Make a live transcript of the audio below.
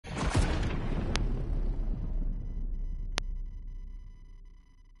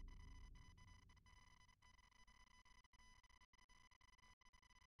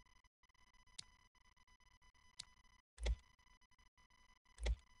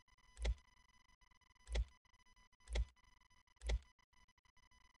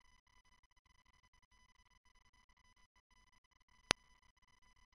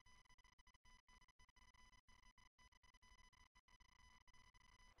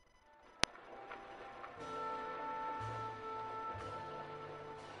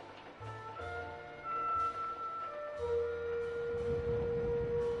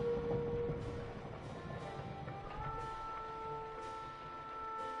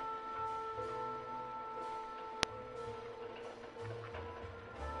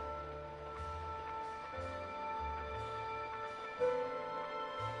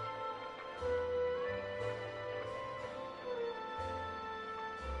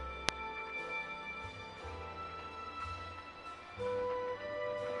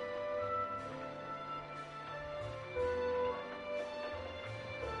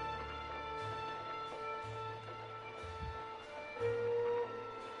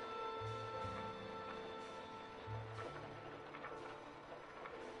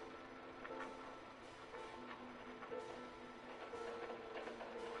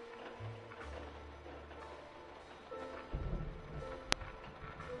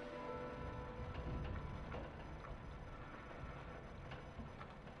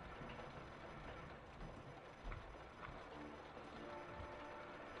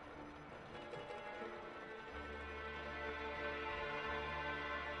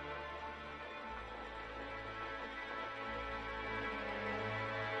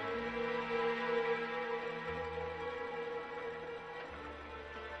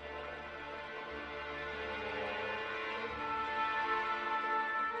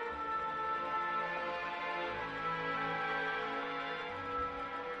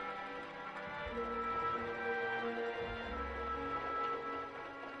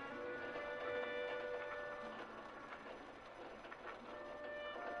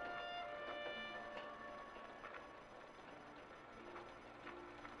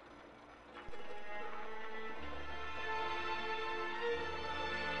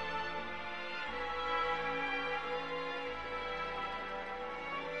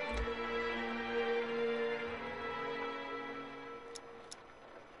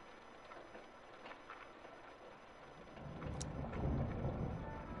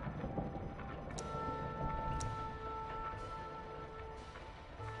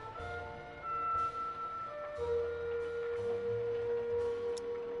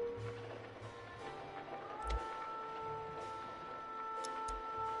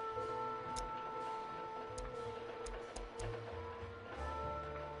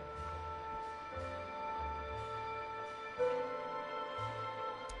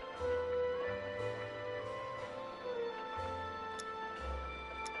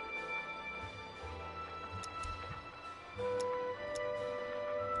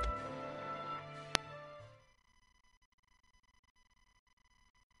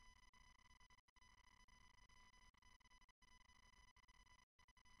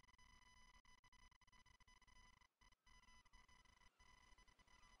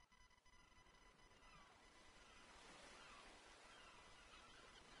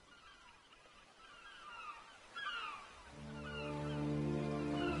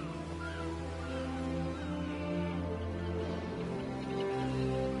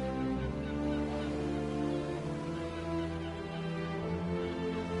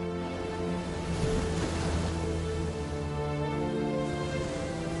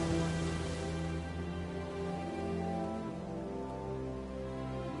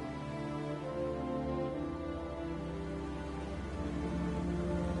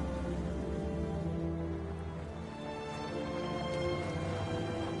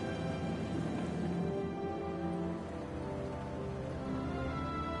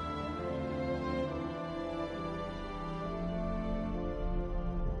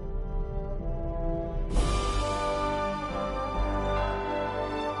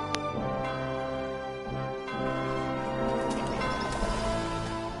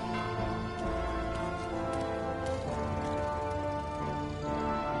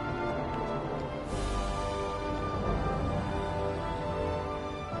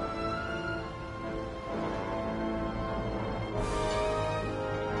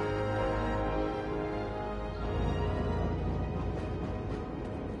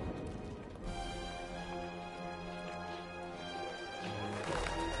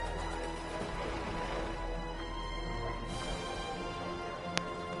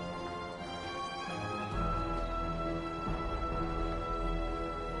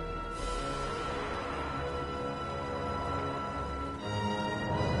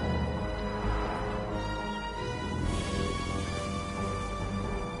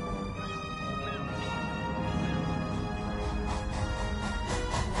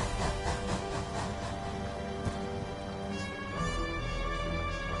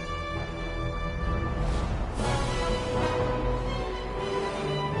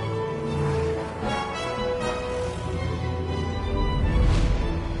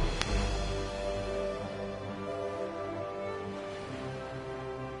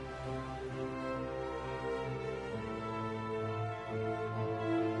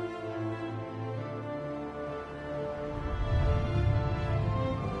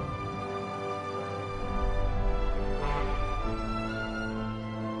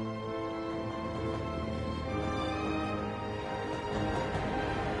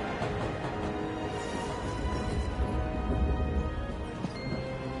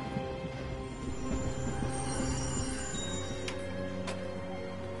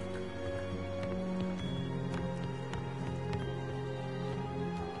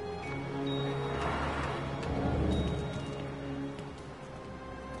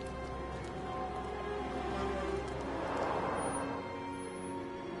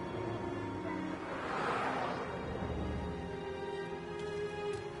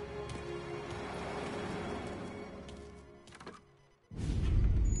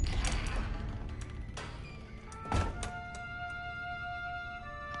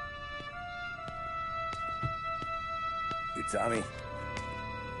Tommy.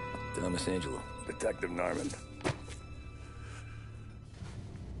 Thomas Angelo. Detective Norman.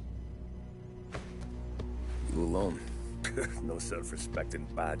 You alone? No self-respecting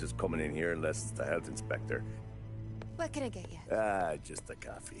badges coming in here unless it's the health inspector. What can I get you? Just a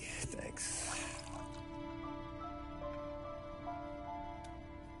coffee. Thanks.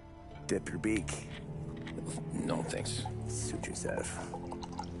 Dip your beak. No, thanks. Suit yourself.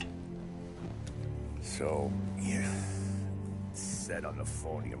 So, you said on the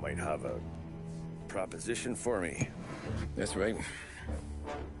phone you might have a proposition for me. That's right.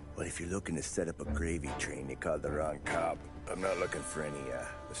 Well, if you're looking to set up a gravy train, you called the wrong cop. I'm not looking for any,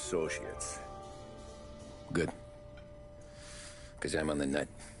 associates. Good. Because I'm on the nut.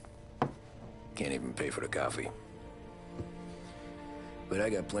 Can't even pay for the coffee. But I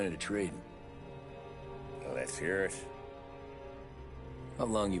got plenty to trade. Well, let's hear it. How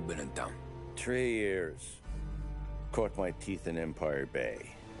long you been in town? 3 years. Caught my teeth in Empire Bay.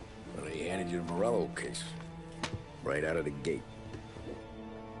 Well, they handed you the Morello case. Right out of the gate.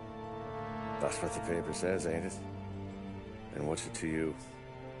 That's what the paper says, ain't it? And what's it to you?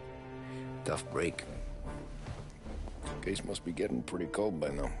 Tough break. Case must be getting pretty cold by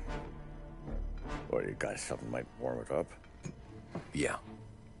now. Or you got something might warm it up? Yeah,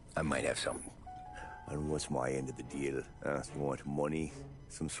 I might have something. And what's my end of the deal? You want money?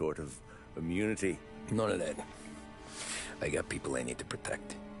 Some sort of immunity? None of that. I got people I need to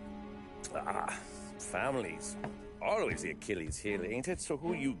protect. Families. Always the Achilles heel, ain't it? So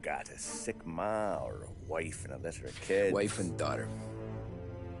who you got? A sick ma or a wife and a litter of kids? Wife and daughter.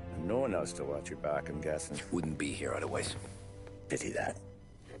 And no one else to watch your back, I'm guessing. Wouldn't be here otherwise. Pity that.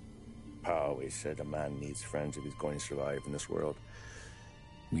 Pa always said a man needs friends if he's going to survive in this world.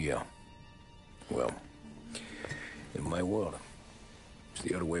 Yeah. Well, in my world, it's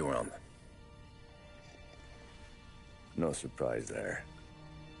the other way around. No surprise there.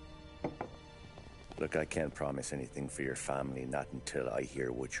 Look, I can't promise anything for your family, not until I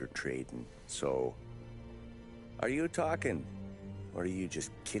hear what you're trading. So, are you talking? Or are you just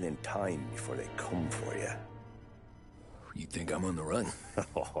killing time before they come for you? You think I'm on the run?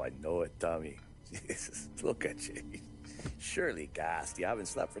 Oh, I know it, Tommy. Jesus, look at you. Surely gassed. You haven't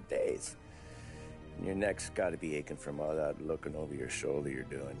slept for days. And your neck's got to be aching from all that looking over your shoulder you're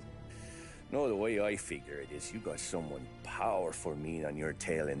doing. No, the way I figure it is you got someone powerful mean on your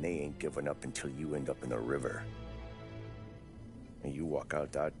tail and they ain't giving up until you end up in the river. And you walk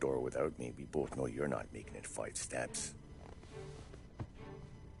out that door without me, we both know you're not making it 5 steps.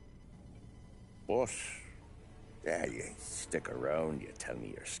 But, yeah, you stick around, you tell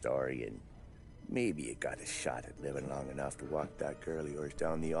me your story, and maybe you got a shot at living long enough to walk that girl of yours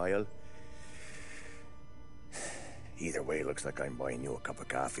down the aisle. Either way, looks like I'm buying you a cup of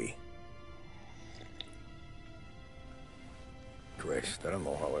coffee. Christ, I don't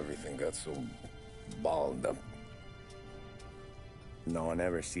know how everything got so balled up. No one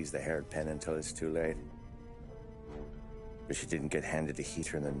ever sees the hairpin until it's too late. But you didn't get handed a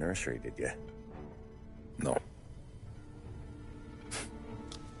heater in the nursery, did you? No.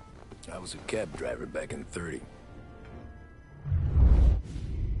 I was a cab driver back in '30.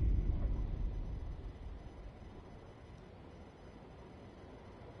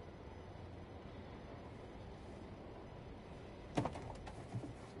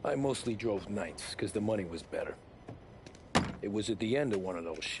 I mostly drove nights, because the money was better. It was at the end of one of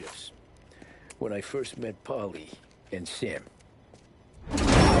those shifts, when I first met Polly and Sam.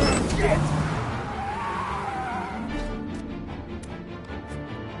 Shit!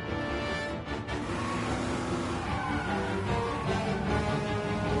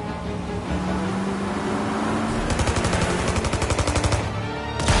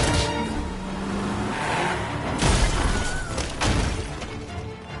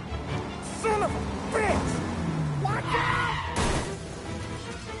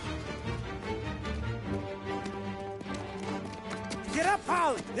 Get up,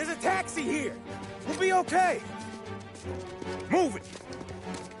 Holly! There's a taxi here! We'll be okay! Move it!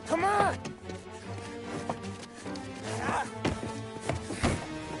 Come on!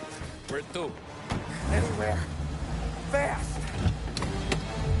 Where to? Anywhere. Fast!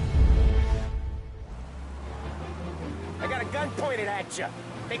 I got a gun pointed at you.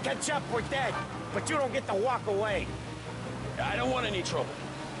 They catch up, we're dead. But you don't get to walk away. I don't want any trouble.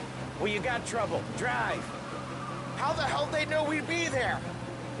 Well, you got trouble. Drive. How the hell they know we'd be there?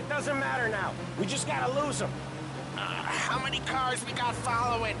 It doesn't matter now. We just gotta lose them. How many cars we got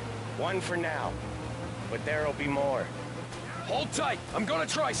following? One for now. But there'll be more. Hold tight. I'm gonna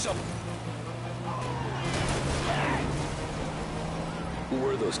try something. Who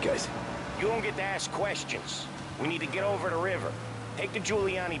were those guys? You don't get to ask questions. We need to get over the river. Take the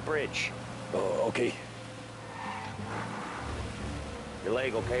Giuliani Bridge. Oh, okay. Your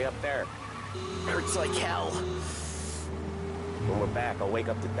leg okay up there? Hurts like hell. When we're back, I'll wake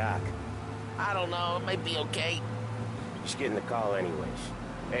up the doc. I don't know, it might be okay. Just getting the call anyways.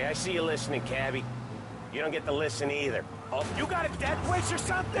 Hey, I see you listening, cabbie. You don't get to listen either. Oh, you got a death wish or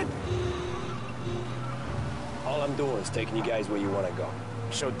something? All I'm doing is taking you guys where you want to go.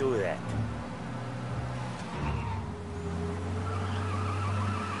 So do that.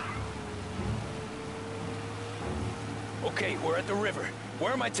 Okay, we're at the river.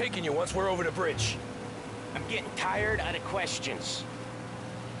 Where am I taking you once we're over the bridge? I'm getting tired of the questions.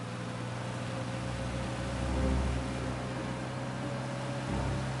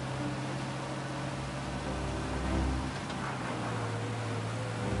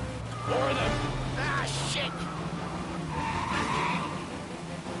 More of them. Ah, shit!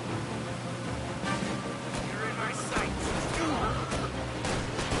 You're in my sights.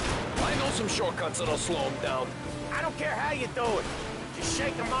 I know some shortcuts that'll slow them down. I don't care how you do it. Just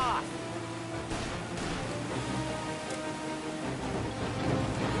shake them off.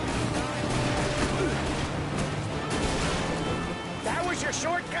 That was your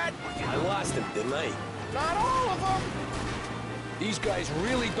shortcut? I lost him, didn't I? Not all of them. These guys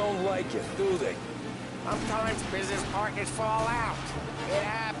really don't like you, do they? Sometimes business partners fall out. It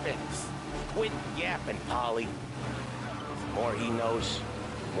happens. Quit yapping, Polly. The more he knows,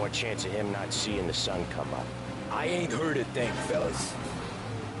 the more chance of him not seeing the sun come up. I ain't heard a thing, fellas.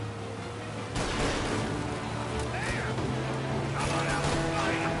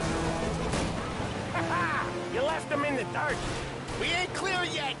 You left him in the dirt. We ain't clear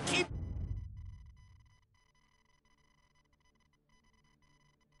yet, keep...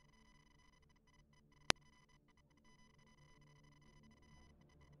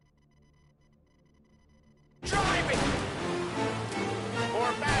 Driving!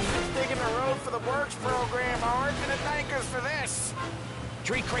 Poor bastards digging the road for the Works program aren't gonna thank us for this.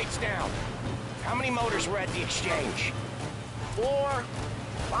 3 crates down. How many motors were at the exchange? 4,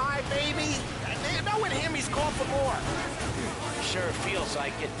 5, maybe. Knowing him, he's called for more. Sure feels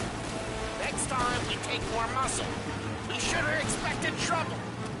like it. Next time, we take more muscle. We should have expected trouble.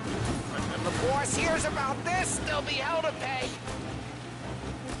 When the boss hears about this, there'll be hell to pay.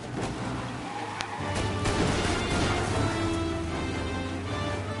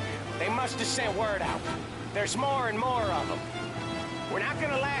 They must have sent word out. There's more and more of them. We're not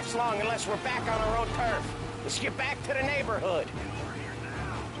gonna last long unless we're back on our own turf. Let's get back to the neighborhood.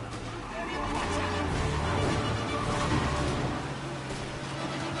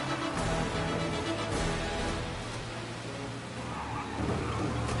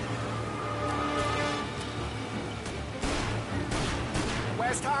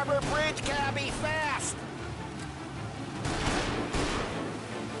 West Harbor Bridge, cabbie, fast!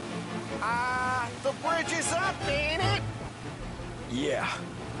 The bridge is up, ain't it? Yeah.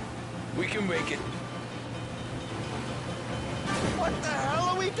 We can make it. What the hell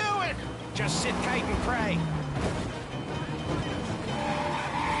are we doing? Just sit tight and pray.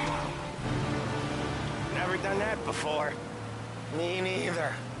 Never done that before. Me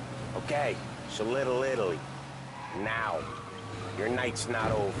neither. Okay, so Little Italy. Now. Your night's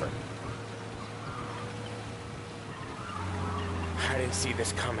not over. I didn't see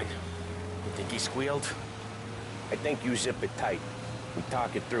this coming. You think he squealed? I think you zip it tight. We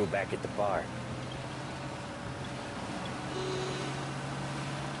talk it through back at the bar.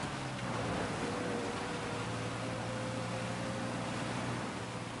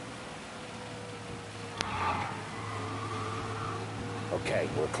 Okay,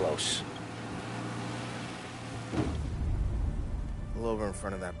 we're close. Pull over in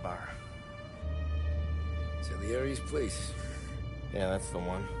front of that bar. Salieri's place. Yeah, that's the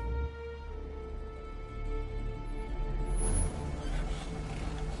one.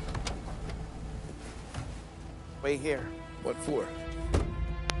 Wait here. What for?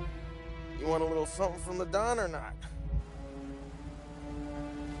 You want a little something from the Don or not?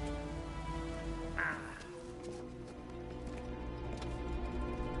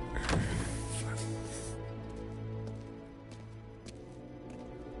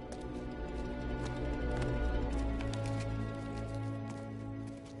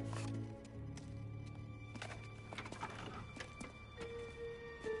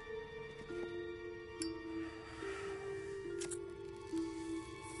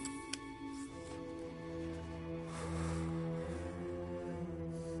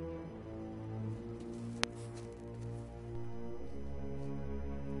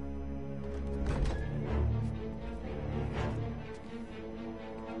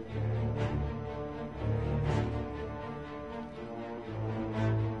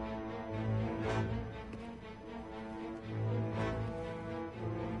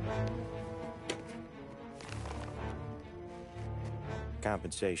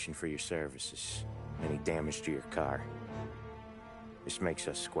 Compensation for your services. Any damage to your car. This makes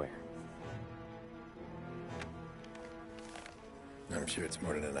us square. I'm sure it's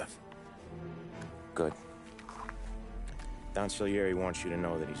more than enough. Good. Don Salieri wants you to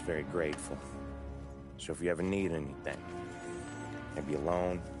know that he's very grateful. So if you ever need anything, maybe a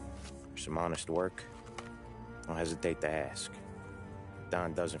loan, or some honest work, don't hesitate to ask.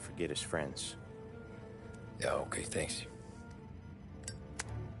 Don doesn't forget his friends. Yeah, okay, thanks.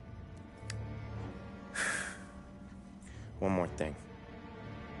 One more thing.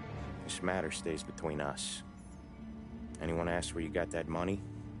 This matter stays between us. Anyone asks where you got that money,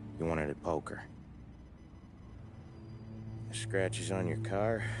 you won it at poker. The scratches on your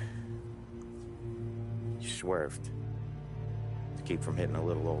car, you swerved. To keep from hitting a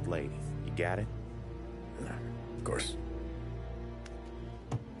little old lady. You got it? Of course.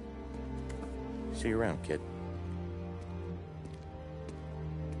 See you around, kid.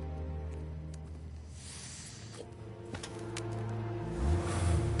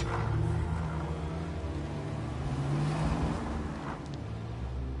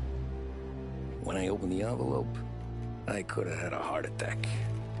 When I opened the envelope, I could have had a heart attack.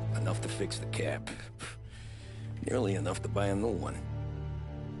 Enough to fix the cap. Nearly enough to buy a new one.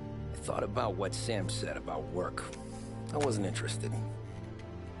 I thought about what Sam said about work. I wasn't interested.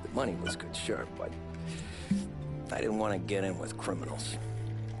 The money was good, sure, but I didn't want to get in with criminals.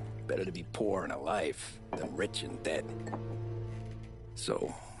 Better to be poor and alive than rich and dead.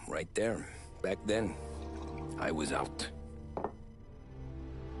 So, right there, back then, I was out.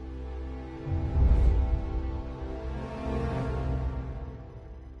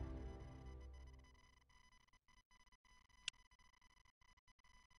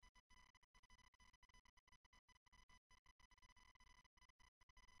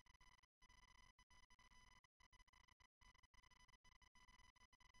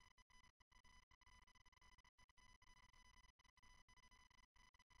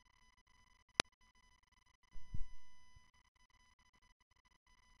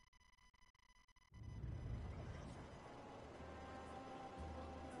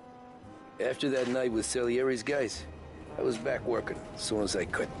 After that night with Salieri's guys, I was back working as soon as I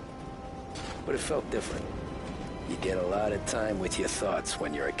could. But it felt different. You get a lot of time with your thoughts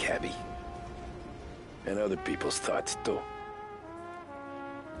when you're a cabbie. And other people's thoughts, too.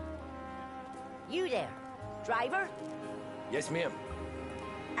 You there, driver? Yes, ma'am.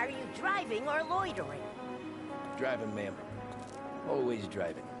 Are you driving or loitering? Driving, ma'am. Always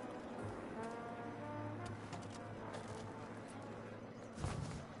driving.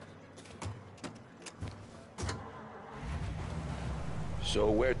 So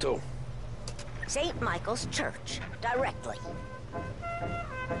where to? St. Michael's Church, directly.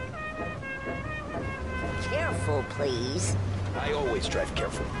 Careful, please. I always drive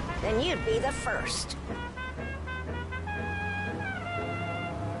careful. Then you'd be the first.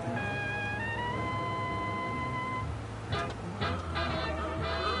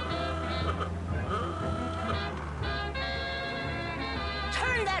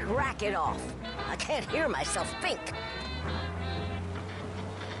 Turn that racket off. I can't hear myself think.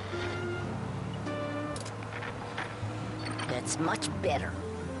 That's much better.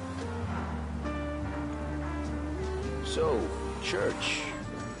 So, church.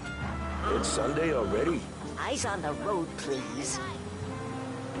 It's Sunday already? Eyes on the road, please.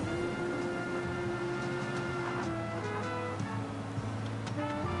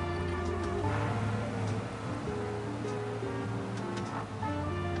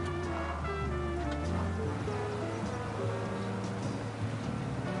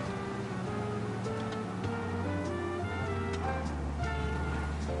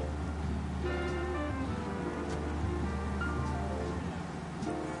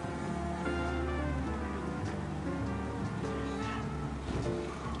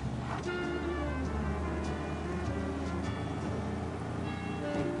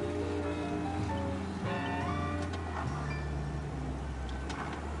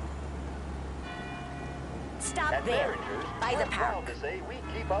 Stop At there, Behringer's, by the we're proud park. to say we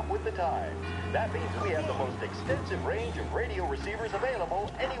keep up with the times. That means we have the most extensive range of radio receivers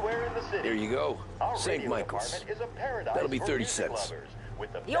available anywhere in the city. There you go. Our St. radio Michael's. department is a paradise That'll be for 30 music cents. lovers,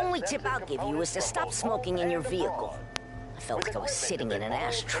 with The best only sense tip and I'll give you components is to from stop both smoking home in your and vehicle. abroad. I felt With like I was equipment sitting to in an fit all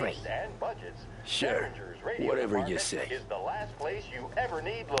ashtray. tastes and budgets, Sure. Behringer's radio Whatever you department say. is the last place you ever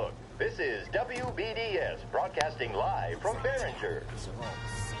need look. This is WBDS, broadcasting live from Behringer.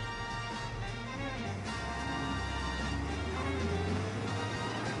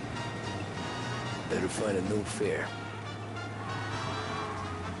 Better find a new fare.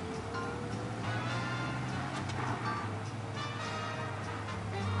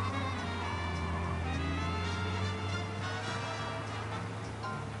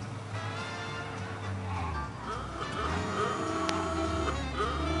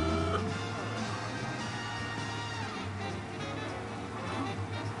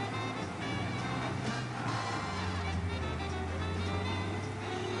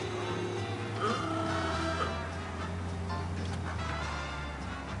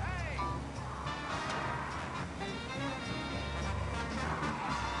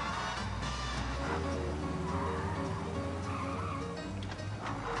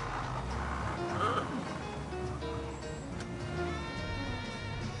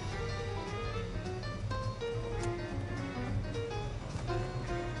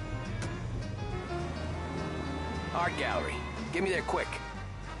 Art gallery. Get me there quick.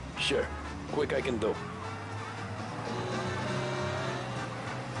 Sure. Quick I can do.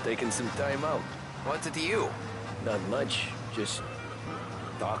 Taking some time out. What's it to you? Not much. Just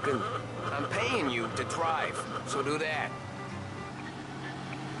talking. I'm paying you to drive, so do that.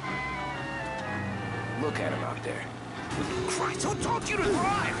 Look at him out there. Christ, who taught you to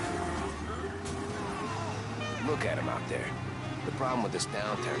drive? Look at him out there. The problem with this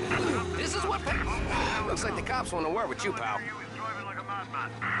downturn is... This is what... Looks like the cops want to work with you, pal.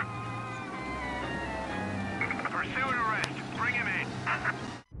 Pursue and arrest. Bring him in.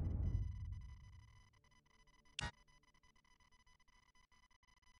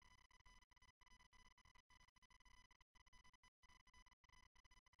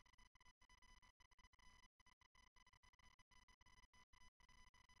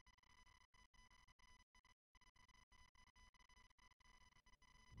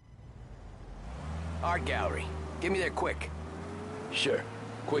 Art gallery. Get me there quick. Sure.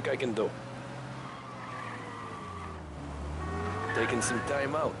 Quick I can do. Taking some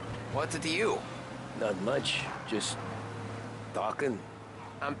time out. What's it to you? Not much. Just talking.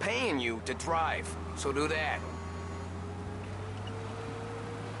 I'm paying you to drive, so do that.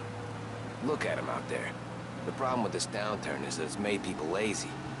 Look at him out there. The problem with this downturn is that it's made people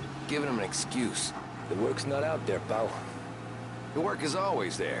lazy. Giving them an excuse. The work's not out there, pal. The work is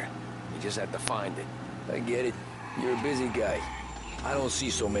always there. You just have to find it. I get it. You're a busy guy. I don't see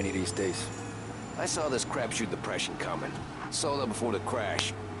so many these days. I saw this crapshoot depression coming. Sold up before the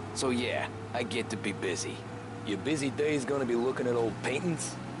crash. So yeah, I get to be busy. Your busy day's gonna be looking at old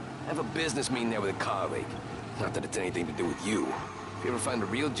paintings? I have a business meeting there with a colleague. Not that it's anything to do with you. If you ever find a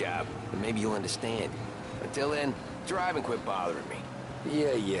real job, then maybe you'll understand. Until then, drive and quit bothering me.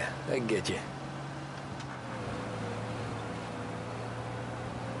 Yeah, I get you.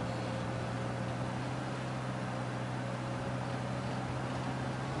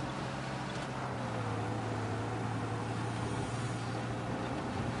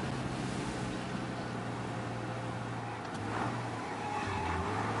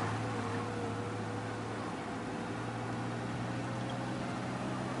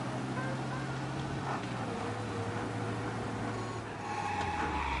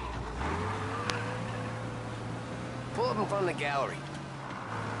 Pull up in front of the gallery.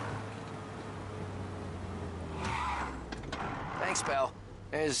 Thanks, pal.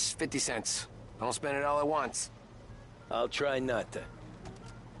 There's 50 cents. Don't spend it all at once. I'll try not to.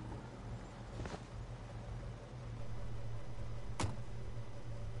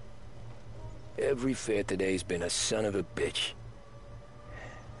 Every fare today's been a son of a bitch.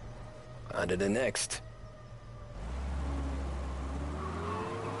 On to the next.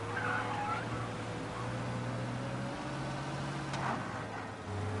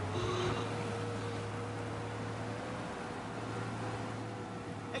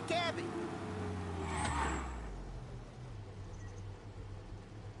 Cabby!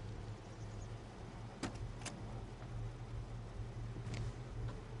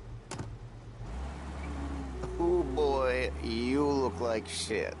 Oh boy, you look like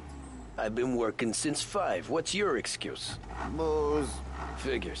shit. I've been working since 5. What's your excuse? Booze.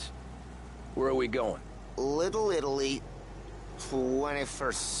 Figures. Where are we going? Little Italy,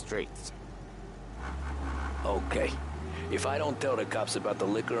 21st Street. Okay. If I don't tell the cops about the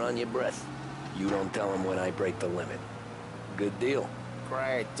liquor on your breath, you don't tell them when I break the limit. Good deal.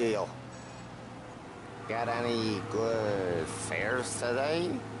 Great deal. Got any good fares today?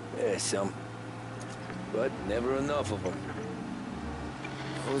 Yeah, some. But never enough of them.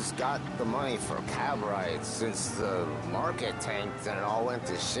 Who's got the money for cab rides since the market tanked and it all went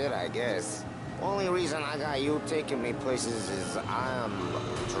to shit, I guess? Only reason I got you taking me places is I'm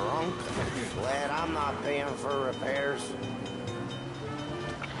drunk. Lad, I'm not paying for repairs.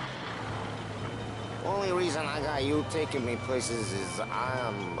 Only reason I got you taking me places is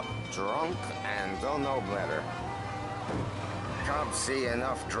I'm drunk and don't know better. Cops see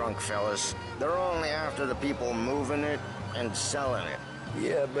enough drunk fellas. They're only after the people moving it and selling it.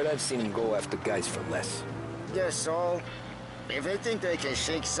 Yeah, but I've seen them go after guys for less. Guess so. If they think they can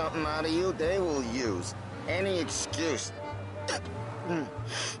shake something out of you, they will use any excuse.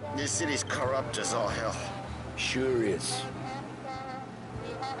 This city's corrupt as all hell. Sure is.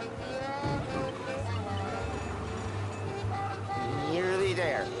 Nearly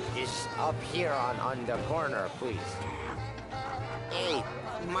there. Just up here on the corner, please. Hey,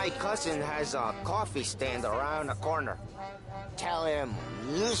 my cousin has a coffee stand around the corner. Tell him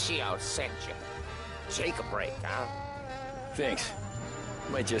Lucio sent you. Take a break, huh? Thanks.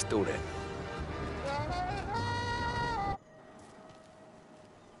 Might just do that.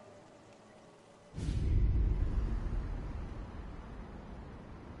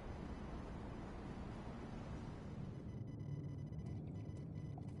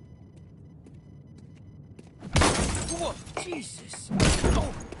 Whoa, Jesus.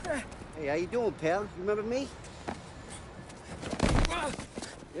 Oh. Hey, how you doing, pal? You remember me?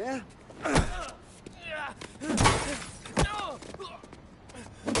 Yeah?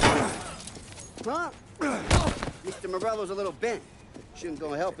 Huh? Mr. Morello's a little bent. Shouldn't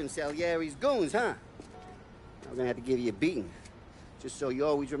go helping Salieri's goons, huh? I'm gonna have to give you a beating. Just so you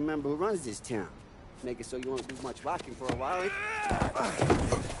always remember who runs this town. Make it so you won't do much rocking for a while, eh?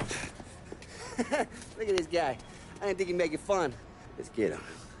 Look at this guy. I didn't think he'd make it fun. Let's get him.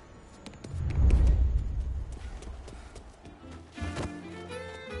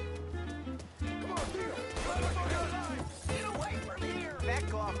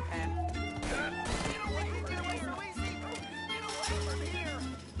 Back off, Pen. Get away from here! Get away from here!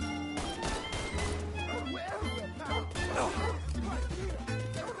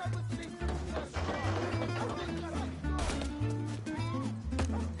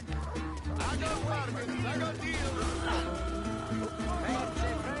 I got deals.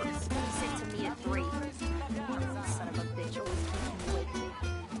 He said to me at 3. Son of a bitch, always keeps me waiting.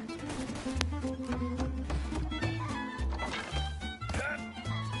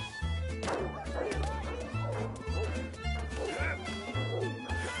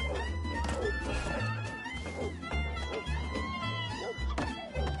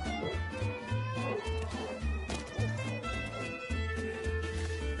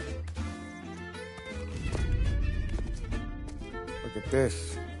 Look at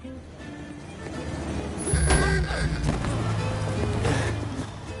this.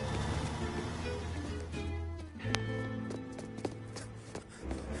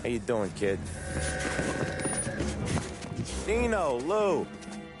 How you doing, kid? Dino, Lou. You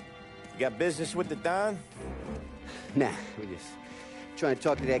got business with the Don? Nah, we're just trying to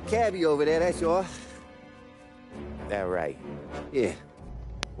talk to that cabbie over there, that's all. That right. Yeah.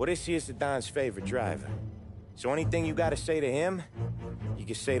 Well, this here's the Don's favorite driver. So anything you gotta say to him, you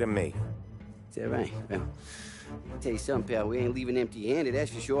can say to me. Is that right? Well, I'll tell you something, pal. We ain't leaving empty-handed,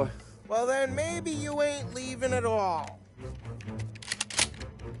 that's for sure. Well, then maybe you ain't leaving at all.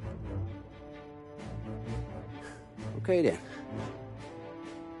 Okay, then.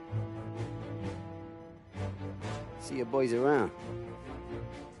 See your boys around.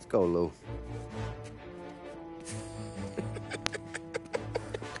 Let's go, Lou.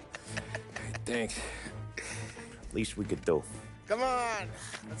 Thanks. Least we could do. Come on,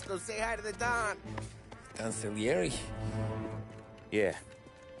 let's go say hi to the Don. Don Salieri? Yeah.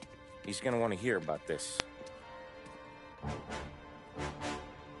 He's gonna want to hear about this.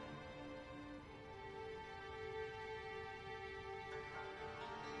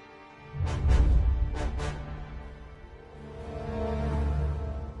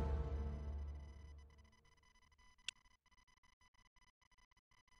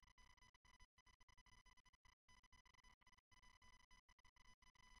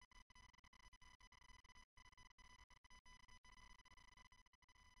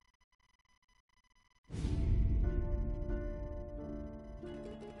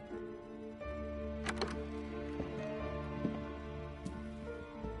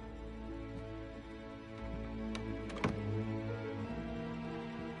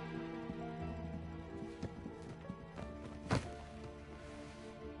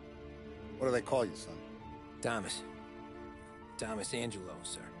 What do they call you, son? Thomas. Thomas Angelo,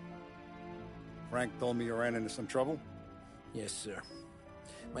 sir. Frank told me you ran into some trouble? Yes, sir.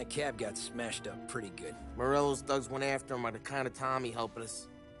 My cab got smashed up pretty good. Morello's thugs went after him on account of Tommy helping us.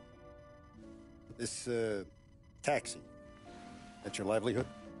 This, taxi, that's your livelihood?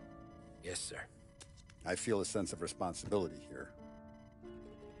 Yes, sir. I feel a sense of responsibility here.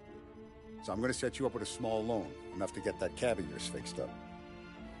 So I'm gonna set you up with a small loan, enough to get that cab of yours fixed up.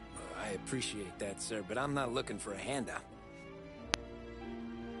 I appreciate that, sir, but I'm not looking for a handout.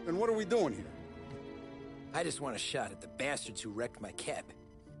 Then what are we doing here? I just want a shot at the bastards who wrecked my cab.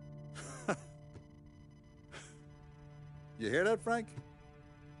 You hear that, Frank?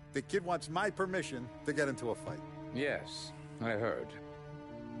 The kid wants my permission to get into a fight. Yes, I heard.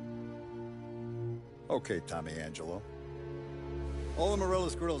 Okay, Tommy Angelo. All the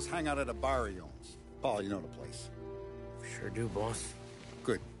Morello's girls hang out at a bar he owns. Paul, you know the place. Sure do, boss.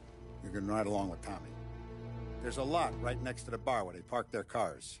 Good. You can ride along with Tommy. There's a lot right next to the bar where they park their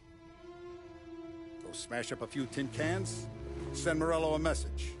cars. Go smash up a few tin cans, send Morello a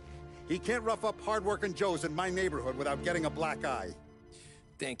message. He can't rough up hard-working Joes in my neighborhood without getting a black eye.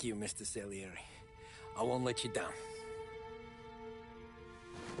 Thank you, Mr. Salieri. I won't let you down.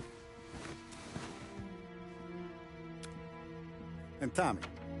 And Tommy,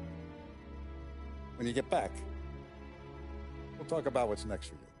 when you get back, we'll talk about what's next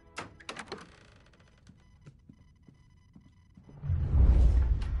for you.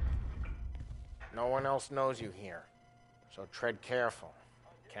 else knows you here. So tread careful,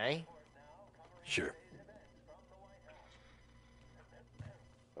 okay? Sure.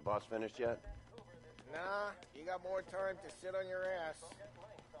 The boss finished yet? Nah, you got more time to sit on your ass.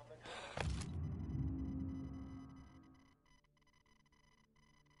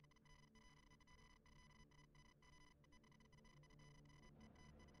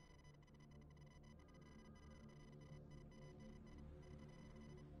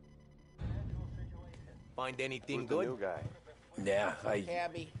 Find anything Who's good? the new guy? Yeah,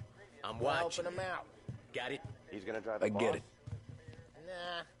 Cabby, I'm we're watching. helping him out. Got it? He's gonna drive the I boss? get it.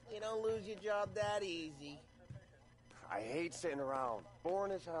 Nah, you don't lose your job that easy. I hate sitting around.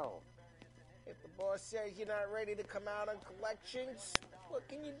 Boring as hell. If the boss says you're not ready to come out on collections, what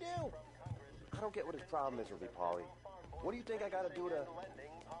can you do? I don't get what his problem is with me, Paulie. What do you think I gotta do to...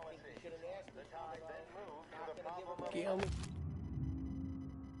 Kill me.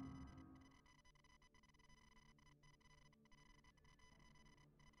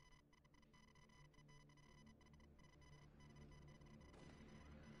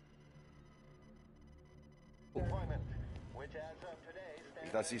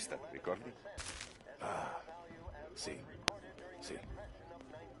 Il tassista, ricordi? Ah, sì, sì.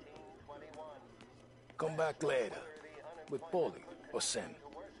 Come back later. With Paulie or Sam.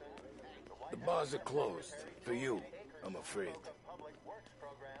 The bars are closed. For you, I'm afraid.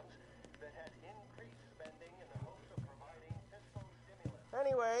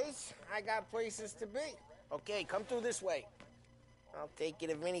 Anyways, I got places to be. Okay, come through this way. I'll take you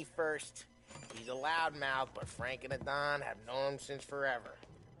to Vinny first. He's a loudmouth, but Frank and the Don have known him since forever.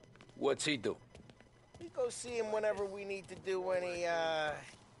 What's he do? We go see him whenever we need to do any,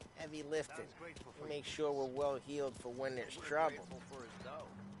 heavy lifting. Make sure we're well healed for when there's trouble.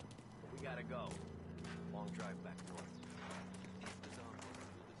 We gotta go. Long drive back north.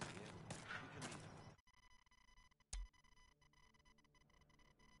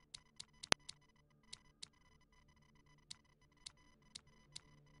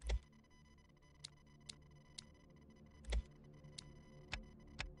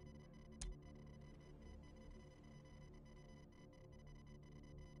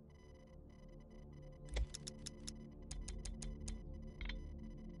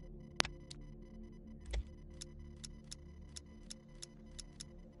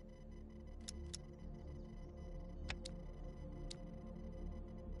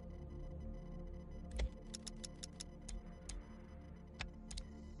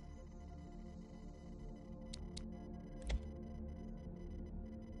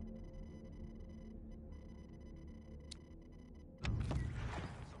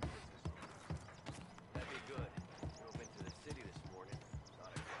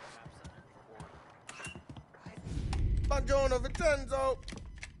 Buongiorno, Vincenzo!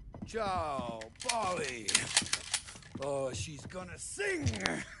 Ciao, Polly. Oh, she's gonna sing.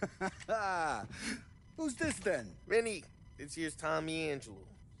 Who's this then? Vinny, this here's Tommy Angelo.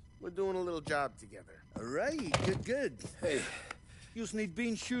 We're doing a little job together. All right, good. Hey, you need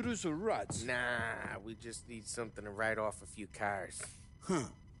bean shooters or rods? Nah, we just need something to write off a few cars. Huh.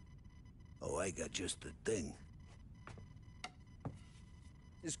 Oh, I got just the thing.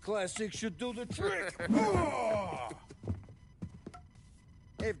 This classic should do the trick. Oh!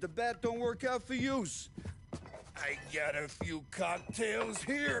 Hey, if the bat don't work out for yous, I got a few cocktails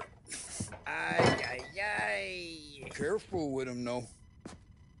here. Ay. Careful with them, though.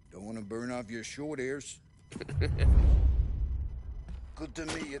 Don't want to burn off your short hairs. Good to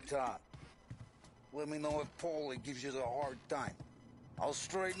meet you, Tom. Let me know if Paulie gives you the hard time. I'll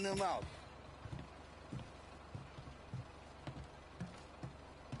straighten him out.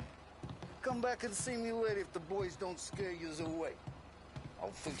 Come back and see me later if the boys don't scare yous away. I'll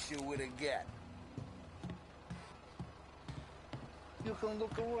fix you with a gat. You can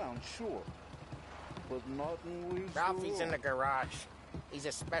look around, sure. But nothing will... Ralphie's in the garage. He's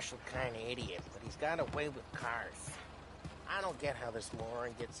a special kind of idiot, but he's got a way with cars. I don't get how this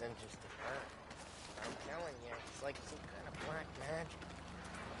moron gets interested in her. I'm telling you, it's like some kind of black magic.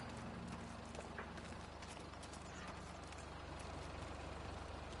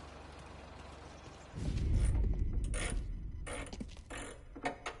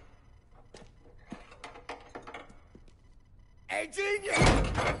 Hey, genius!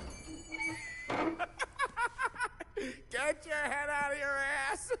 Get your head out of your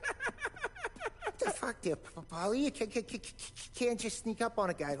ass! What the fuck there, Polly? You can't just sneak up on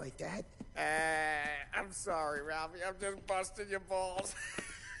a guy like that. I'm sorry, Ralphie. I'm just busting your balls.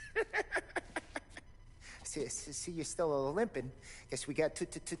 See, you're still limping. Guess we got two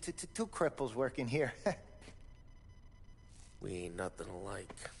cripples working here. We ain't nothing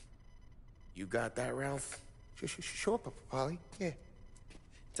alike. You got that, Ralph? Sure, Paulie. Yeah.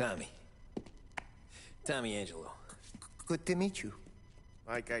 Tommy. Tommy Angelo. Good to meet you.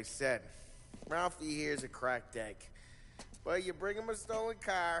 Like I said, Ralphie here's a cracked egg. But you bring him a stolen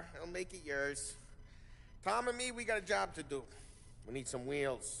car, he'll make it yours. Tom and me, we got a job to do. We need some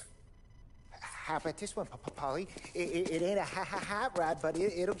wheels. How about this one, Paulie? It ain't a hot rod, but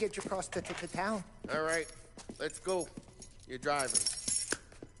it'll get you across to town. All right, let's go. You're driving.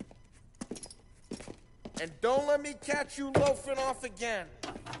 And don't let me catch you loafing off again.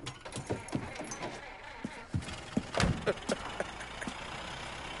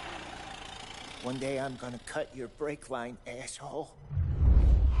 One day I'm gonna cut your brake line, asshole.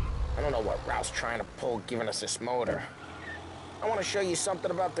 I don't know what Ralph's trying to pull giving us this motor. I want to show you something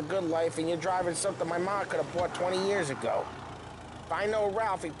about the good life, and you're driving something my mom could have bought 20 years ago. If I know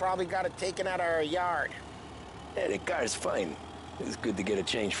Ralph, he probably got it taken out of our yard. Yeah, the car's fine. It's good to get a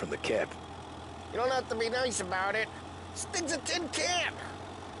change from the cap. You don't have to be nice about it. This thing's a tin can.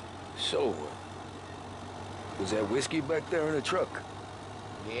 So, was that whiskey back there in the truck?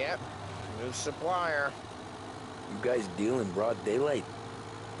 Yep, new supplier. You guys deal in broad daylight?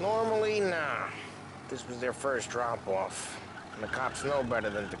 Normally, nah. This was their first drop-off. And the cops know better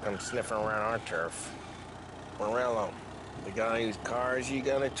than to come sniffing around our turf. Morello, the guy whose cars you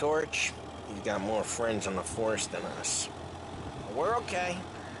got a torch, he's got more friends on the force than us. But we're okay,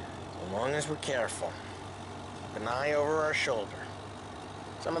 as long as we're careful. Keep an eye over our shoulder.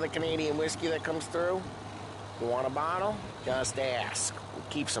 Some of the Canadian whiskey that comes through, you want a bottle? Just ask. We'll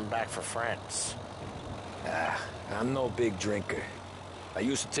keep some back for friends. I'm no big drinker. I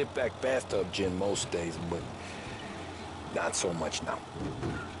used to tip back bathtub gin most days, but not so much now.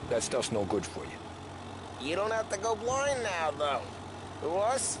 That stuff's no good for you. You don't have to go blind now, though. To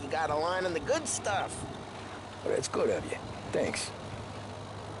us, you got a line in the good stuff. Well, that's good of you. Thanks.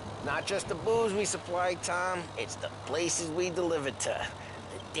 Not just the booze we supply, Tom. It's the places we deliver to.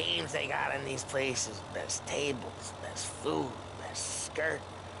 The dames they got in these places. Best tables, best food, best skirt.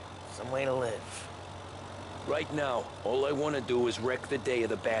 Some way to live. Right now, all I want to do is wreck the day of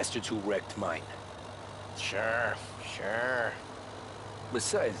the bastards who wrecked mine. Sure.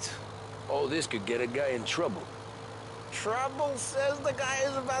 Besides, all this could get a guy in trouble. Trouble, says the guy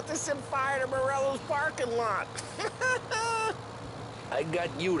who's about to set fire to Morello's parking lot. I got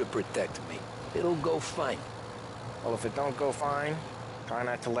you to protect me. It'll go fine. Well, if it don't go fine, try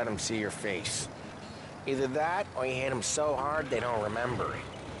not to let them see your face. Either that, or you hit them so hard they don't remember it.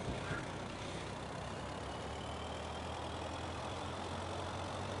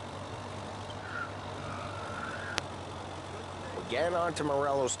 Getting onto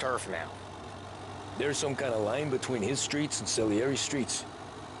Morello's turf now. There's some kind of line between his streets and Salieri's streets?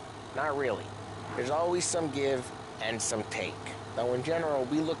 Not really. There's always some give and some take. Though in general,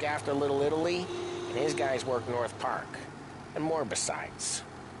 we look after Little Italy, and his guys work North Park. And more besides.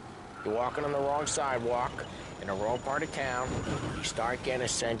 You're walking on the wrong sidewalk, in the wrong part of town, you start getting a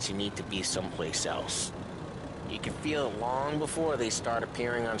sense you need to be someplace else. You can feel it long before they start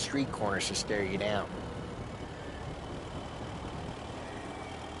appearing on street corners to stare you down.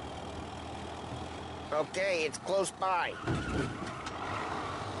 Okay, it's close by.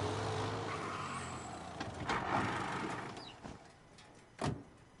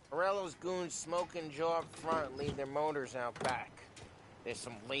 Morello's goons smoke and jaw up front and leave their motors out back. There's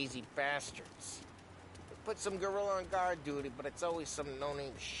some lazy bastards. They put some gorilla on guard duty, but it's always some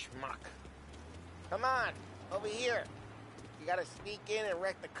no-name schmuck. Come on, over here. You gotta sneak in and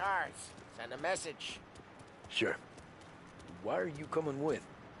wreck the cars. Send a message. Sure. Why are you coming with?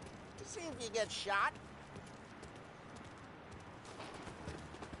 To see if you get shot.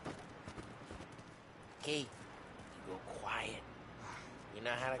 Okay, you go quiet. You know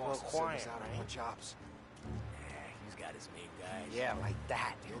how to go quiet, right? On chops. Yeah, he's got his main guys. Yeah, like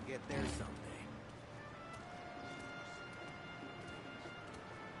that. He'll get there someday.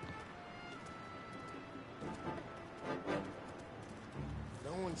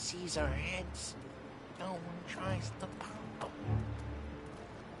 No one sees our heads. No one tries to pop them.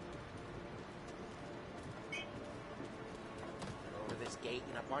 Over this gate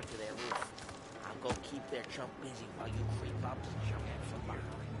and up onto their roof. I'll go keep their chump busy while you creep up and jump in from behind.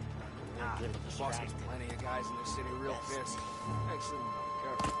 The boss has plenty of guys in this city real pissed. Actually,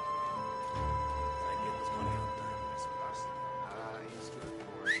 careful. I get this money out there. That's bust. He's good.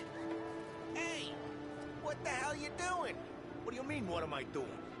 Hey! What the hell you doing? What do you mean, what am I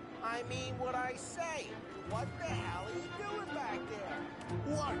doing? I mean what I say. What the hell are you doing back there?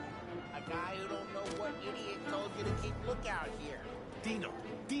 What? A guy who don't know what idiot told you to keep lookout here.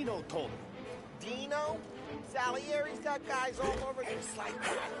 Dino told me. Dino? Salieri's got guys all over the... It's like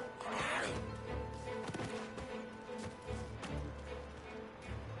that.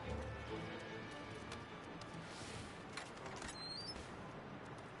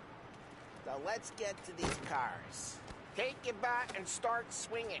 So let's get to these cars. Take your bat and start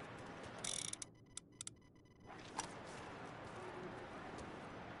swinging.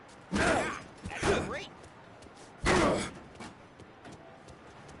 That's great.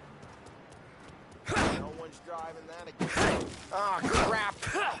 No one's driving that again. Oh, crap.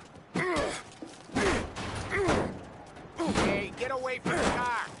 Hey, get away from the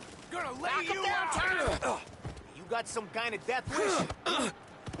car. Gonna lay Knock him you down, out. Tom. You got some kind of death wish?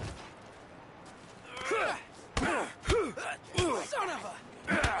 Son of a...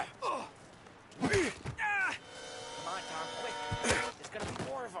 Come on, Tom, quick. There's gonna be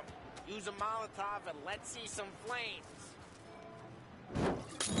more of them. Use a Molotov and let's see some flames.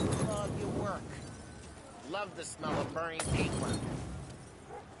 Love your work. Love the smell of burning paper.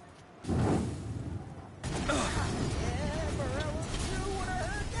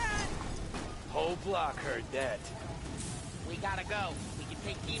 Whole block heard that. We gotta go. We can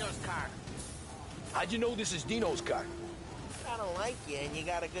take Dino's car. How'd you know this is Dino's car? I don't like you and you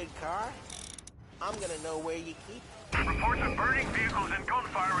got a good car. I'm gonna know where you keep it. Reports of burning vehicles and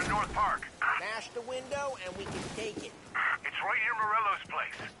gunfire in North Park. Smash the window and we can take it. It's right near Morello's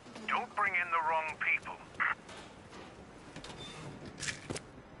place. Don't bring in the wrong people.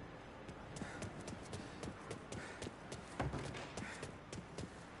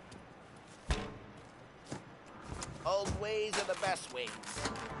 Old ways are the best ways.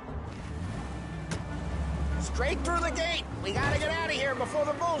 Straight through the gate. We gotta get out of here before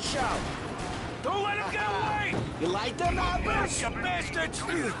the bulls show. Don't let him get away! You like them apples? You bastards!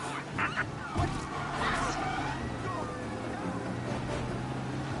 The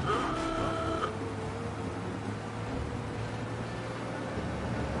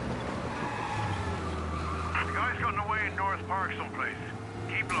guy's gotten away in North Park someplace.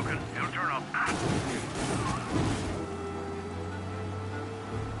 Keep looking. He'll turn up.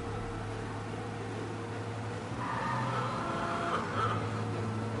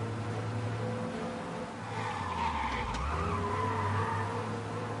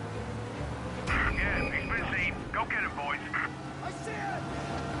 Yeah, he's been seen. Go get him, boys. I see it!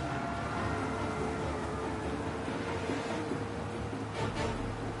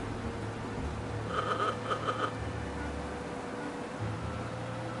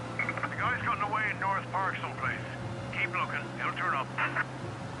 The guy's gotten away in North Park someplace. Keep looking. He'll turn up.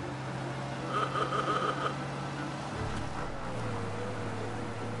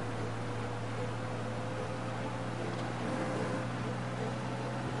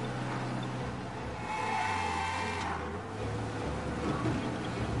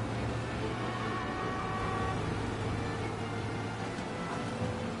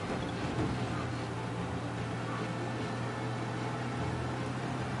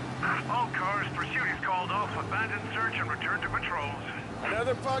 All cars, pursuit is called off. Abandon search and return to patrols.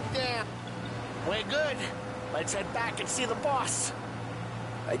 Another bug down. We're good. Let's head back and see the boss.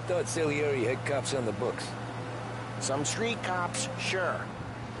 I thought Salieri had cops on the books. Some street cops, sure.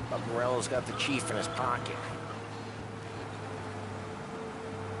 But Morello's got the chief in his pocket.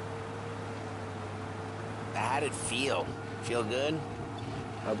 How'd it feel? Feel good?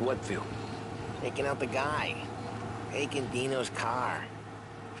 How'd what feel? Taking out the guy. Taking Dino's car.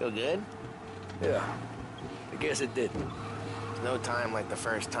 Feel good? Yeah, I guess it did. There's no time like the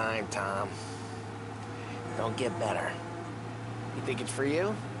first time, Tom. Don't get better. You think it's for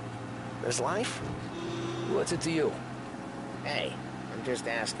you? This life? What's it to you? Hey, I'm just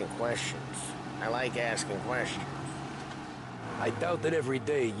asking questions. I like asking questions. I doubt that every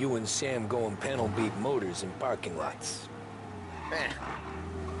day you and Sam go and panel beat motors in parking lots.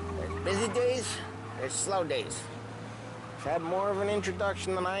 There's busy days, there's slow days. I've had more of an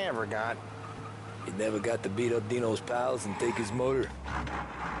introduction than I ever got. You never got to beat up Dino's pals and take his motor?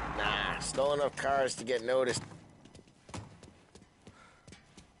 Nah, stole enough cars to get noticed.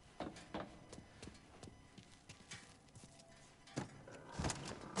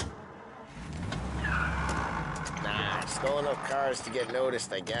 Stole enough cars to get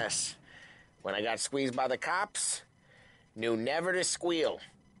noticed, I guess. When I got squeezed by the cops, knew never to squeal.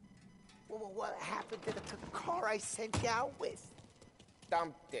 Well, what happened to the car I sent you out with?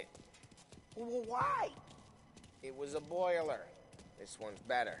 Dumped it. Well, why? It was a boiler. This one's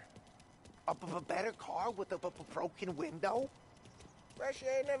better. A better car with a broken window? Fresh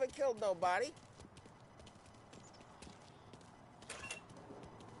air never killed nobody.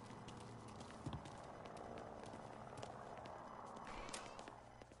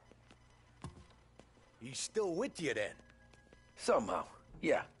 he's still with you then. Somehow,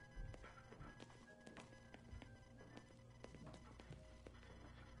 yeah.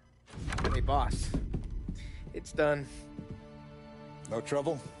 Hey, boss. It's done. No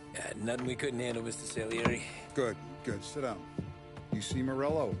trouble? Nothing we couldn't handle, Mr. Salieri. Good, good. Sit down. You see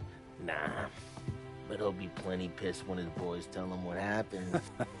Morello? Nah. But he'll be plenty pissed when his boys tell him what happened.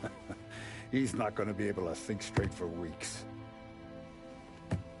 He's not going to be able to think straight for weeks.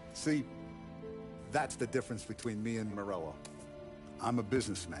 See, that's the difference between me and Morello. I'm a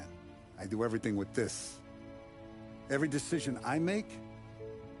businessman. I do everything with this. Every decision I make,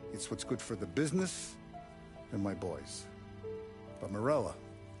 it's what's good for the business and my boys. But Morello,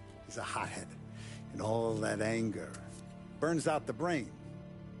 he's a hothead. And all that anger burns out the brain.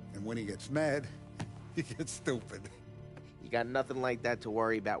 And when he gets mad, he gets stupid. You got nothing like that to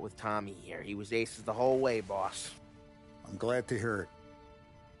worry about with Tommy here. He was aces the whole way, boss. I'm glad to hear it.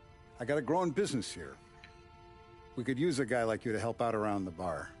 I got a growing business here. We could use a guy like you to help out around the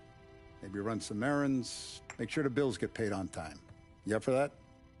bar. Maybe run some errands, make sure the bills get paid on time. You up for that?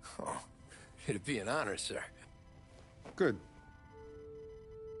 Oh, it'd be an honor, sir. Good.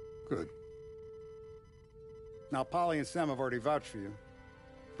 Good. Now, Polly and Sam have already vouched for you.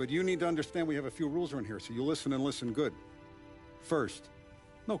 But you need to understand we have a few rules around here, so you listen and listen good. First,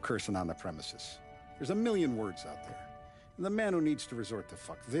 no cursing on the premises. There's a million words out there. And the man who needs to resort to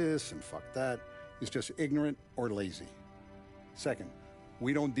fuck this and fuck that is just ignorant or lazy. Second,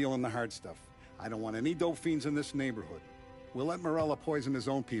 we don't deal in the hard stuff. I don't want any dope fiends in this neighborhood. We'll let Morello poison his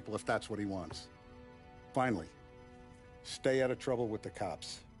own people if that's what he wants. Finally, stay out of trouble with the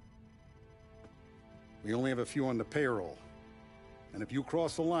cops. We only have a few on the payroll. And if you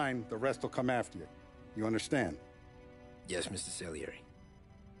cross the line, the rest will come after you. You understand? Yes, Mr. Salieri.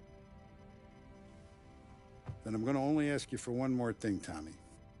 Then I'm going to only ask you for one more thing, Tommy.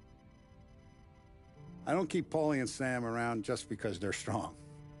 I don't keep Paulie and Sam around just because they're strong.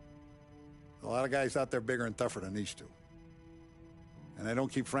 A lot of guys out there bigger and tougher than these two. And I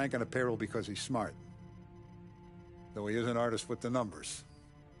don't keep Frank on the payroll because he's smart. Though he is an artist with the numbers.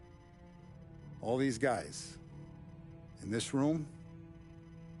 All these guys in this room,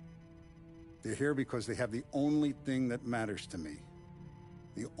 they're here because they have the only thing that matters to me.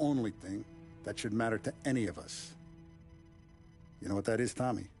 The only thing that should matter to any of us. You know what that is,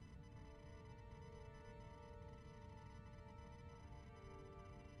 Tommy?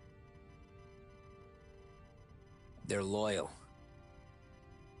 They're loyal.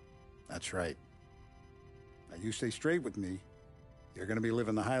 That's right. Now, you stay straight with me, you're gonna be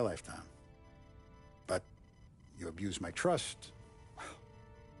living the high life, Tom. But you abuse my trust.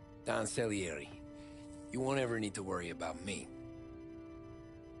 Don Salieri, you won't ever need to worry about me.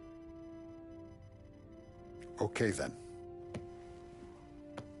 Okay, then.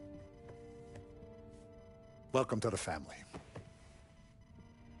 Welcome to the family.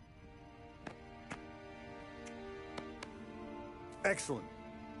 Excellent.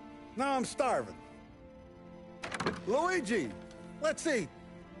 Now I'm starving. Luigi, let's eat.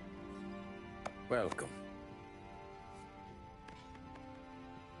 Welcome.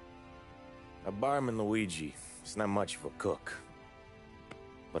 A barman Luigi is not much of a cook.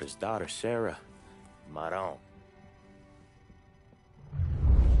 But his daughter Sarah, Maron.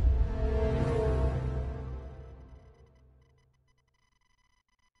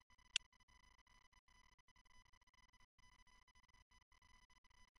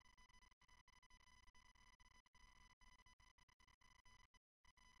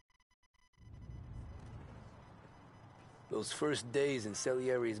 Those first days in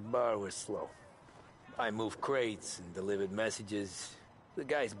Salieri's bar were slow. I moved crates and delivered messages. The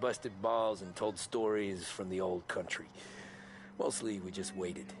guys busted balls and told stories from the old country. Mostly, we just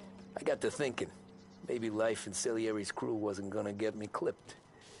waited. I got to thinking, maybe life in Salieri's crew wasn't gonna get me clipped.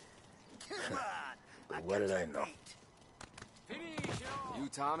 But what did I know? You,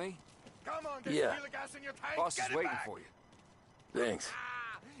 Tommy? Come on, get Yeah. the gas in your tank. Boss Get is it waiting back. for you. Thanks.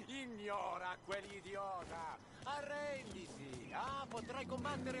 Ignora quell'idiota! Arrenditi! Ah, potrai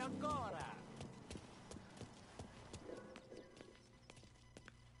combattere ancora!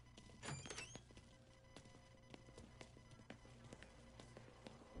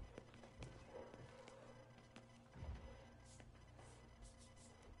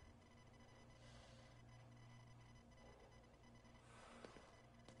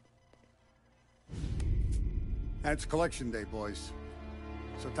 And it's collection day, boys.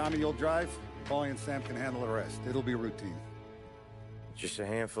 So Tommy, you'll drive. Paulie and Sam can handle the rest. It'll be routine. Just a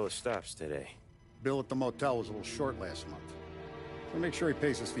handful of stops today. Bill at the motel was a little short last month. So make sure he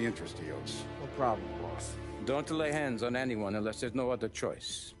pays us the interest he owes. No problem, boss. Don't lay hands on anyone unless there's no other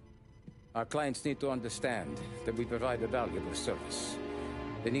choice. Our clients need to understand that we provide a valuable service.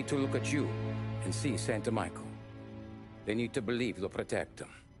 They need to look at you and see Santa Michael. They need to believe you'll protect them.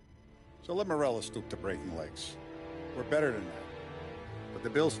 So let Morello stoop to breaking legs. We're better than that. But the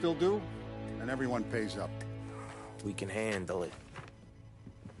bill's still due, and everyone pays up. We can handle it.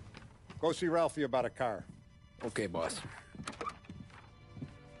 Go see Ralphie about a car. Okay, boss.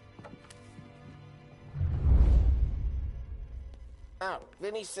 Oh,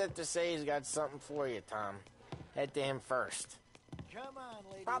 Vinny said to say he's got something for you, Tom. Head to him first. Come on,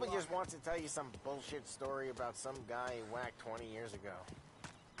 lady. Probably just wants to tell you some bullshit story about some guy he whacked 20 years ago.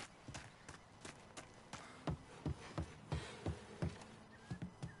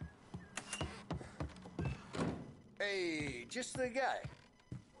 Hey, just the guy.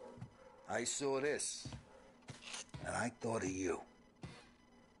 I saw this, and I thought of you.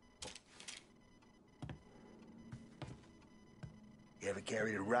 You ever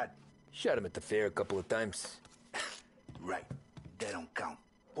carried a rat? Shot him at the fair a couple of times. Right. That don't count.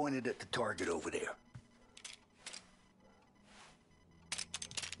 Pointed at the target over there.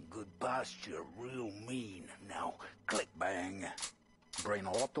 Good posture, real mean. Now, click bang. Brain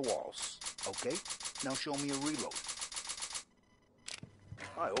all off the walls. Okay? Now show me a reload.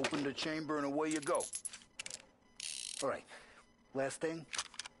 I open the chamber and away you go. All right. Last thing.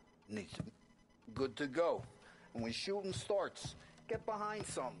 Needs to... Good to go. And when shooting starts, get behind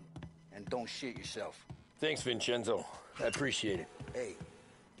something. And don't shit yourself. Thanks, Vincenzo. I appreciate it. Hey,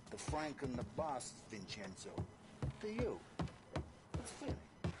 the Frank and the boss, Vincenzo. To you. It's Vinny.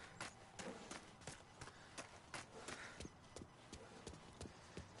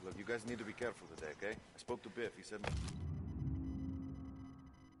 Look, you guys need to be careful today, okay? I spoke to Biff. He said...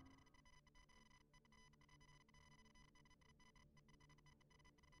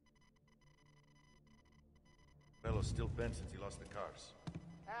 Morello's still bent since he lost the cars.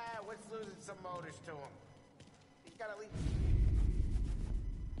 Ah, what's losing some motors to him? He's gotta leave.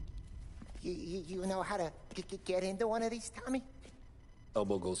 You know how to get into one of these, Tommy?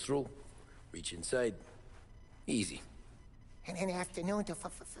 Elbow goes through. Reach inside. Easy. And an afternoon to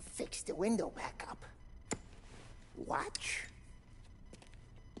fix the window back up. Watch.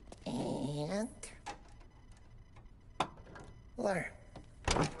 And... learn.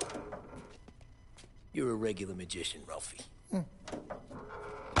 You're a regular magician, Ralphie.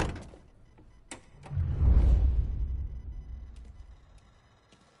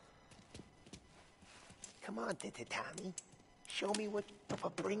 Come on, Tommy. Show me what...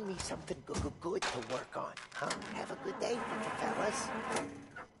 bring me something good to work on, huh? Have a good day, fellas.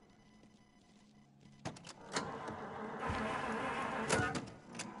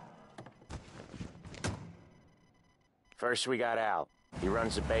 First, we got Al. He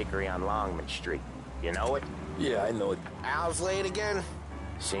runs a bakery on Longman Street. You know it? Yeah, I know it. Al's late again?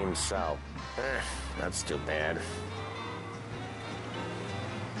 Seems so. That's too bad.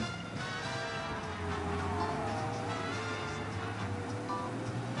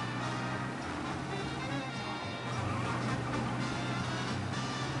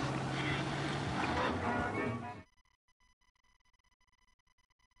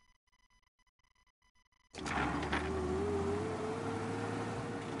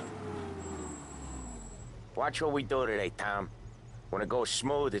 Watch what we do today, Tom. When it goes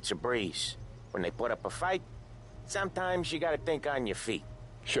smooth, it's a breeze. When they put up a fight, sometimes you gotta think on your feet.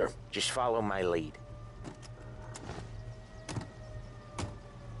 Sure. Just follow my lead.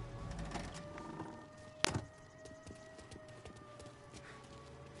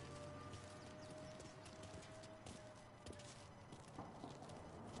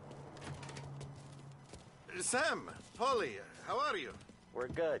 Sam, Polly, how are you? We're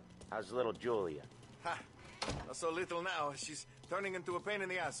good. How's little Julia? Ha! Not so little now. She's turning into a pain in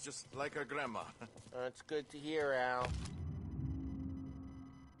the ass, just like her grandma. That's good to hear, Al.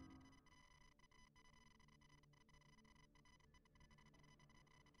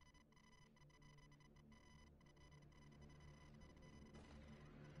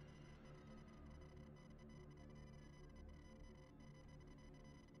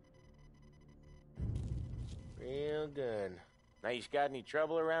 Real good. Now, you got any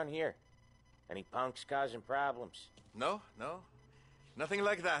trouble around here? Any punks causing problems? No. Nothing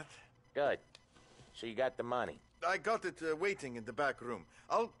like that. Good. So you got the money? I got it waiting in the back room.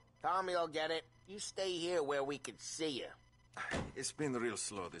 Tommy'll get it. You stay here where we can see you. It's been real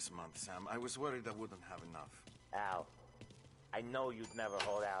slow this month, Sam. I was worried I wouldn't have enough. Al, I know you'd never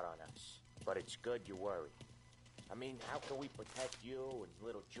hold out on us, but it's good you worry. I mean, how can we protect you and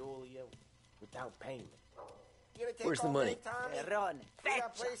little Julia without payment? You gonna take Where's the all money? day, Tommy? Perrone, We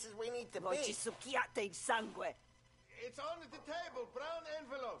got feccia. places we need to Voi be. ci succhiate il sangue. It's on the table, brown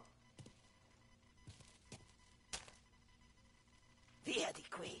envelope. Via di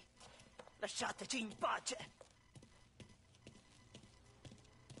qui. Lasciateci in pace.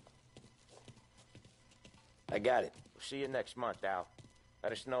 I got it. We'll see you next month, Al.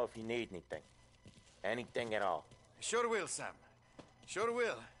 Let us know if you need anything. Anything at all. Sure will, Sam. Sure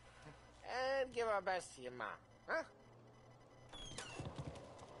will. And give our best to your mom, huh?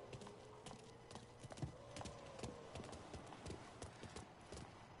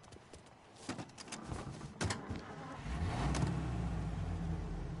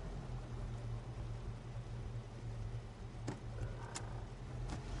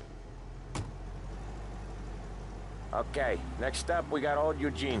 Okay, next up, we got old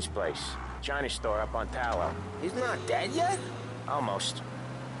Eugene's place. China store up on Tallow. He's not dead yet? Almost.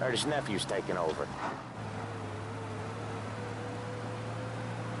 Heard his nephew's taking over.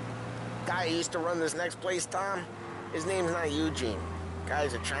 Guy who used to run this next place, Tom? His name's not Eugene.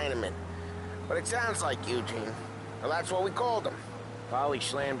 Guy's a Chinaman. But it sounds like Eugene. Well, that's what we called him. Polly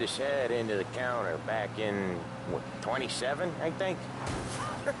slammed his head into the counter back in, what, 27, I think?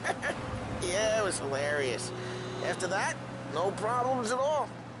 Yeah, it was hilarious. After that, no problems at all.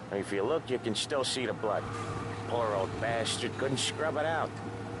 If you look, you can still see the blood. Poor old bastard couldn't scrub it out.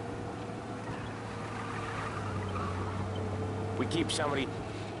 We keep somebody...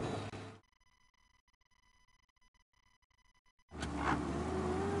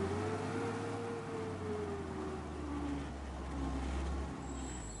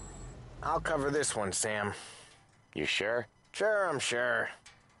 I'll cover this one, Sam. You sure? Sure, I'm sure.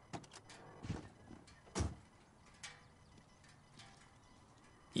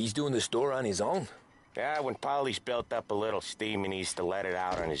 He's doing the store on his own? Yeah, when Polly's built up a little steam, he needs to let it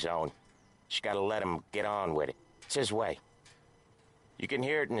out on his own. Just gotta let him get on with it. It's his way. You can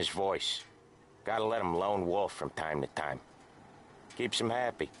hear it in his voice. Gotta let him lone wolf from time to time. Keeps him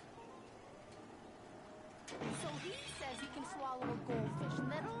happy. So he says he can swallow a goldfish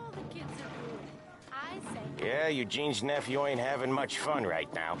and that all the kids are doing. I say... Yeah, Eugene's nephew ain't having much fun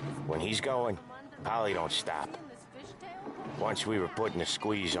right now. When he's going, Polly don't stop. Once we were putting a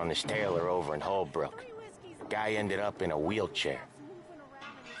squeeze on this tailor over in Holbrook. Guy ended up in a wheelchair.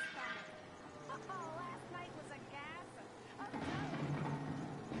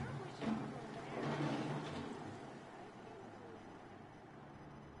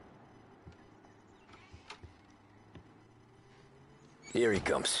 Here he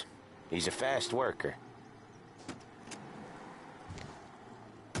comes. He's a fast worker.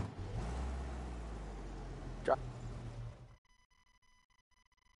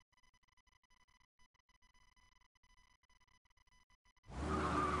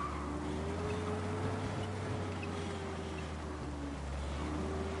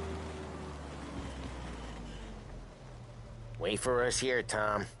 Wait for us here,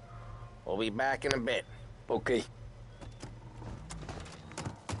 Tom. We'll be back in a bit. Okay.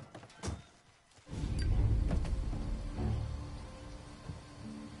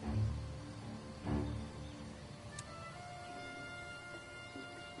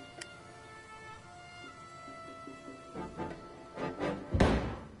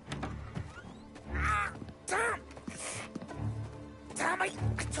 Tommy,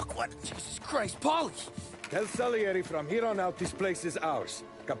 I took one. Jesus Christ, Polly! Tell Salieri from here on out this place is ours.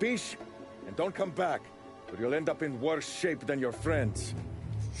 Capiche? And don't come back, or you'll end up in worse shape than your friends.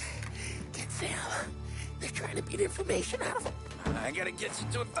 Get Sam. They're trying to beat information out of him. I gotta get you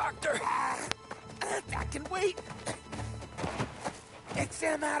to a doctor. I can wait. Get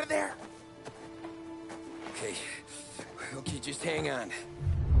Sam out of there. Okay. Okay, just hang on.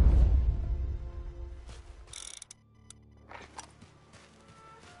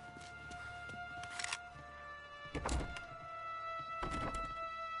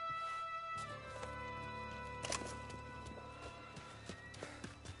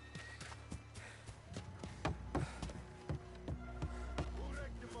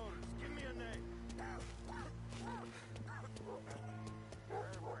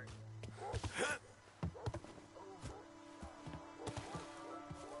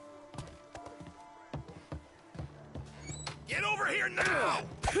 Get over here now!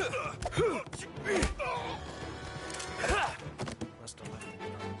 Must have left.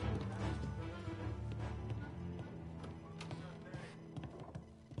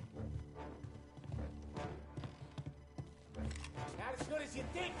 Not as good as you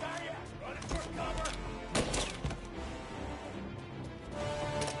think, are you? Running for cover!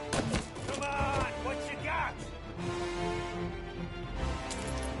 Come on, what you got?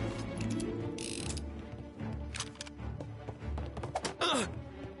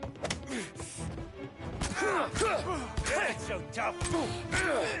 That's so tough.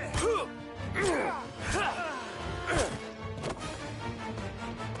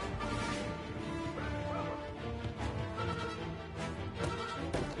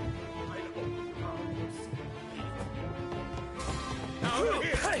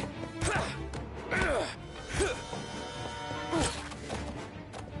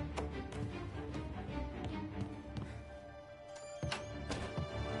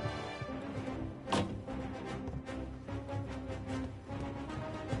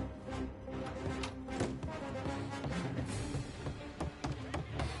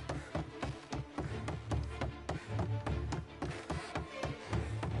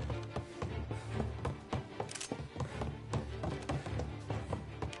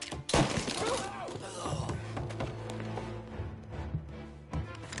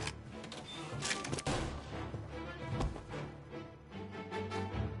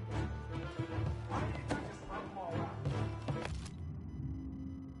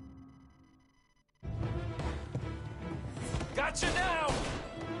 Gotcha now!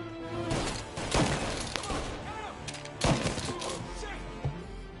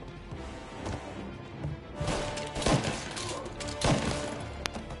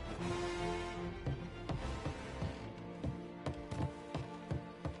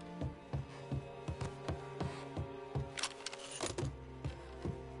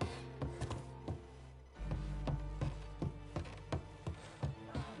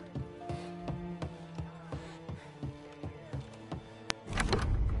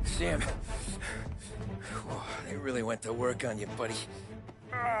 Sam. Whoa, they really went to work on you, buddy.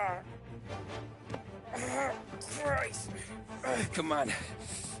 Christ! Come on.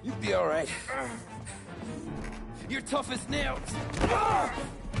 You'll be all right. You're tough as nails. Oh,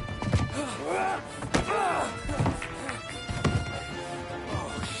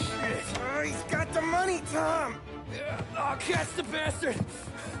 shit! Oh, he's got the money, Tom! Oh, catch the bastard!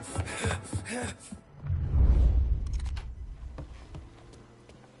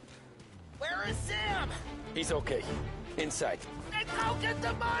 Where is Sam? He's okay. Inside. Then go get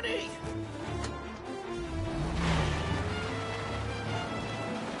the money!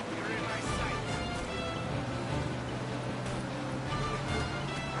 You're in my sight.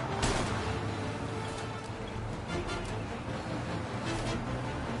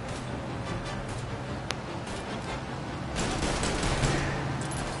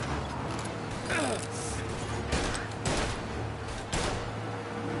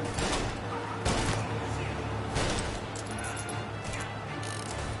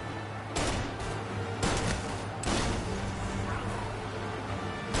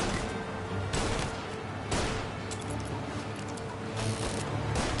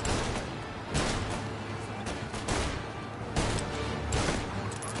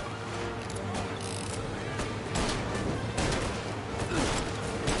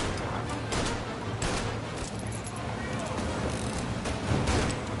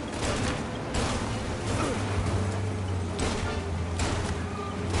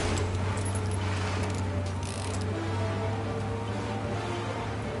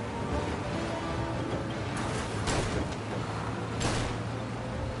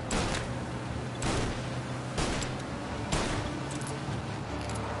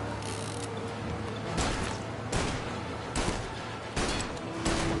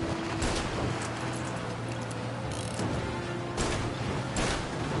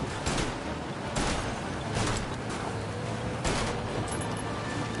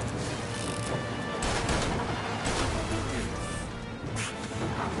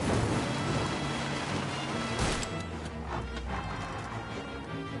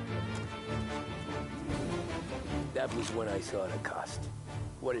 That was when I saw the cost.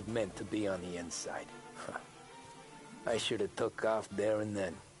 What it meant to be on the inside. I should have took off there and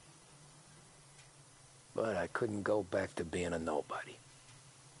then. But I couldn't go back to being a nobody.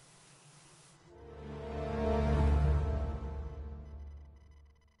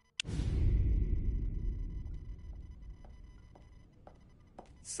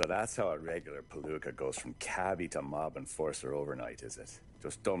 So that's how a regular palooka goes from cabbie to mob enforcer overnight, is it?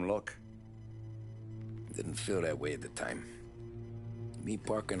 Just dumb luck? Didn't feel that way at the time. Me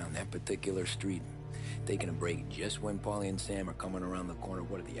parking on that particular street, taking a break just when Paulie and Sam are coming around the corner,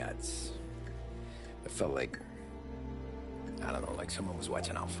 what are the odds? I felt like, I don't know, like someone was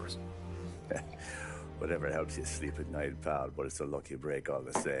watching out for us. Whatever helps you sleep at night, pal, but it's a lucky break all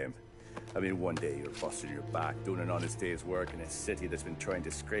the same. I mean, one day you're busting your back, doing an honest day's work in a city that's been trying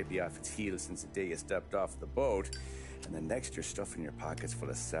to scrape you off its heels since the day you stepped off the boat, and then next you're stuffing your pockets full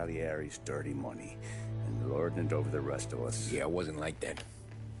of Salieri's dirty money and lording it over the rest of us. Yeah, it wasn't like that.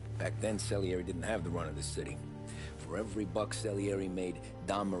 Back then, Salieri didn't have the run of the city. For every buck Salieri made,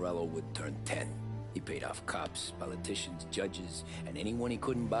 Don Morello would turn 10. He paid off cops, politicians, judges, and anyone he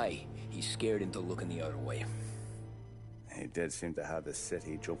couldn't buy, he scared into looking the other way. He did seem to have the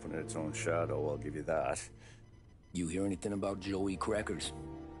city jumping at its own shadow, I'll give you that. You hear anything about Joey Crackers?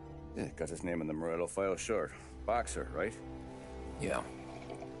 Yeah, got his name in the Morello file, sure. Boxer, right? Yeah.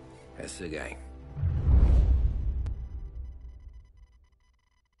 That's the guy.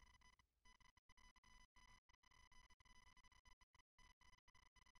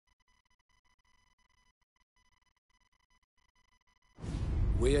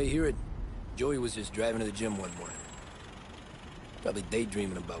 Way I hear it, Joey was just driving to the gym one morning. Probably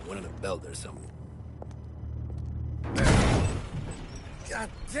daydreaming about winning a belt or something. God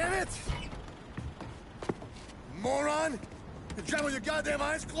damn it! Moron! You drive with your goddamn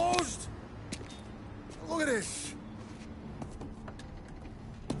eyes closed? Look at this!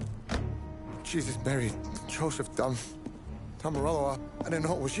 Jesus, Mary, Joseph, Tom Morello, I didn't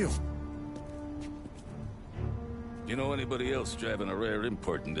know it was you. You know anybody else driving a rare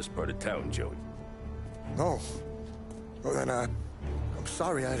import in this part of town, Joey? No. Well, then, I'm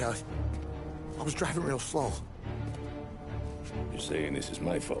sorry, I was driving real slow. You're saying this is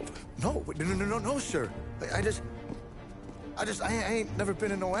my fault? No, no, sir. I ain't never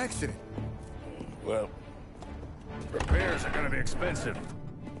been in no accident. Well, repairs are gonna be expensive.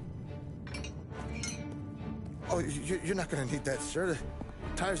 Oh, you're not gonna need that, sir. The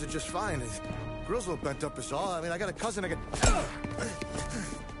tires are just fine. The grill's a little bent up is all. I mean, I got a cousin I can...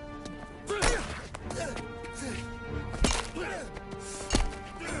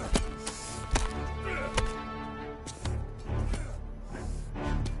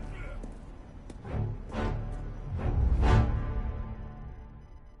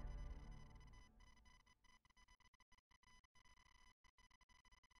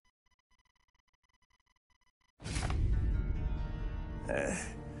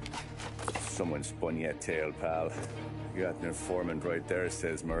 Someone spun you a tail, pal. You got an informant right there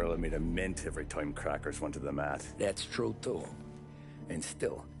says Morello made a mint every time Crackers went to the mat. That's true, too. And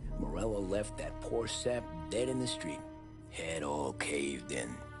still, Morello left that poor sap dead in the street. Head all caved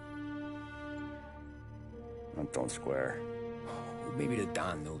in. That don't square. Maybe the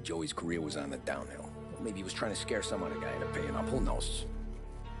Don knew Joey's career was on the downhill. Maybe he was trying to scare some other guy into paying up. Who knows?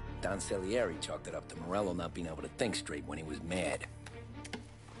 Don Salieri chalked it up to Morello not being able to think straight when he was mad.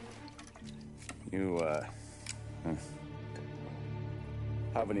 You,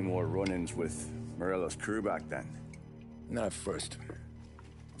 have any more run-ins with Morello's crew back then? Not at first.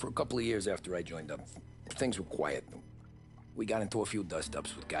 For a couple of years after I joined up, things were quiet. We got into a few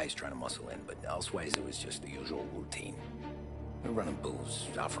dust-ups with guys trying to muscle in, but elsewise it was just the usual routine. We were running booze,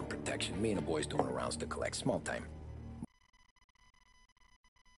 offering protection, me and the boys doing rounds to collect, small time.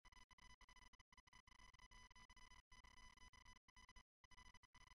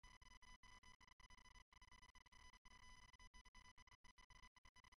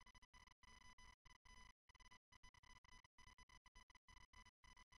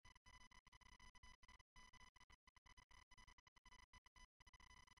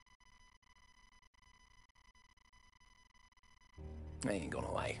 I ain't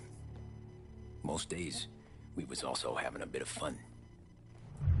gonna lie. Most days, we was also having a bit of fun.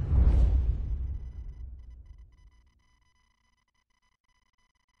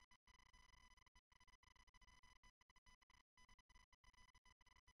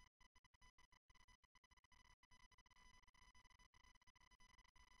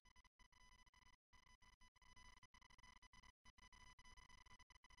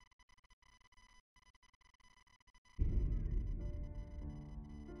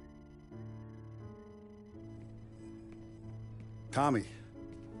 Tommy,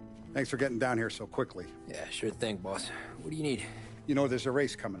 thanks for getting down here so quickly. Yeah, sure thing, boss. What do you need? You know there's a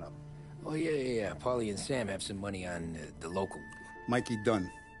race coming up. Oh, yeah. Paulie and Sam have some money on the local. Mikey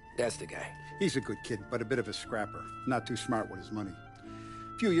Dunn. That's the guy. He's a good kid, but a bit of a scrapper. Not too smart with his money.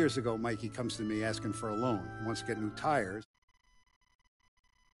 A few years ago, Mikey comes to me asking for a loan. He wants to get new tires.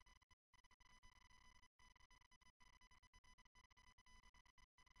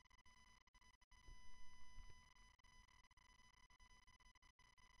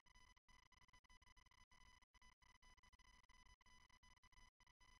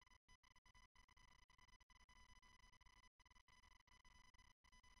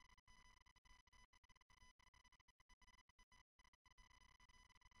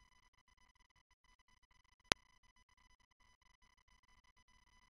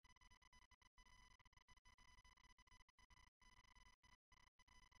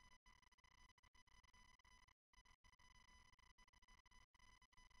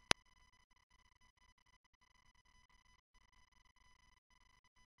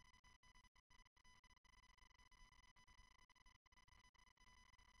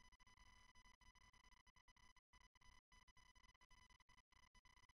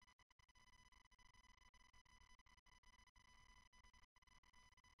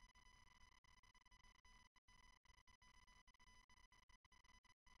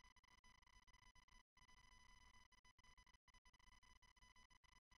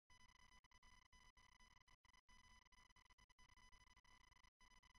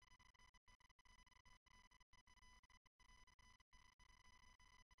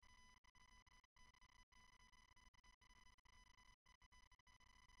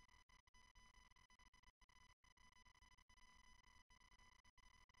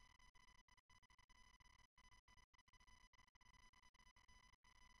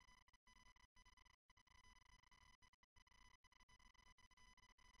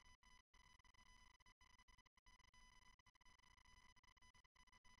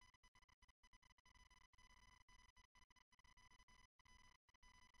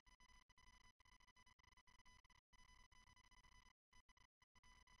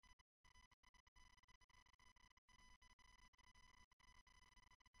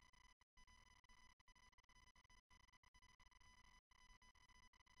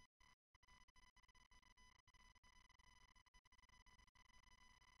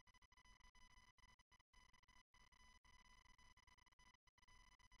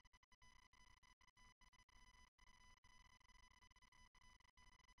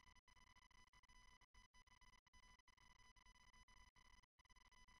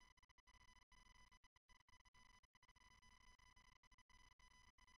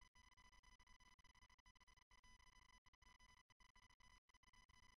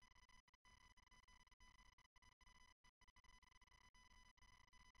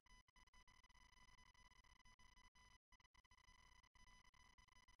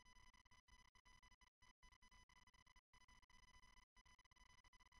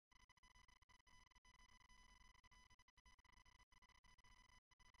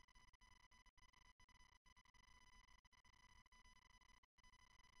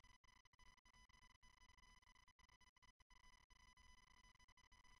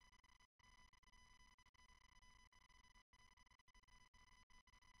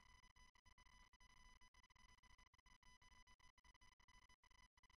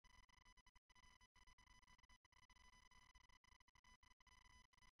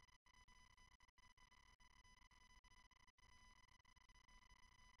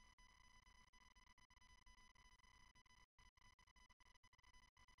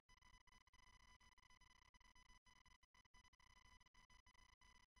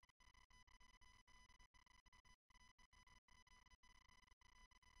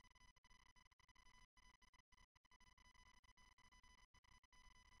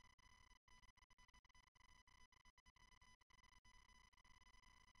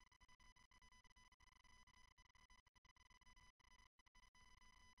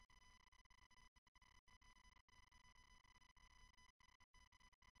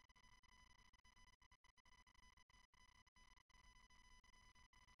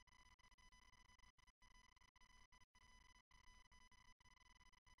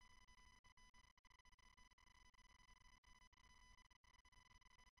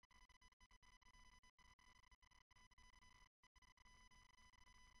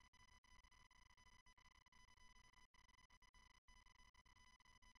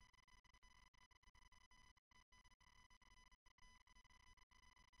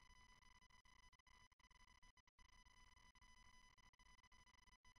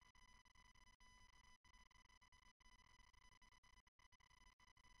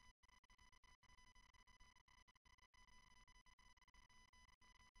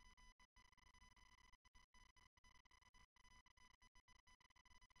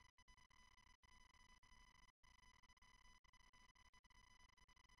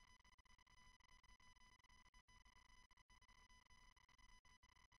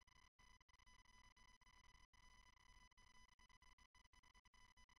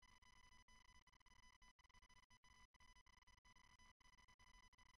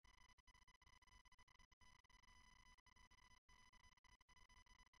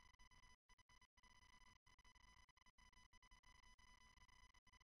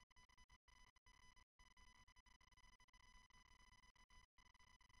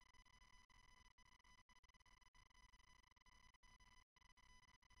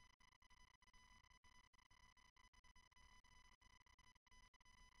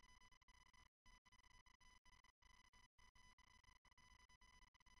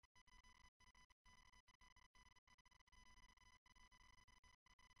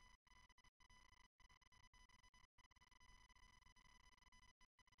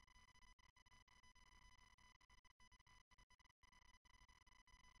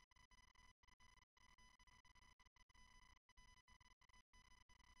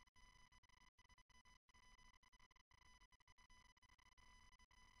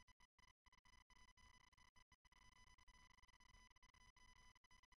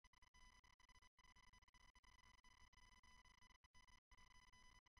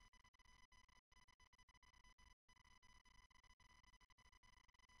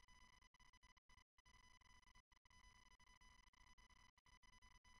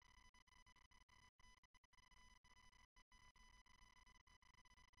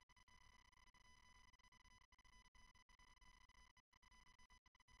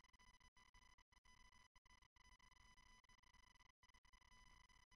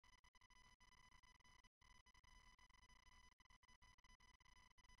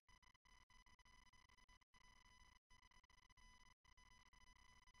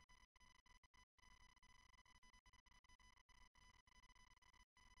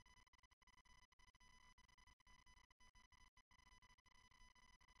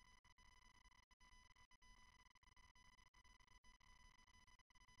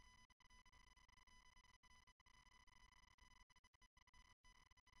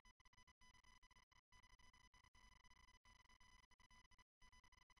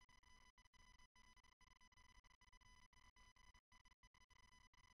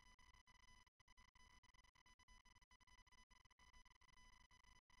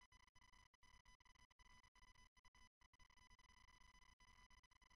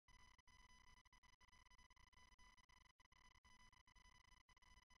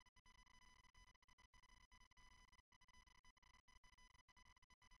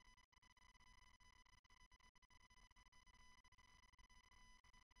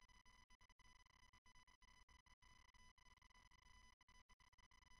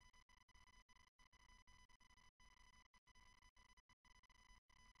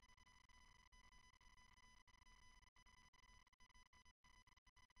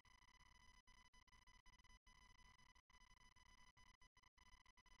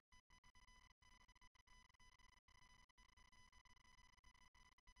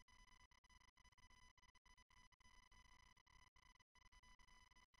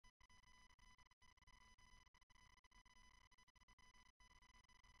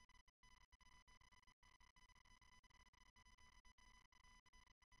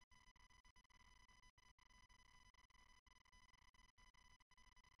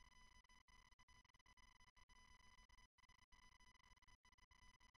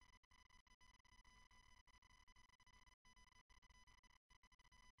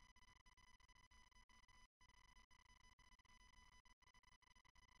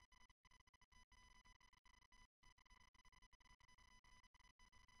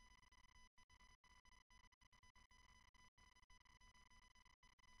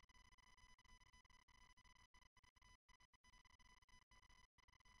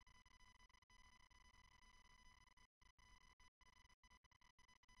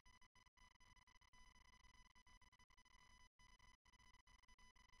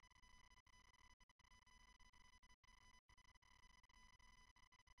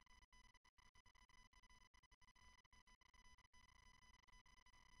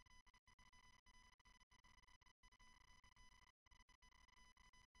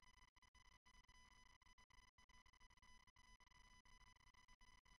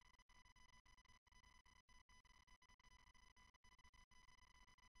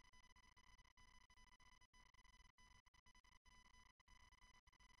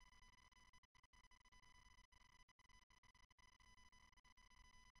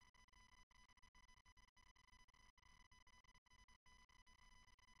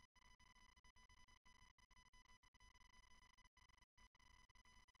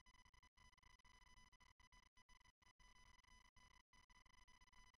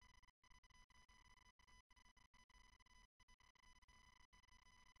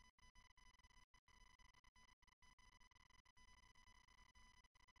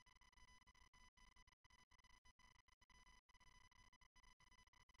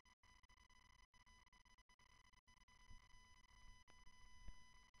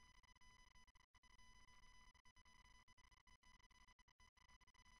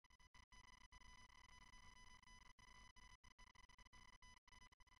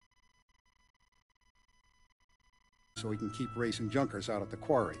 so he can keep racing junkers out at the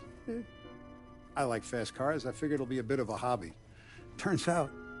quarry. I like fast cars. I figured it'll be a bit of a hobby. Turns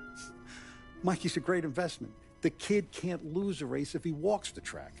out, Mikey's a great investment. The kid can't lose a race if he walks the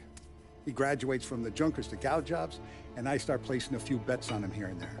track. He graduates from the junkers to gal jobs, and I start placing a few bets on him here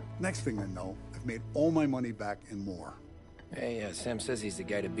and there. Next thing I know, I've made all my money back and more. Hey, Sam says he's the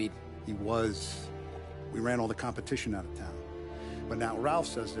guy to beat. He was. We ran all the competition out of town. But now Ralph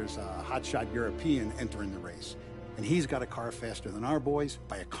says there's a hotshot European entering the race, and he's got a car faster than our boys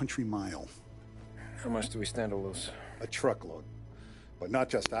by a country mile. How much do we stand to lose? A truckload. But not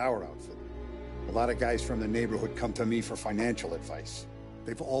just our outfit. A lot of guys from the neighborhood come to me for financial advice.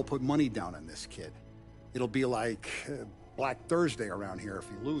 They've all put money down on this kid. It'll be like Black Thursday around here if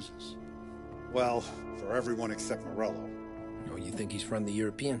he loses. Well, for everyone except Morello. Oh, you think he's from the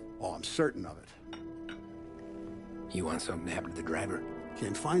European? Oh, I'm certain of it. You want something to happen to the driver?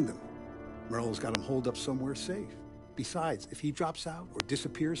 Can't find him. Morello's got him holed up somewhere safe. Besides, if he drops out or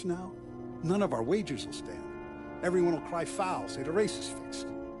disappears now, none of our wagers will stand. Everyone will cry foul, say the race is fixed.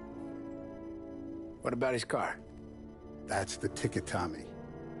 What about his car? That's the ticket, Tommy.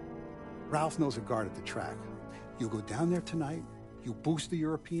 Ralph knows a guard at the track. You go down there tonight, you boost the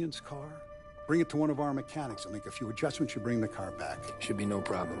European's car, bring it to one of our mechanics, and make a few adjustments, you bring the car back. Should be no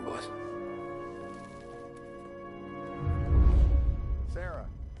problem, boss. Sarah,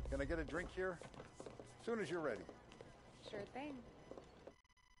 can I get a drink here? As soon as you're ready. Sure thing.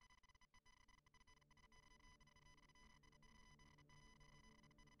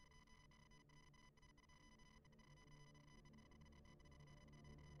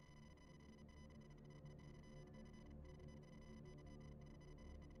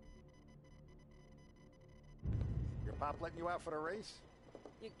 Your pop letting you out for the race?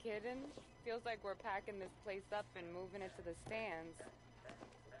 You kidding? Feels like we're packing this place up and moving it to the stands.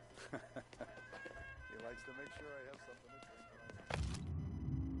 He likes to make sure I have something to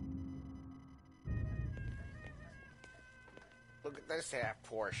drink. Look at this half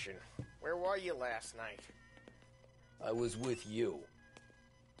portion. Where were you last night? I was with you.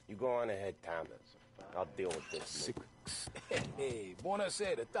 You go on ahead, Thomas. I'll deal with this. Hey,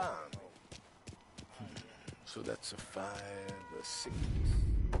 buonasera, Tom. So that's a 5, a 6.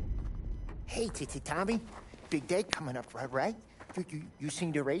 Hey, Tommy. Big day coming up, right? You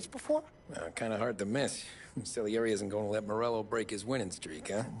seen the race before? Kind of hard to miss. Salieri isn't going to let Morello break his winning streak,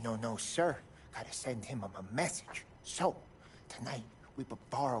 huh? No, sir. Gotta send him a message. So, tonight, we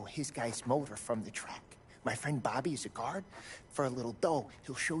borrow his guy's motor from the track. My friend Bobby is a guard. For a little dough,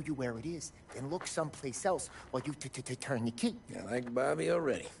 he'll show you where it is, then look someplace else while you turn the key. I like Bobby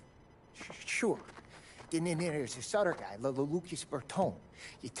already. Sure. Then there's this other guy, Lucas Bertone.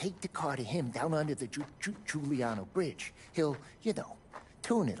 You take the car to him down under the Giuliano Bridge. He'll,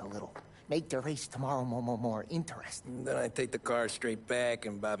 tune it a little. Make the race tomorrow more interesting. Then I take the car straight back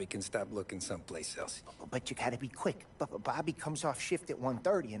and Bobby can stop looking someplace else. But you gotta be quick. Bobby comes off shift at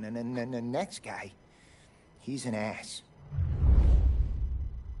 1:30, and then the next guy, he's an ass.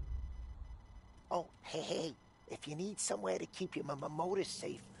 Oh, hey, if you need somewhere to keep your motor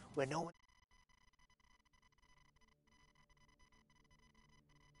safe, where no one...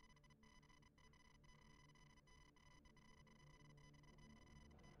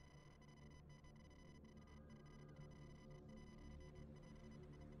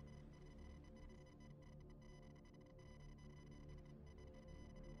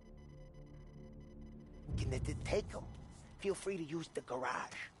 To take them, feel free to use the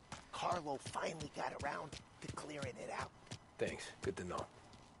garage. Carlo finally got around to clearing it out. Thanks. Good to know.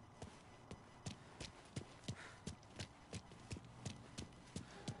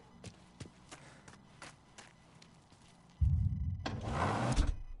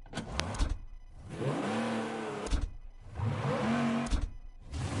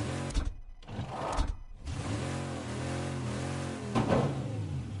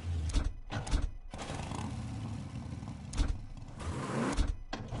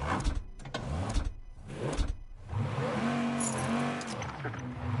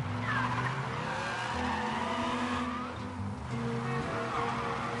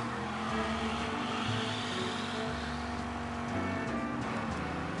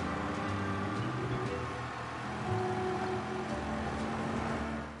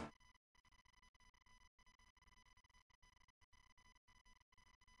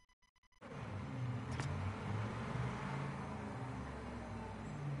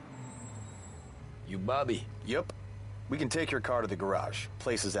 You Bobby? Yep. We can take your car to the garage.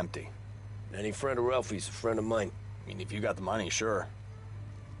 Place is empty. Any friend of Ralphie's a friend of mine. I mean, if you got the money, sure.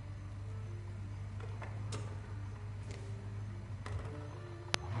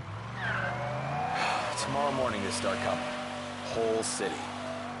 Tomorrow morning they start coming. Whole city.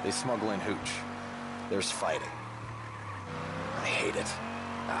 They smuggle in hooch. There's fighting. I hate it.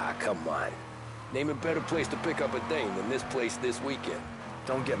 Ah, come on. Name a better place to pick up a dame than this place this weekend.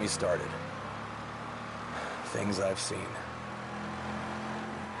 Don't get me started. Things I've seen.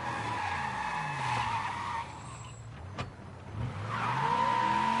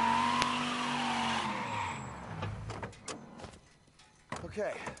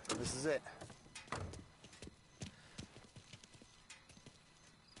 Okay, this is it.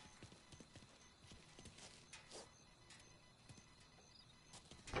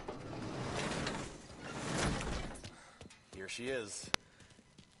 Here she is.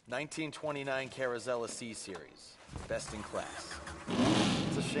 1929 Carazella C-Series. Best in class.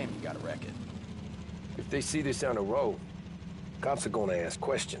 It's a shame you gotta wreck it. If they see this on the road, cops are gonna ask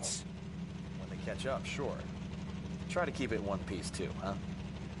questions. When they catch up, sure. Try to keep it in one piece, too, huh?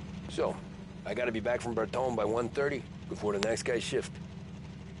 So, I gotta be back from Bertone by 1:30 before the next guy's shift.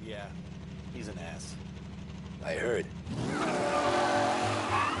 Yeah, he's an ass. I heard.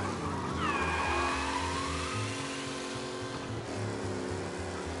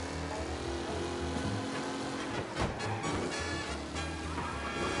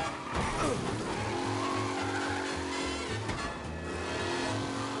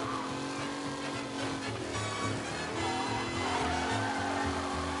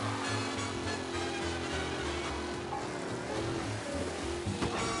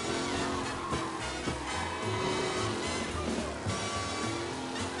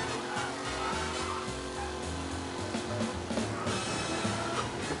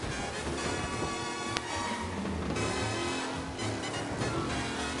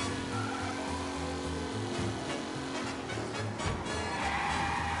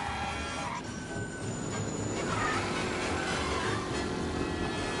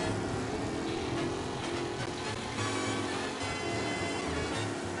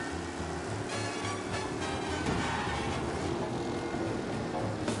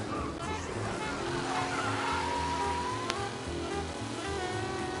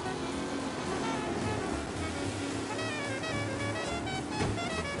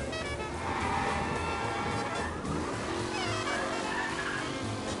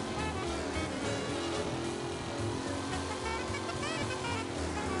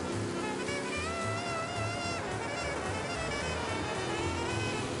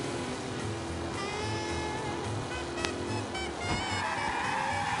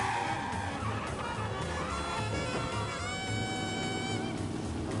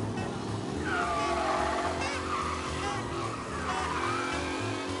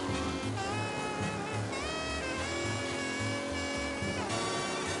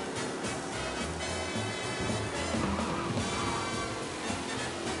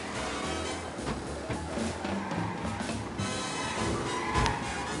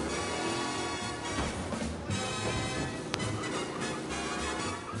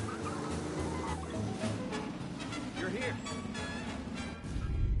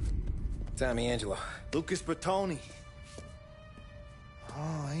 Tommy Angelo. Lucas Bertoni.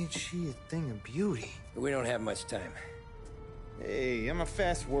 Oh, ain't she a thing of beauty? We don't have much time. Hey, I'm a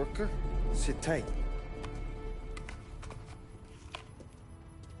fast worker. Sit tight.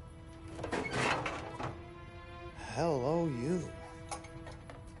 Hello, you.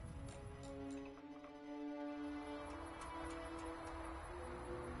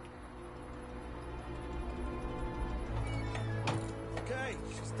 Okay,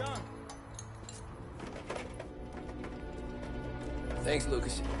 she's done. Thanks,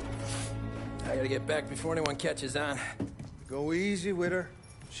 Lucas. I gotta get back before anyone catches on. Go easy with her.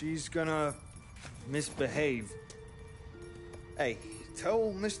 She's gonna misbehave. Hey,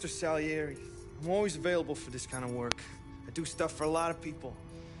 tell Mr. Salieri I'm always available for this kind of work. I do stuff for a lot of people,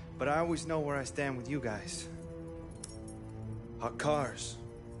 but I always know where I stand with you guys. Hot cars,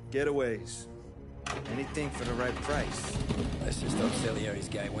 getaways, anything for the right price. Let's just hope Salieri's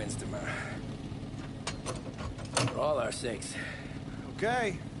guy wins tomorrow. For all our sakes.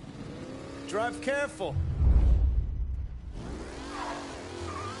 Okay. Drive careful.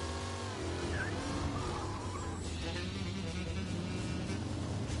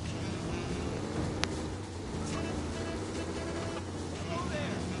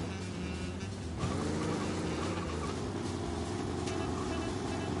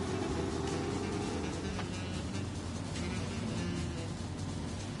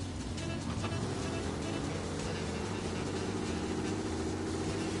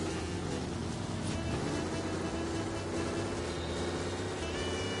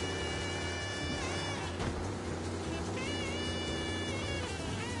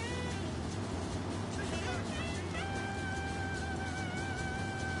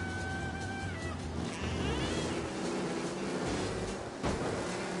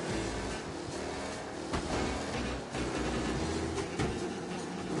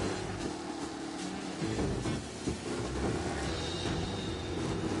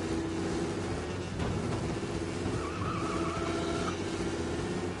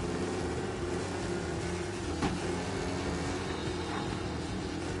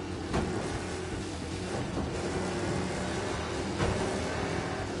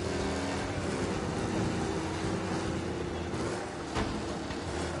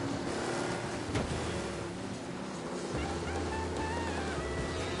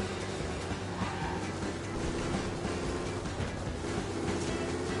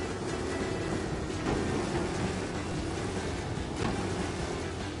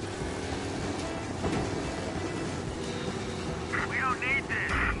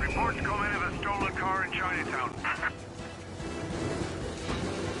 Reports come in of a stolen car in Chinatown.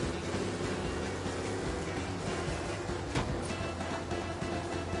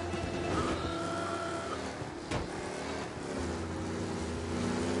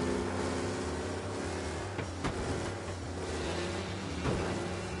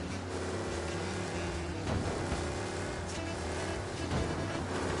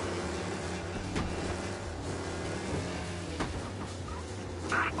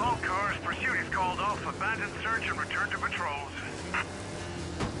 All cars, pursuit is called off, abandon search and return to patrols.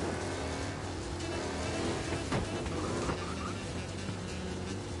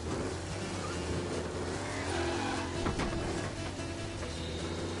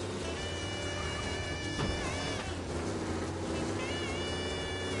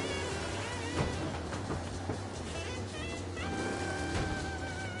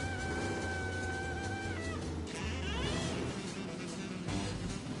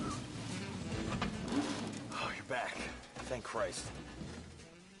 Back. Thank Christ.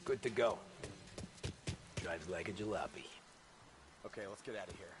 Good to go. Drives like a jalopy. Okay, let's get out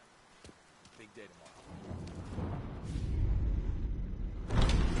of here. Big day tomorrow.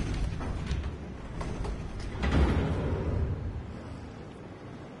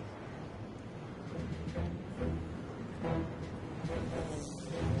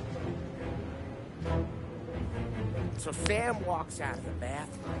 So Sam walks out of the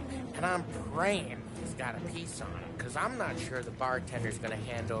bathroom, and I'm praying he's got a piece on him, because I'm not sure the bartender's going to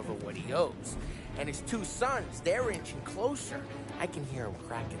hand over what he owes. And his two sons, they're inching closer. I can hear them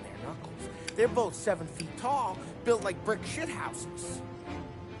cracking their knuckles. They're both 7 feet tall, built like brick shithouses.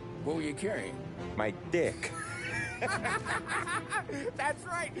 What were you carrying? My dick. That's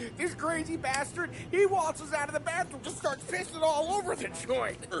right. This crazy bastard, he waltzes out of the bathroom, just starts pissing all over the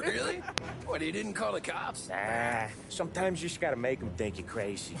joint. Really? What, he didn't call the cops? Ah, sometimes you just gotta make them think you're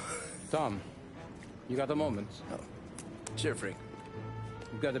crazy. Tom, you got a moment? Oh. Sure, Frank.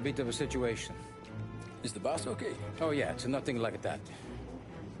 We've got a bit of a situation. Is the boss okay? Oh, yeah, it's nothing like that.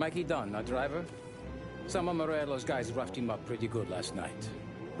 Mikey Dunn, our driver. Some of Morello's guys roughed him up pretty good last night.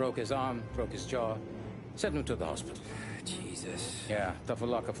 Broke his arm, broke his jaw. Sent him to the hospital. Jesus. Yeah, tough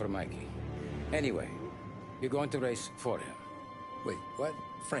luck for Mikey. Anyway, you're going to race for him. Wait, what?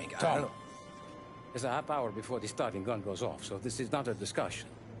 Frank, Tom, I don't know. It's a half hour before the starting gun goes off, so this is not a discussion.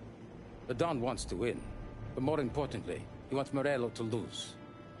 The Don wants to win, but more importantly, he wants Morello to lose.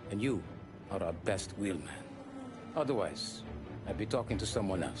 And you are our best wheelman. Otherwise, I'd be talking to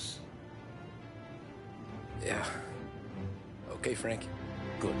someone else. Yeah. Okay, Frank.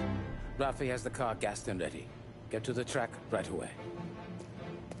 Good. Rafi has the car gassed and ready. Get to the track right away.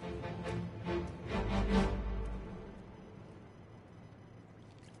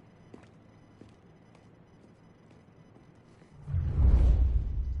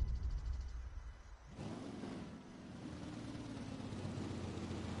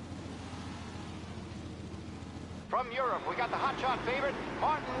 From Europe, we got the hotshot favorite,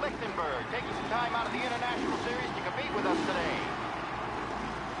 Martin Lichtenberg, taking some time out of the International Series to compete with us today.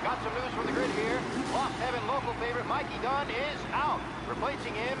 Got some news from the grid here. Lost Heaven local favorite Mikey Dunn is out.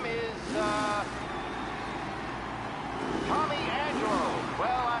 Replacing him is, Tommy Angelo.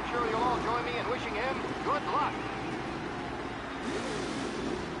 Well, I'm sure you'll all join me in wishing him good luck.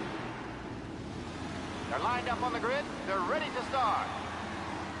 They're lined up on the grid. They're ready to start.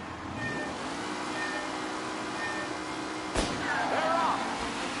 They're off.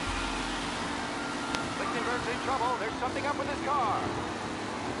 Lichtenberg's in trouble. There's something up with his car.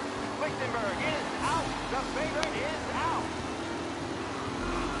 Lichtenberg is out. The favorite is out.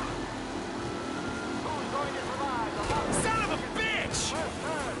 Who's going to survive? Son of a bitch!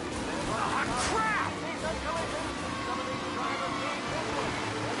 Oh, crap! Some of these drivers need this one.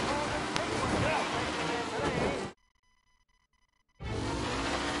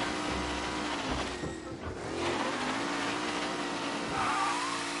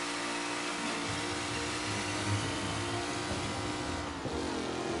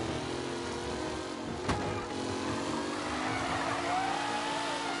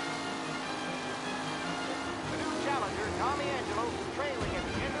 Tommy Angelo trailing at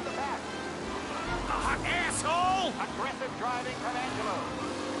the end of the pack. Asshole! Aggressive driving from Angelo.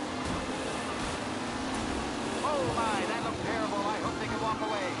 Oh my, that looks terrible. I hope they can walk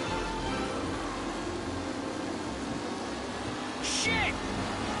away. Shit!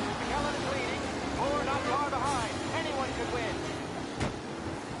 McKellen is leading. Moore not far behind. Anyone could win.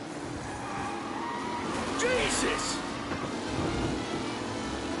 Jesus!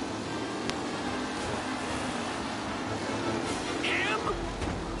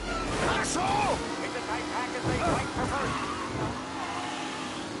 Asshole! It's a tight pack as they fight for first.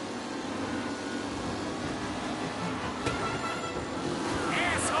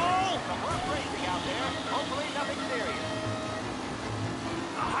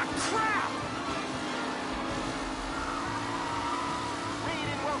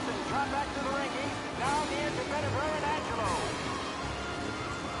 shot back to the ring. Now near competitor and Angelo.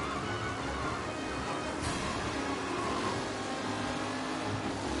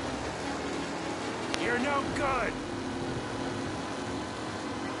 You're no good!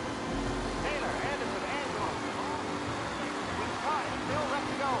 Taylor, Anderson, Angelo. With time still left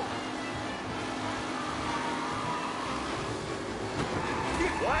to go.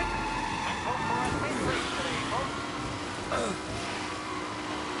 What? And hope for a big race today, folks.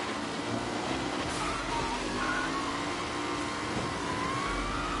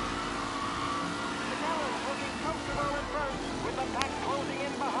 Canello's looking comfortable at first, with the pack closing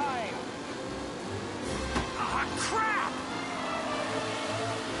in behind. Ah, crap!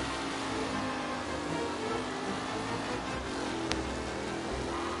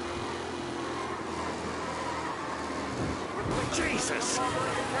 Jesus!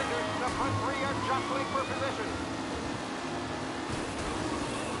 The front three are jostling for position.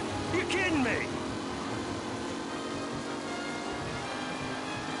 You kidding me?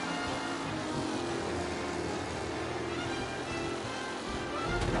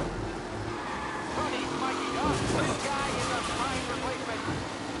 Tony's spiking up. This guy is a fine replacement.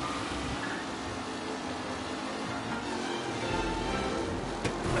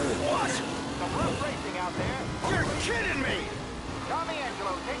 What? Some rough racing out there. You're kidding me! Tommy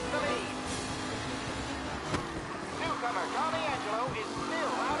Angelo takes the lead. Newcomer Tommy Angelo is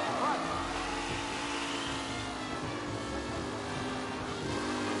still out in front.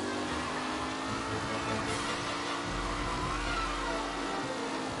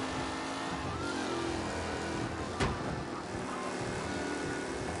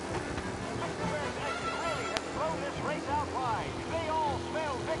 Really has thrown this race out wide. They all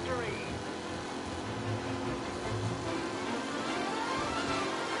smell victory.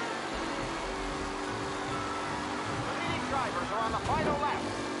 Drivers are on the final lap.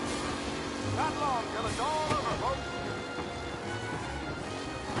 Not long till it's all over, folks.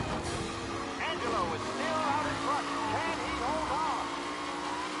 Angelo is still out in front. Can he hold on?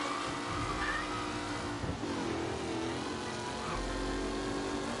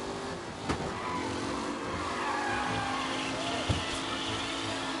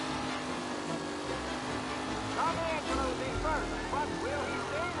 Tommy Angelo's in first, but will he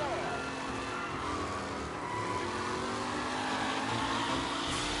stay there?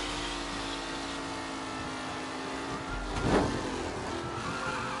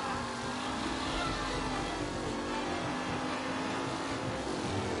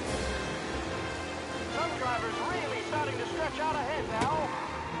 Some drivers really starting to stretch out ahead now.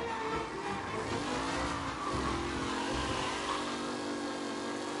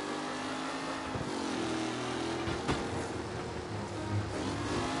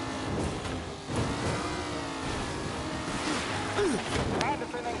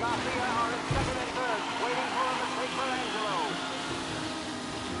 Anderson and Garcia are in second and third, waiting for a mistake for Angelo.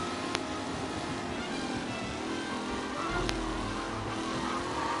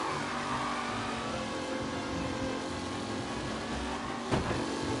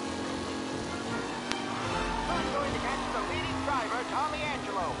 Who's going to catch the leading driver, Tommy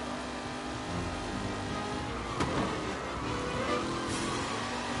Angelo?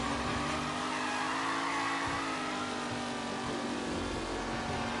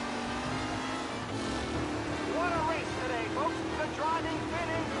 What a race today, folks. The driving's been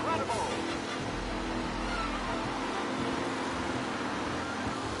incredible.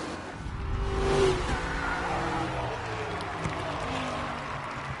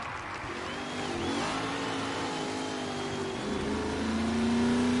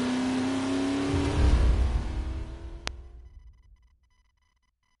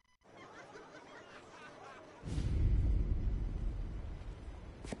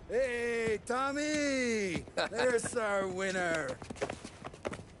 Hey, Tommy! There's our winner.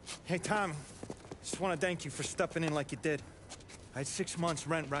 Hey, Tom. Just want to thank you for stepping in like you did. I had 6 months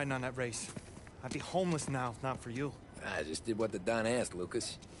rent riding on that race. I'd be homeless now if not for you. I just did what the Don asked,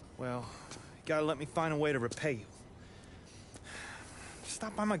 Lucas. Well, you gotta let me find a way to repay you.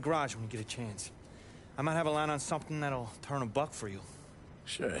 Stop by my garage when you get a chance. I might have a line on something that'll turn a buck for you.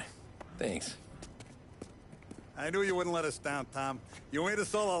 Sure. Thanks. I knew you wouldn't let us down, Tom. You made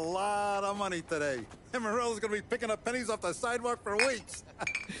us all a lot of money today. And Morello's gonna be picking up pennies off the sidewalk for weeks.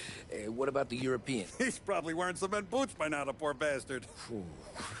 Hey, what about the European? He's probably wearing cement boots by now, the poor bastard.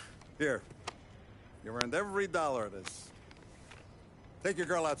 Here. You earned every dollar of this. Take your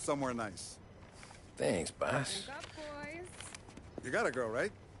girl out somewhere nice. Thanks, boss. Wake up, boys. You got a girl,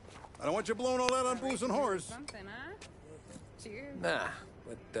 right? I don't want you blowing all that on booze and whores. Something, huh? Cheers. Nah,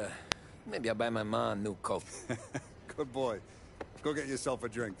 but, maybe I'll buy my ma a new coat. Good boy. Go get yourself a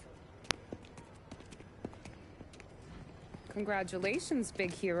drink. Congratulations,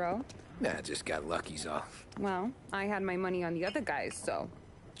 big hero. Nah, just got lucky's off. Well, I had my money on the other guys, so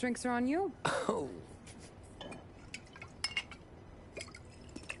drinks are on you. Oh.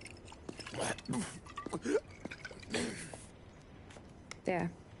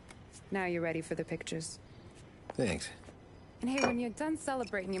 There. Now you're ready for the pictures. Thanks. And hey, when you're done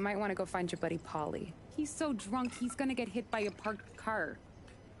celebrating, you might want to go find your buddy Paulie. He's so drunk, he's gonna get hit by a parked car.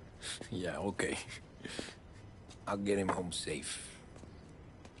 Yeah, okay. I'll get him home safe.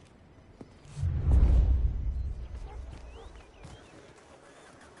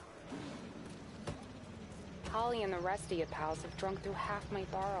 Paulie and the rest of your pals have drunk through half my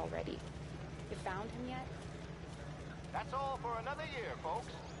bar already. You found him yet? That's all for another year, folks.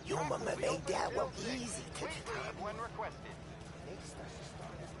 You mama made that look easy. Please leave when requested.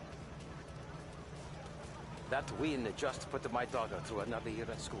 That win just put my daughter through another year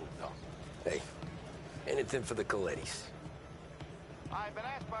at school, no? Hey, anything for the Colettis. I've been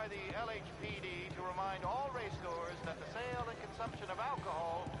asked by the LHPD to remind all racers that the sale and consumption of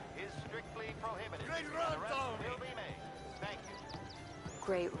alcohol is strictly prohibited. Great run, The rest Tommy. will be made. Thank you.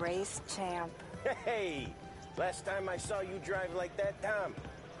 Great race, champ. Hey, last time I saw you drive like that, Tom,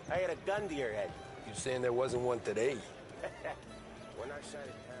 I had a gun to your head. You saying there wasn't one today? When our side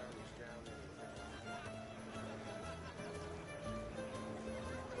of town is down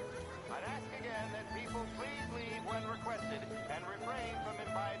I'd ask again that people please leave when requested and refrain from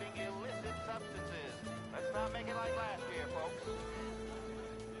imbibing illicit substances. Let's not make it like last year, folks.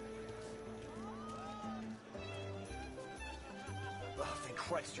 Oh, thank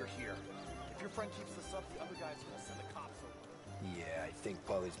Christ you're here. If your friend keeps this up, the other guys are gonna send the cops over. Yeah, I think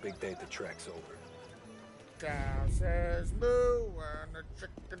Paulie's big day at the track's over. Cow says moo and the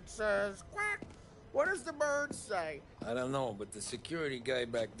chicken says quack. What does the bird say? I don't know, but the security guy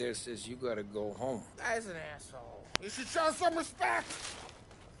back there says you gotta go home. Guy's an asshole. You should show some respect.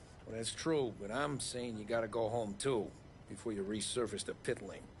 Well, that's true, but I'm saying you gotta go home too, before you resurface the pit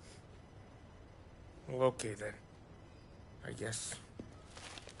lane. Well, okay then. I guess.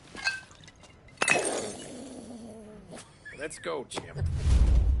 Let's go, champ.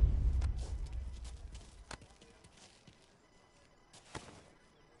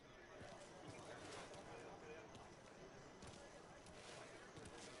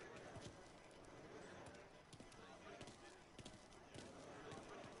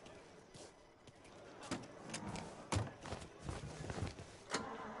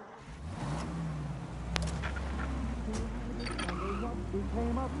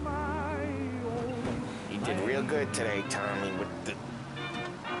 You did real good today, Tommy, with the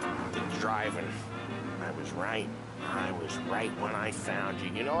driving. I was right. I was right when I found you.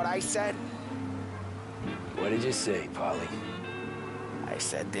 You know what I said? What did you say, Paulie? I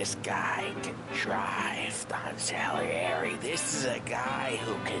said this guy can drive, Don Salieri. This is a guy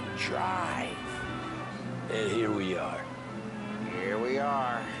who can drive. And here we are. Here we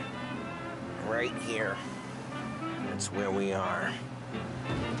are. Right here. That's where we are.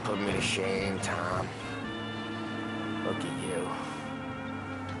 You put me to shame, Tom. Look at you.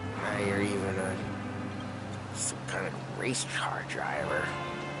 Now you're even some kind of race car driver.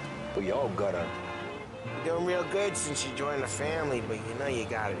 We all gotta. You're doing real good since you joined the family, but you know you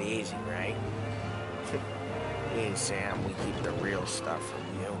got it easy, right? Me and Sam, we keep the real stuff from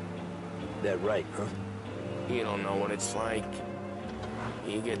you. That right, huh? You don't know what it's like.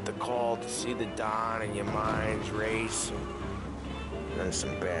 You get the call to see the Don and your mind's race and done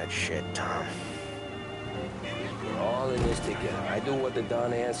some bad shit, Tom. We're all in this together. I do what the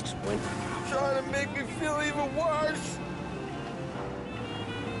Don asks when... Trying to make me feel even worse.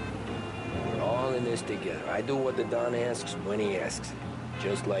 We're all in this together. I do what the Don asks when he asks.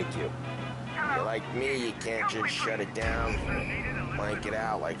 Just like you. You're like me, you can't just shut it down, blank it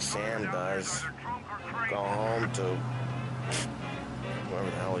out like Sam does. Go home to whoever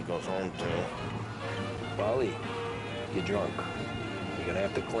the hell he goes home to. Paulie, you're drunk. You're gonna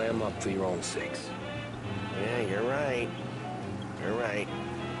have to clam up for your own sakes. Yeah, you're right. You're right.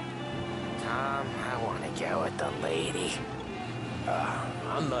 Tom, I want to go with the lady.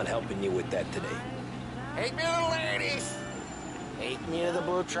 I'm not helping you with that today. Take me to the ladies! Take me to the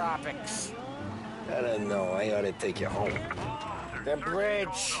Blue Tropics. I don't know. I ought to take you home. The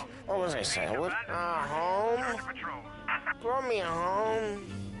bridge. What was I saying? What? Home? Throw me a home.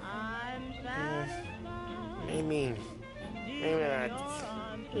 Maybe that's...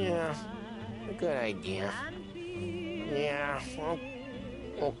 Yeah, a good idea. Yeah, well,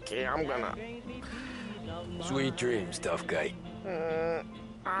 okay, I'm gonna... Sweet dreams, tough guy.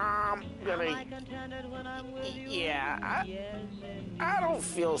 I'm gonna... Yeah, I don't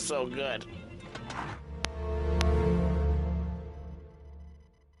feel so good.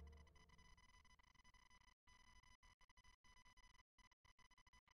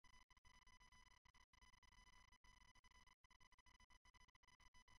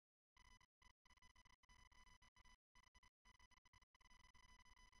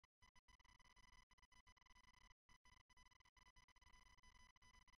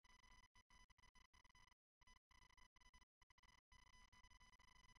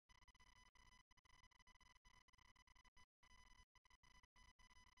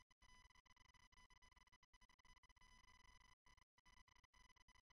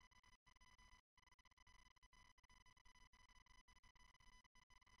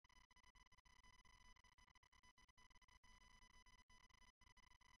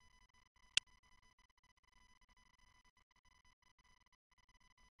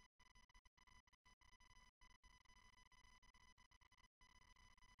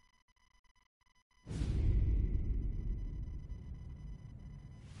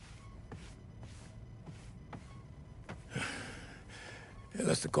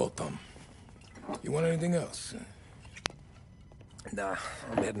 That's the call, Tom. You want anything else? Nah,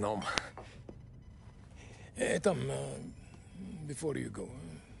 I'm heading home. Hey, Tom, before you go,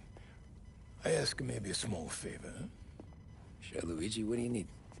 I ask maybe a small favor. Huh? Sure, Luigi, what do you need?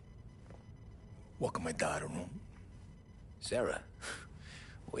 Walk my daughter home. Sarah?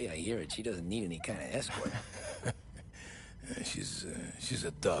 Way I hear it, she doesn't need any kind of escort. She's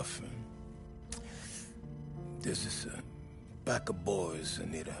a tough. There's this pack of boys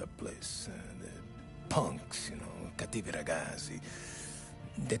near her place. They're punks, you know, cattivi ragazzi.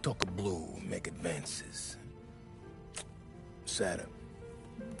 They talk blue, make advances. Sarah,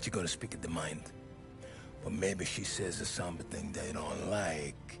 she gonna speak at the mind. But maybe she says something they don't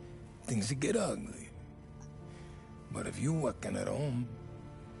like. Things get ugly. But if you walking at home,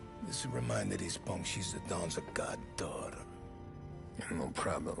 this reminder these punks she's the Don's a goddaughter. No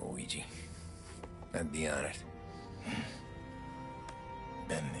problem, Luigi. I'd be honored.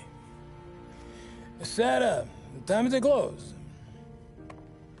 Benny. Sarah, time to close.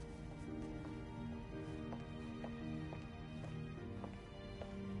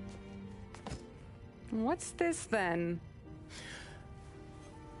 What's this then?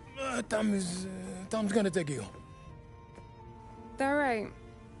 Tom's gonna take you. All right.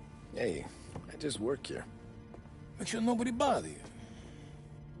 Hey, I just work here. Make sure nobody bother you.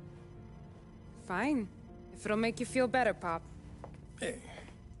 Fine. If it'll make you feel better, Pop. Hey.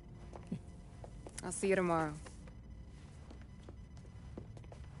 I'll see you tomorrow.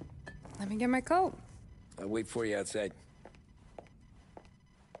 Let me get my coat. I'll wait for you outside.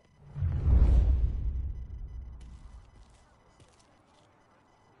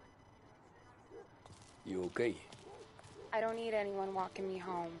 You okay? I don't need anyone walking me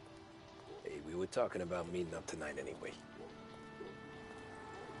home. Hey, we were talking about meeting up tonight anyway.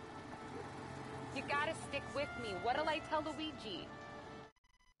 You gotta stick with me. What'll I tell Luigi?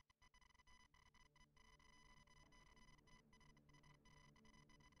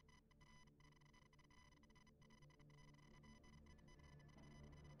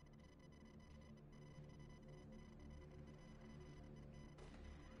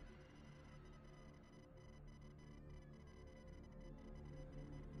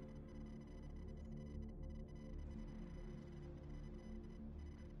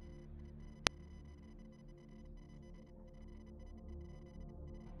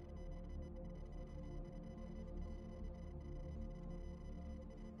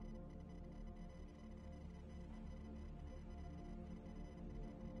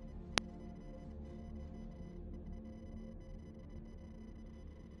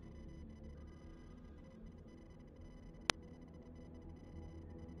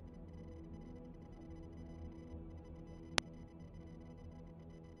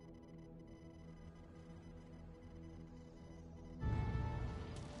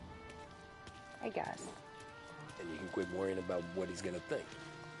 I guess. And you can quit worrying about what he's gonna think.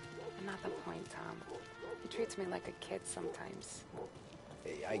 Not the point, Tom. He treats me like a kid sometimes.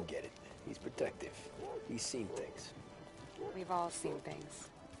 Hey, I get it. He's protective. He's seen things. We've all seen things.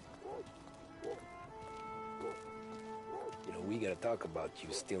 You know, we gotta talk about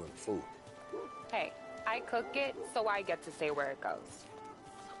you stealing food. Hey, I cook it, so I get to say where it goes.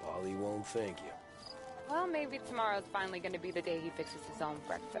 Paulie won't thank you. Well, maybe tomorrow's finally gonna be the day he fixes his own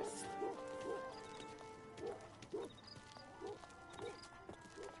breakfast.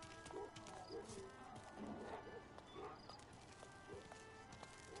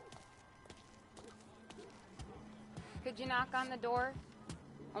 Could you knock on the door?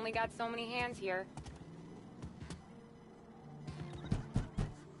 Only got so many hands here.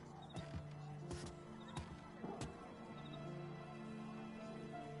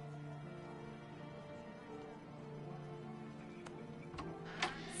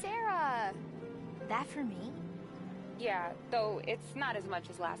 Sarah! That for me? Yeah, though it's not as much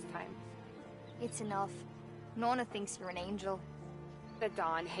as last time. It's enough. Nona thinks you're an angel. The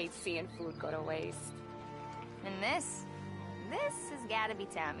Don hates seeing food go to waste. And this has gotta be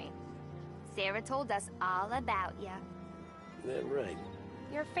Tommy. Sarah told us all about ya. Is that right?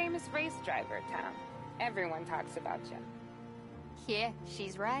 You're a famous race driver, Tom. Everyone talks about you. Yeah,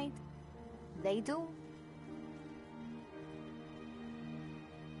 she's right. They do.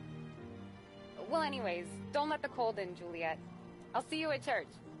 Well, anyways, don't let the cold in, Juliet. I'll see you at church.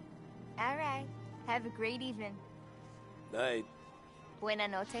 All right. Have a great evening. Night. Buena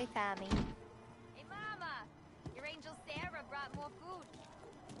noche, Tommy. Hey, Mama! Your angel Sarah brought more food.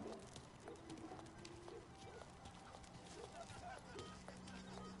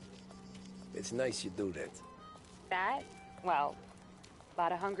 It's nice you do that. That? Well, a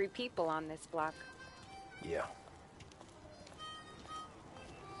lot of hungry people on this block. Yeah.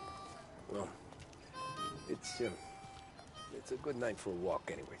 It's a good night for a walk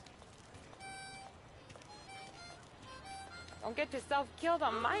anyway. Don't get yourself killed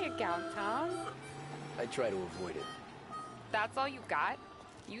on my account, Tom. I try to avoid it. That's all you got?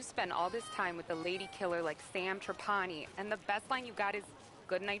 You spend all this time with a lady killer like Sam Trapani, and the best line you got is,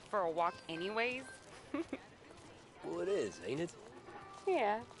 good night for a walk anyways? Well, it is, ain't it?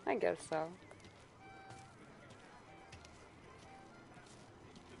 Yeah, I guess so.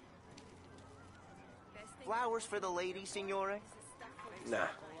 Flowers for the lady, signore? Nah,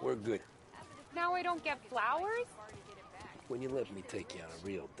 we're good. Now I don't get flowers? When you let me take you on a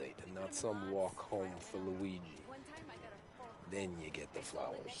real date and not some walk home for Luigi, then you get the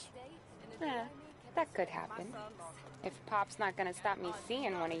flowers. Yeah, that could happen. If Pop's not gonna stop me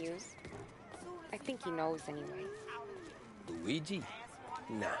seeing one of yous. I think he knows anyway. Luigi?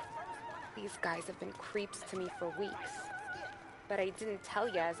 Nah. These guys have been creeps to me for weeks. But I didn't tell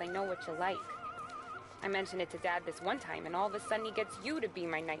you as I know what you like. I mentioned it to Dad this one time, and all of a sudden he gets you to be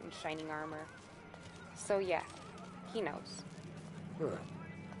my knight in shining armor. So yeah, he knows. Huh.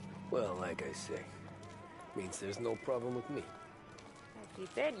 Well, like I say, means there's no problem with me. If he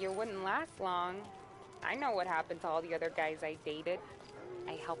did, you wouldn't last long. I know what happened to all the other guys I dated.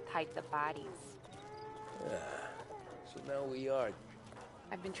 I helped hide the bodies. Ah, so now we are...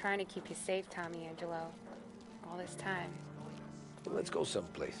 I've been trying to keep you safe, Tommy Angelo. All this time. Well, let's go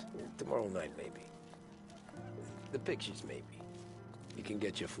someplace. Tomorrow night, maybe. The pictures, maybe. You can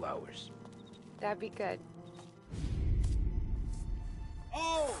get your flowers. That'd be good.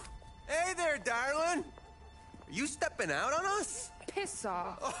 Oh! Hey there, darling! Are you stepping out on us? Piss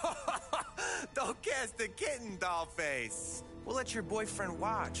off. Don't cast the kitten, dollface. We'll let your boyfriend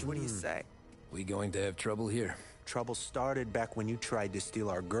watch. What do you say? We going to have trouble here? Trouble started back when you tried to steal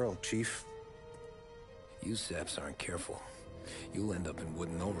our girl, Chief. You saps aren't careful. You'll end up in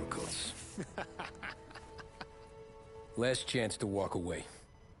wooden overcoats. Last chance to walk away.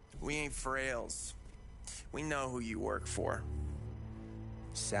 We ain't frails. We know who you work for.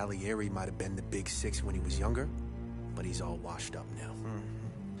 Salieri might have been the big six when he was younger, but he's all washed up now.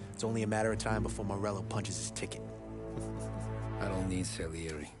 It's only a matter of time before Morello punches his ticket. I don't need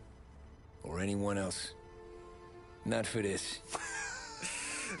Salieri. Or anyone else. Not for this.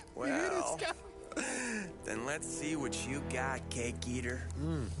 Well, then let's see what you got, cake eater.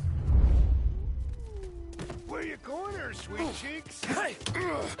 Where you going there, sweet cheeks? Back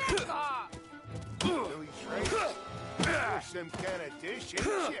off! Billy Shrek? You're some kind of dish, ain't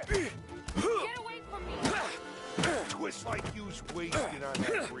you? Get away from me! Twist like you's wasted on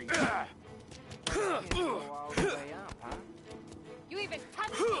that grease. You even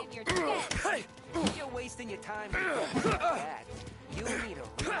touched me and you're dead! You're wasting your time with that. You need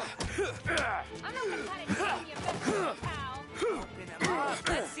a ride. I'm not gonna cut it down, you bitch, pal! Open him up.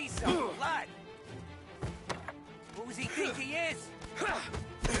 Let's see some blood. Who does he think he is?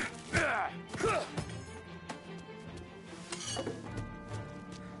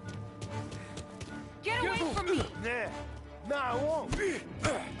 Get away from me! Nah, I won't.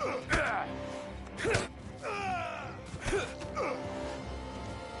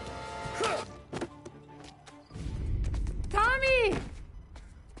 Tommy!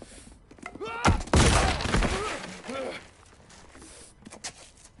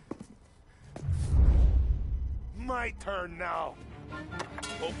 My turn now.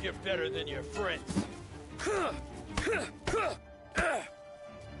 Hope you're better than your friends.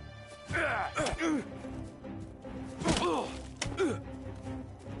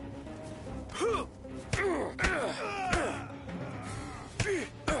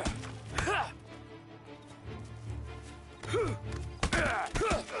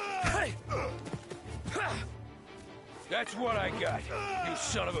 That's what I got, you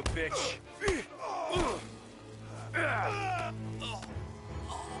son of a bitch.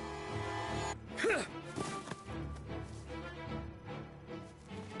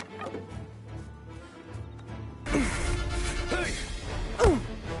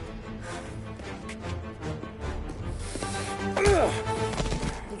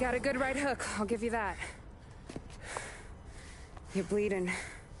 You got a good right hook, I'll give you that. You're bleeding.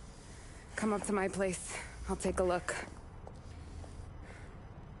 Come up to my place. I'll take a look.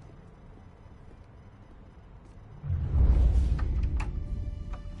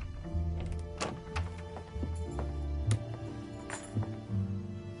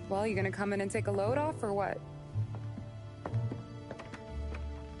 Well, you gonna come in and take a load off, or what?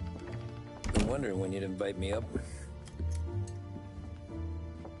 Been wondering when you'd invite me up.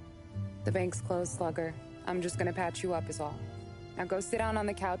 The bank's closed, Slugger. I'm just gonna patch you up is all. Now go sit down on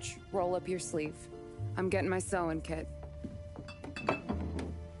the couch, roll up your sleeve. I'm getting my sewing kit.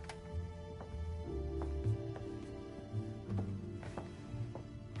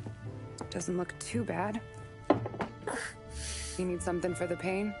 Doesn't look too bad. You need something for the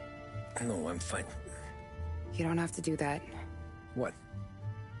pain? No, I'm fine. You don't have to do that. What?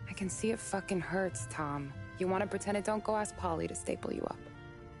 I can see it fucking hurts, Tom. You want to pretend it don't? Go ask Polly to staple you up.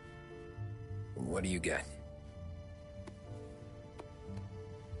 What do you got?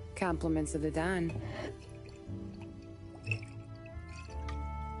 Compliments of the Don.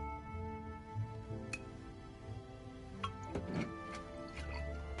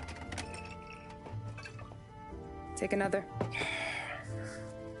 Take another.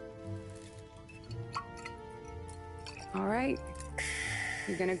 All right.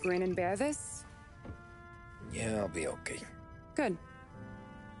 You gonna grin and bear this? Yeah, I'll be okay. Good.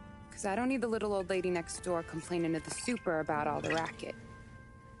 Because I don't need the little old lady next door complaining to the super about all the racket.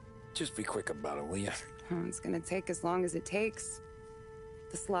 Just be quick about it, will ya? It's gonna take as long as it takes.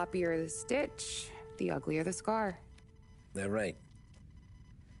 The sloppier the stitch, the uglier the scar. That right.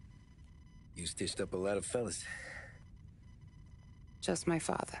 You stitched up a lot of fellas. Just my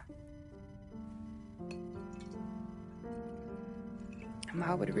father.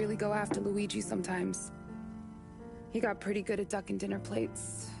 Ma would really go after Luigi sometimes. He got pretty good at ducking dinner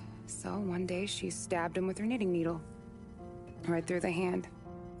plates. So one day she stabbed him with her knitting needle. Right through the hand.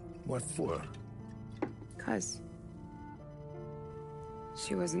 What for? 'Cause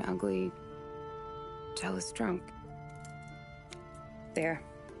she was an ugly, jealous drunk. There.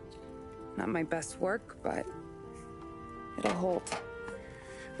 Not my best work, but it'll hold.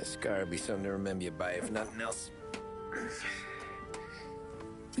 The scar will be something to remember you by, if nothing else.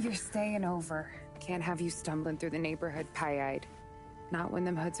 You're staying over. Can't have you stumbling through the neighborhood pie-eyed. Not when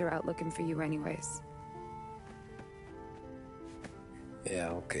them hoods are out looking for you anyways. Yeah,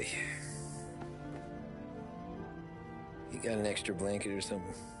 okay. You got an extra blanket or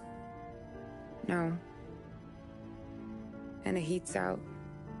something? No. And the heat's out.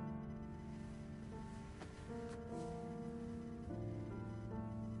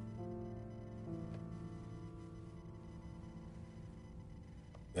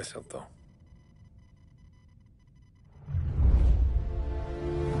 Eso todo.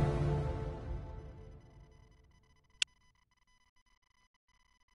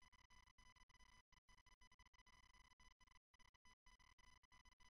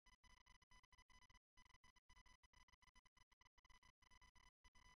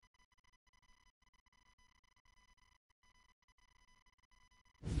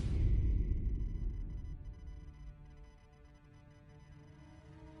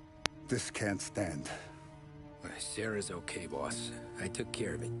 This can't stand. Sarah's okay, boss. I took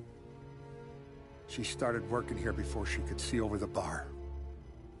care of it. She started working here before she could see over the bar.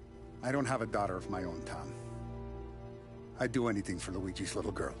 I don't have a daughter of my own, Tom. I'd do anything for Luigi's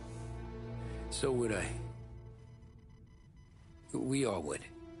little girl. So would I. We all would.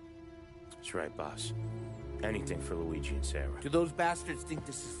 That's right, boss. Anything for Luigi and Sarah. Do those bastards think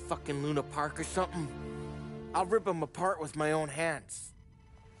this is fucking Luna Park or something? I'll rip them apart with my own hands.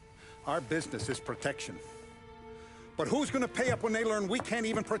 Our business is protection. But who's gonna pay up when they learn we can't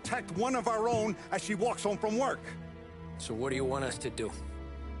even protect one of our own as she walks home from work? So what do you want us to do?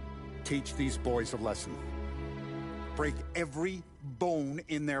 Teach these boys a lesson. Break every bone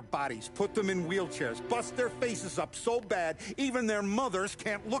in their bodies. Put them in wheelchairs. Bust their faces up so bad, even their mothers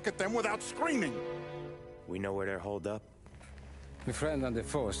can't look at them without screaming. We know where they're holed up? My friend on the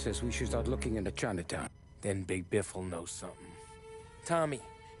force says we should start looking into Chinatown. Then Big Biff will know something. Tommy,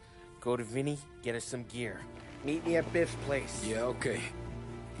 go to Vinny, get us some gear. Meet me at Biff's place. Yeah, okay.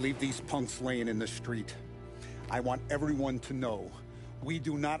 Leave these punks laying in the street. I want everyone to know we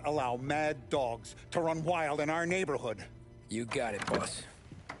do not allow mad dogs to run wild in our neighborhood. You got it, boss.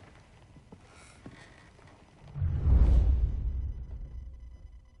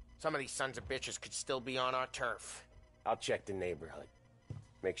 Some of these sons of bitches could still be on our turf. I'll check the neighborhood.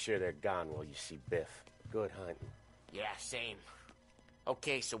 Make sure they're gone while you see Biff. Good hunting. Yeah, same.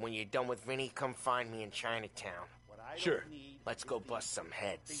 Okay, so when you're done with Vinny, come find me in Chinatown. Sure. Let's go bust some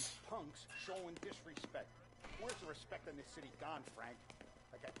heads. These punks showing disrespect. Where's the respect in this city gone, Frank?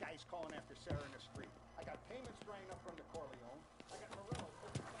 I got guys calling after Sarah in the street. I got payments drying up from the Corleone. I got Morello.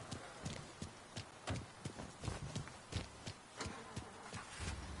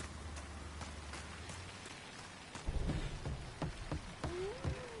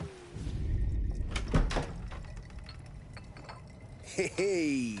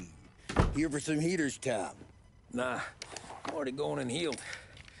 Hey, here for some heaters, Tom? Nah, I'm already going and healed.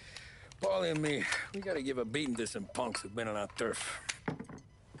 Paulie and me, we gotta give a beating to some punks who've been on our turf. I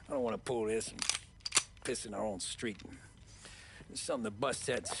don't want to pull this and piss in our own street. Something to bust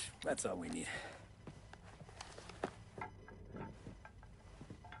heads, that's all we need.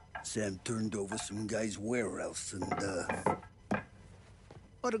 Sam turned over some guy's warehouse and,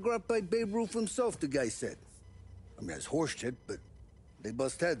 autographed by Babe Ruth himself, the guy said. I mean, it's horse shit, but they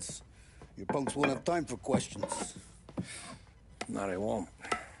bust heads. Your punks won't have time for questions. Not I won't.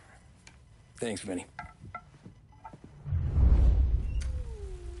 Thanks, Vinny.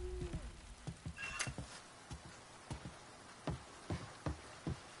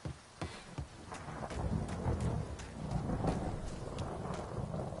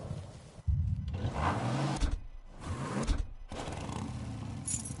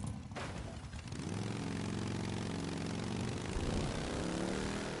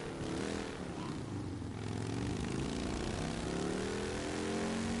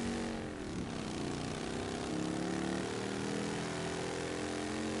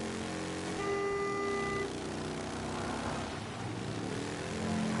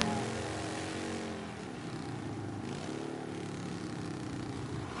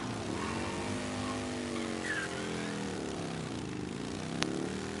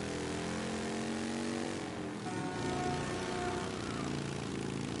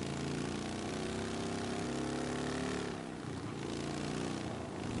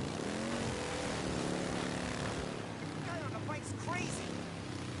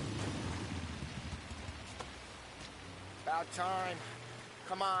 About time.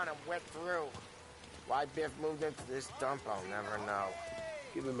 Come on, I'm wet through. Why Biff moved into this dump, I'll never know.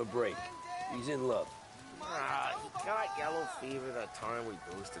 Give him a break. He's in love. He got yellow fever that time we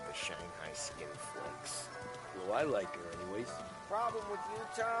boosted the Shanghai skin flicks. Well, I like her anyways. Problem with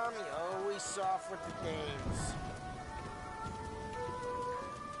you, Tom, you're always soft with the dames.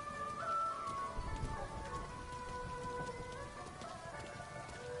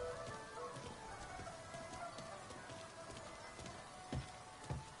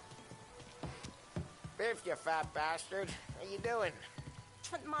 Biff, you fat bastard. How you doing?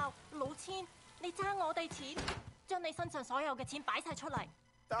 出貓老千，你爭我哋錢，將你身上所有嘅錢擺晒出嚟。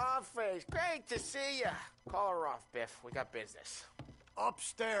Dollface, great to see you. Call her off, Biff. We got business.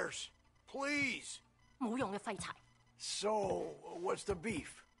 Upstairs, please. 冇用嘅廢柴。So, what's the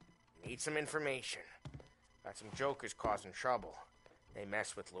beef? Need some information. Got some jokers causing trouble. They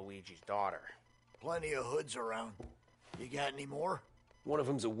mess with Luigi's daughter. Plenty of hoods around. You got any more? One of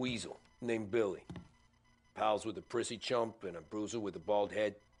them's a weasel named Billy. Pals with a prissy chump and a bruiser with a bald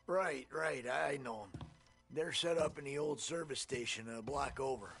head. Right, I know them. They're set up in the old service station a block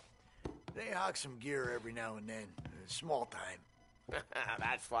over. They hawk some gear every now and then. Small time.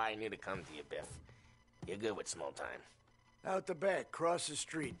 That's why I knew to come to you, Biff. You're good with small time. Out the back, cross the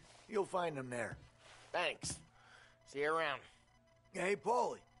street. You'll find them there. Thanks. See you around. Hey,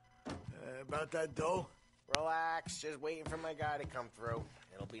 Paulie. About that dough? Relax. Just waiting for my guy to come through.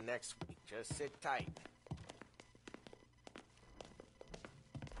 It'll be next week. Just sit tight.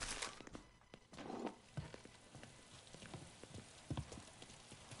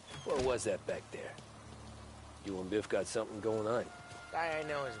 What was that back there? You and Biff got something going on. Guy I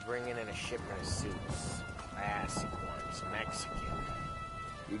know is bringing in a shipment of suits. Classic ones. Mexican.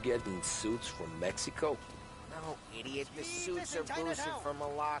 You getting suits from Mexico? No, idiot. The suits are boosted from a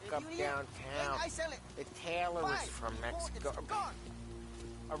lockup downtown. The tailor was from Mexico.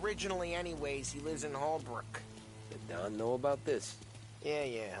 Originally, anyways, he lives in Holbrook. Did Don know about this? Yeah,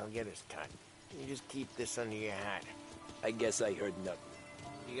 he'll get his cut. You just keep this under your hat. I guess I heard nothing.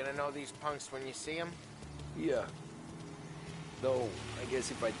 You gonna know these punks when you see them? Yeah. No, I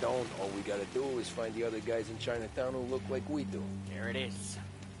guess if I don't, all we gotta do is find the other guys in Chinatown who look like we do. There it is.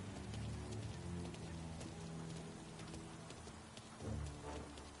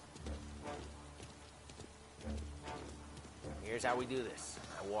 Here's how we do this.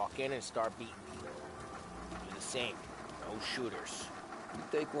 I walk in and start beating people. Do the same. No shooters. You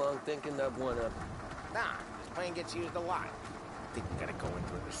take long thinking that one up? Nah, this plane gets used a lot. I think we gotta go in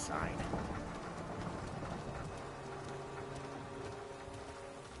through the side.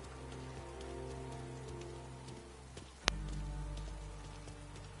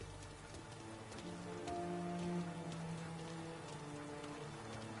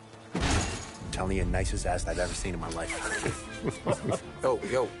 Telling you, nicest ass I've ever seen in my life.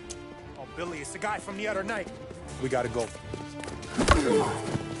 Yo. Oh, Billy, it's the guy from the other night. We gotta go.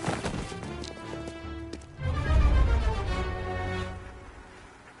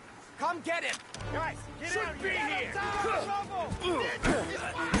 Come get him! Guys, get out of here!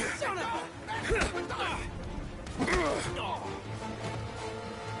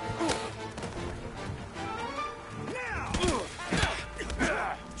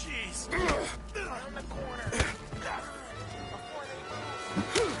 Jeez! Around the corner.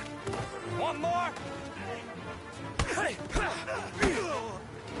 One more!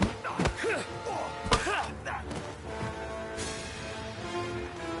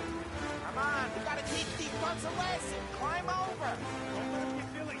 Listen, climb over. Don't let him get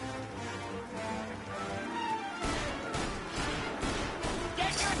Billy.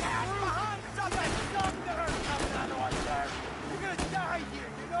 Get your hat behind something! Thunder coming out of our sir. We're gonna die here,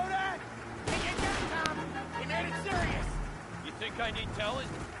 you know that? Get down, Tom. He made it serious. You think I need telling?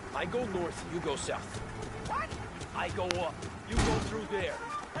 I go north, you go south. What? I go up, you go through there.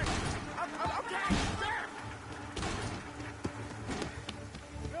 Okay, sir.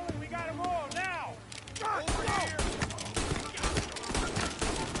 Billy, we gotta roll now. Over here.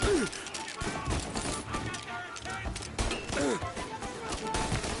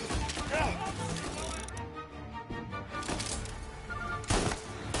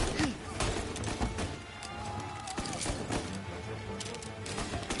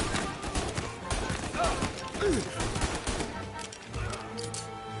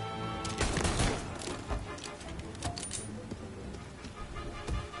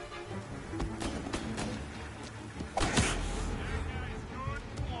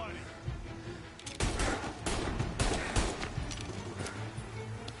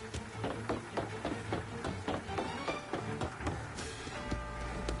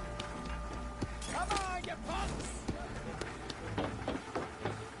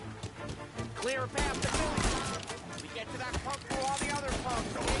 Clear a path to Billy. We get to that punk for all the other punks.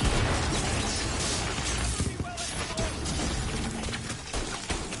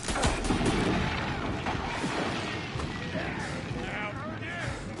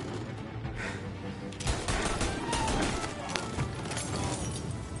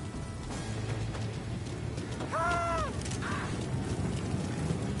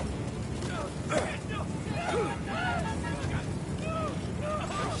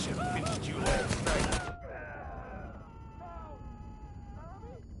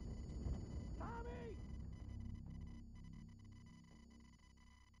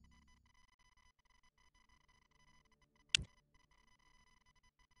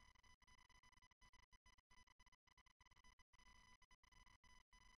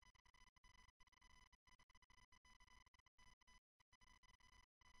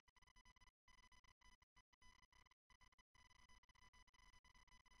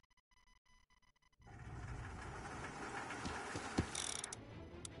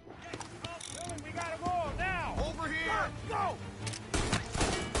 We gotta roll now. Over here. Go.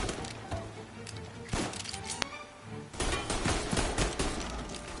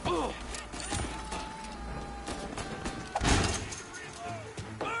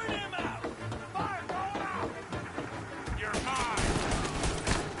 Burn him out. Fire, go out. You're mine.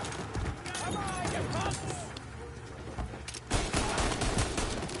 Come on, you punks.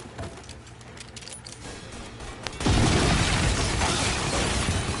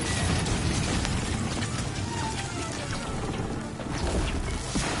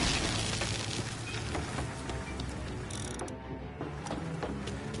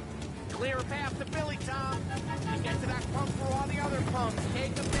 Clear a path to Billy, Tom. We get to that punk for all the other punks.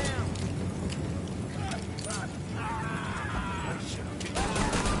 Take them down.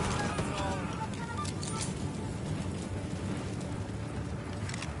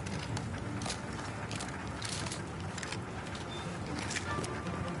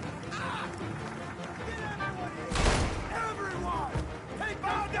 Everyone! Take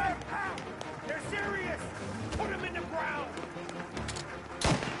all them out! They're serious! Put them in the ground!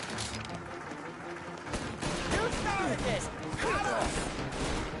 You started this! Cut us!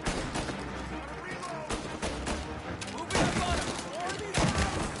 Moving up on him! More of these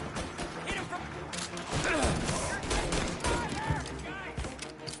guys! Hit him from...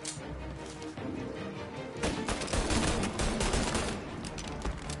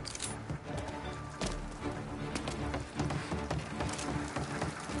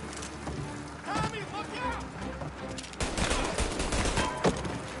 Tommy, look out!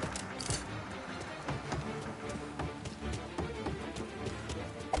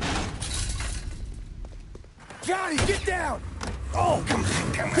 Johnny, get down! Oh, come on.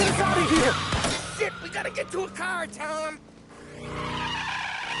 Get us out of here! Shit, we gotta get to a car, Tom!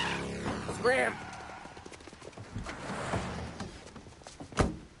 Scram!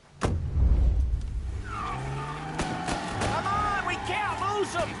 Come on, we can't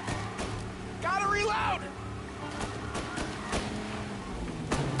lose him! Gotta reload!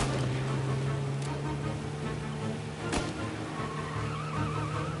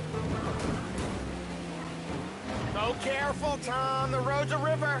 So careful, Tom. The road's a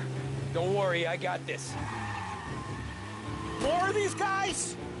river. Don't worry, I got this. More of these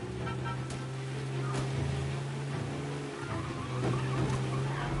guys?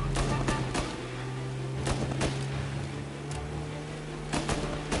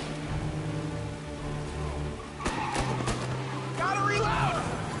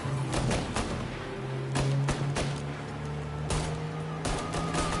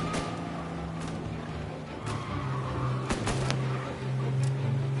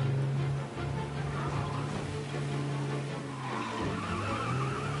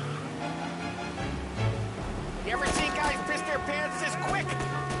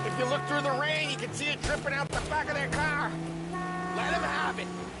 you look through the rain, you can see it dripping out the back of their car. Let them have it.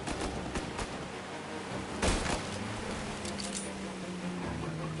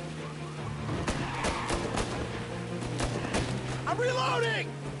 I'm reloading!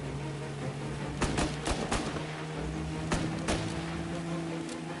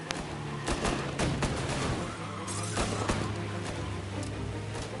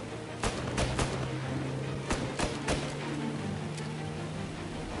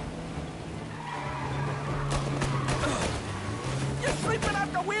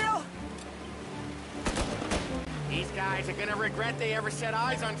 Guys are gonna regret they ever set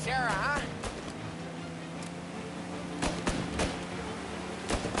eyes on Sarah, huh?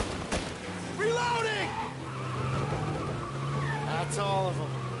 Reloading! That's all of them.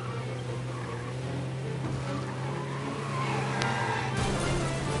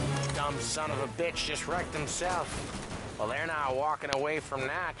 Dumb son of a bitch just wrecked himself. Well, they're not walking away from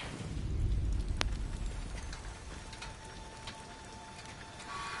that.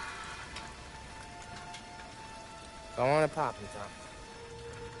 Go on and pop him, Tom.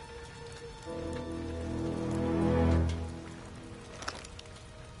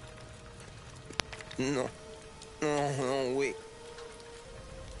 No. No, wait.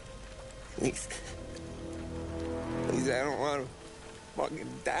 Please. Please, I don't want to fucking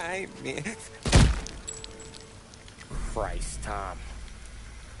die, man. Christ, Tom.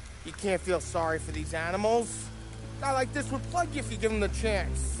 You can't feel sorry for these animals. A guy like this would plug you if you give him the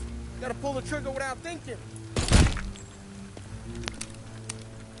chance. You gotta pull the trigger without thinking.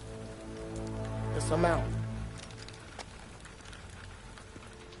 Guess I'm out.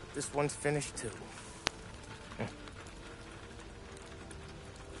 This one's finished too.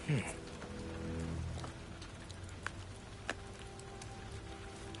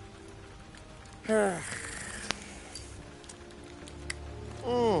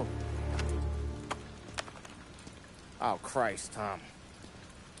 Oh, Christ, Tom.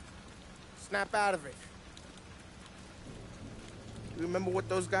 Snap out of it. You remember what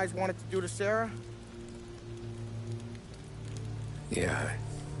those guys wanted to do to Sarah? Yeah.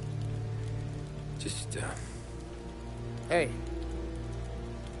 Just, Hey.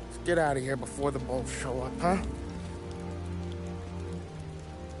 Let's get out of here before the bulls show up, huh?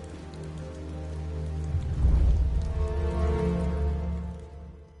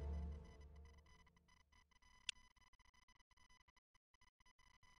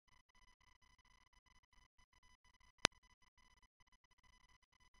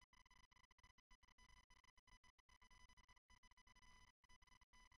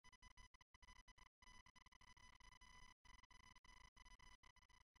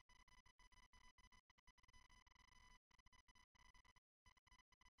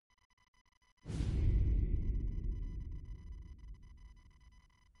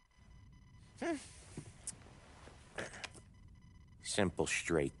 Simple,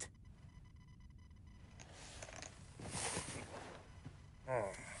 straight. I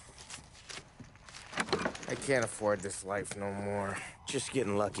can't afford this life no more. Just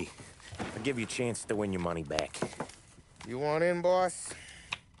getting lucky. I'll give you a chance to win your money back. You want in, boss?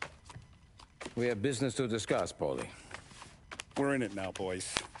 We have business to discuss, Paulie. We're in it now,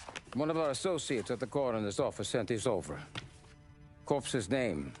 boys. One of our associates at the coroner's office sent this over. Corpse's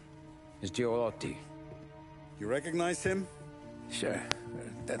name is Giolotti. You recognize him? Sure.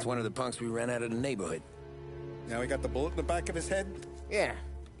 That's one of the punks we ran out of the neighborhood. Now he got the bullet in the back of his head? Yeah.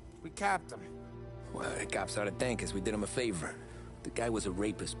 We capped him. Well, the cops ought to thank us. We did him a favor. The guy was a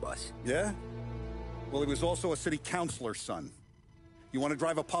rapist, boss. Yeah? Well, he was also a city councilor's son. You want to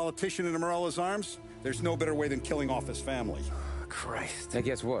drive a politician into Morella's arms? There's no better way than killing off his family. Christ. It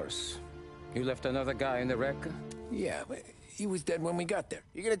gets worse. You left another guy in the wreck? Yeah, but he was dead when we got there.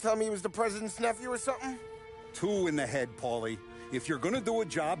 You gonna tell me he was the president's nephew or something? 2 in the head, Paulie. If you're gonna do a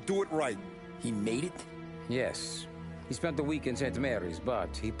job, do it right. He made it? Yes. He spent the week in St. Mary's,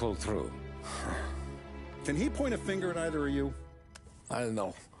 but he pulled through. Can he point a finger at either of you? I don't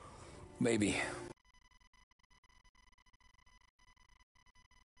know. Maybe.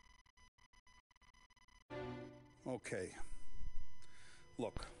 Okay.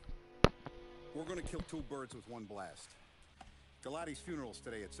 Look. We're gonna kill 2 birds with 1 blast. Galati's funeral's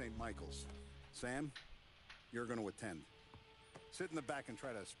today at St. Michael's. Sam, you're gonna attend. Sit in the back and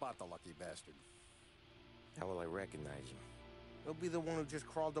try to spot the lucky bastard. How will I recognize him? He'll be the one who just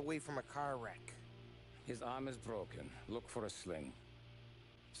crawled away from a car wreck. His arm is broken. Look for a sling.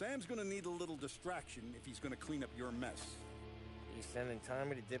 Sam's gonna need a little distraction if he's gonna clean up your mess. You sending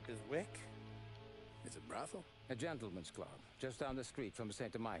Tommy to dip his wick? It's a brothel? A gentleman's club, just down the street from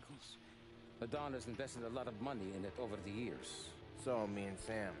St. Michael's. The Don has invested a lot of money in it over the years. So, me and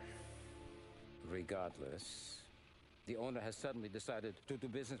Sam. Regardless, the owner has suddenly decided to do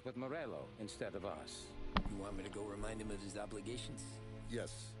business with Morello instead of us. You want me to go remind him of his obligations?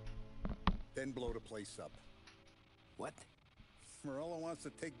 Yes. Then blow the place up. What? Morello wants to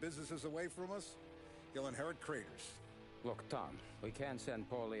take businesses away from us? He'll inherit craters. Look, Tom, we can't send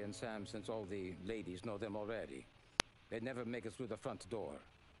Paulie and Sam since all the ladies know them already. They'd never make it through the front door.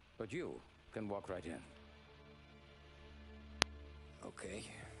 But you can walk right in. Okay.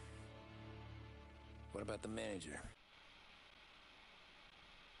 What about the manager?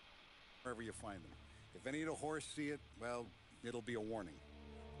 Wherever you find them. If any of the horse see it, well, it'll be a warning.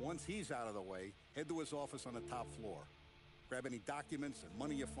 Once he's out of the way, head to his office on the top floor. Grab any documents and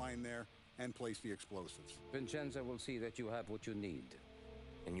money you find there, and place the explosives. Vincenzo will see that you have what you need.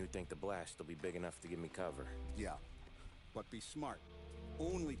 And you think the blast will be big enough to give me cover? Yeah. But be smart.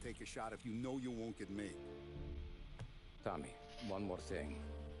 Only take a shot if you know you won't get made. Tommy, one more thing.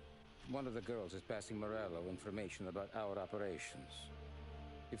 One of the girls is passing Morello information about our operations.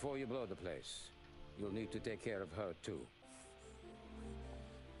 Before you blow the place, you'll need to take care of her, too.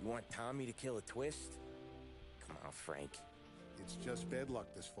 You want Tommy to kill a twist? Come on, Frank. It's just bad luck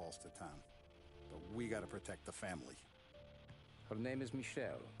this falls to Tom. But we gotta protect the family. Her name is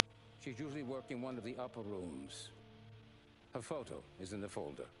Michelle. She's usually working one of the upper rooms. Her photo is in the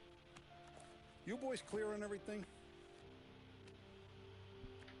folder. You boys clear on everything?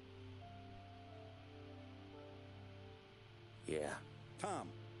 Yeah. Tom.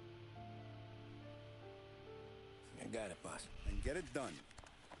 I got it, boss. And get it done.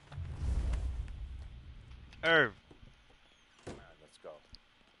 Irv. Come on, let's go.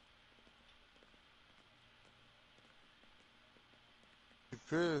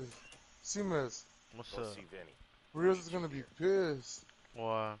 Pissed. C-Miss. What's Go up? see Vinny. Rios is gonna be pissed.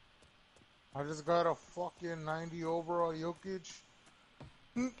 Why? I just got a fucking 90 overall Jokic.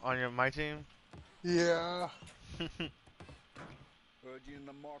 On my team? Yeah. Heard you in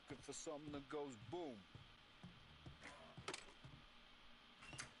the market for something that goes boom.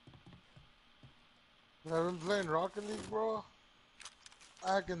 I've been playing Rocket League, bro.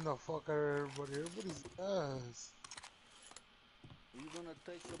 Hacking the fuck out of everybody. Everybody's ass. You gonna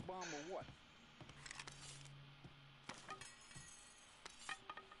take the bomb or what?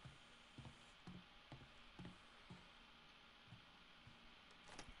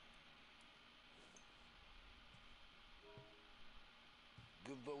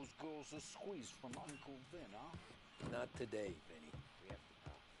 Give those girls a squeeze from Uncle Vin, huh? Not today, Vinny. We have to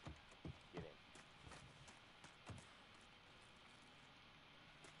talk. Get in.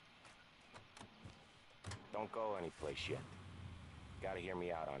 Don't go anyplace yet. Gotta hear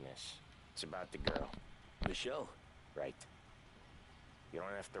me out on this. It's about the girl. Michelle? Right. You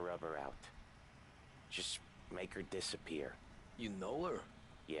don't have to rub her out. Just make her disappear. You know her?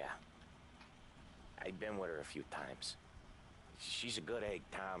 Yeah. I've been with her a few times. She's a good egg,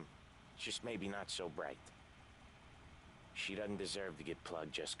 Tom. Just maybe not so bright. She doesn't deserve to get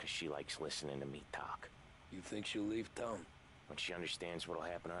plugged just 'cause she likes listening to me talk. You think she'll leave town? When she understands what'll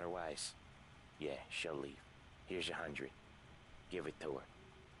happen otherwise, yeah, she'll leave. Here's 100. Give it to her.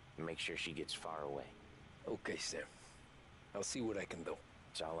 And make sure she gets far away. Okay, Sam. I'll see what I can do.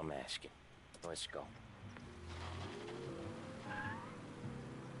 That's all I'm asking. Let's go.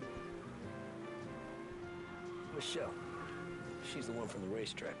 Michelle. She's the one from the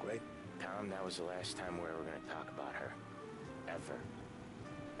racetrack, right? Tom, that was the last time we were ever gonna talk about her. Ever.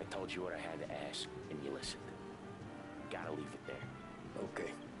 I told you what I had to ask, and you listened. Gotta leave it there.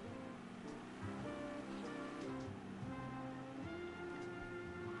 Okay.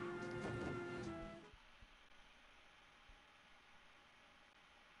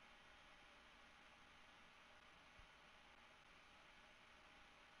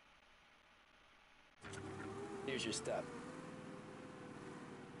 Here's your stop.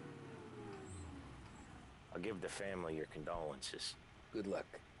 I'll give the family your condolences. Good luck.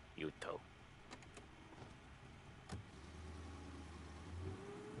 You too.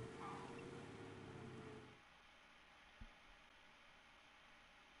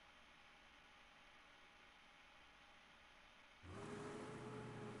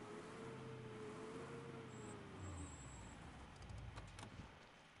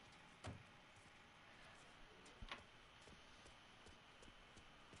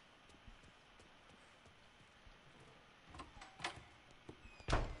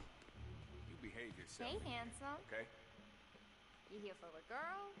 Hey, handsome. Okay? You here for a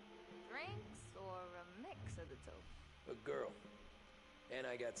girl, drinks, or a mix of the two? A girl. And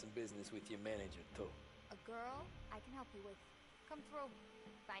I got some business with your manager, too. A girl I can help you with. Come through.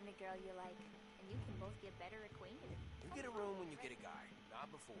 Find a girl you like, and you can both get better acquainted. You get a room when you get a guy,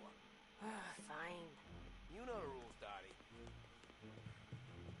 not before. Fine. You know the rules, Dottie.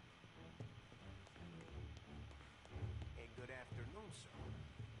 Hey, good afternoon, sir.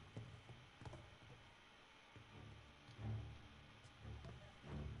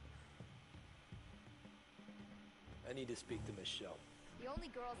 I need to speak to Michelle. The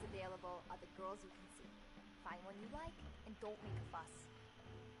only girls available are the girls you can see. Find one you like, and don't make a fuss.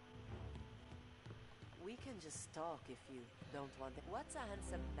 We can just talk if you don't want it. What's a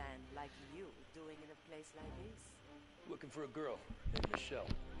handsome man like you doing in a place like this? Looking for a girl named Michelle.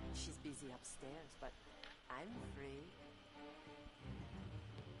 She's busy upstairs, but I'm free.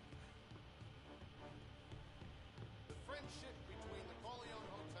 The friendship between the Corleone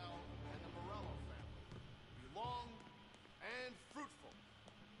Hotel and the Morello family be long and fruitful.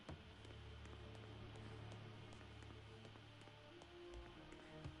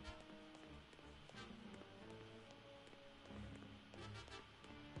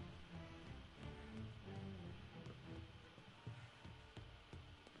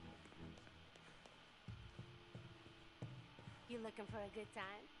 You looking for a good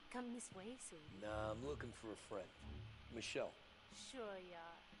time? Come this way, sweetie. Nah, I'm looking for a friend. Michelle. Sure you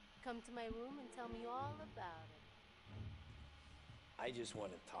are. Come to my room and tell me all about it. I just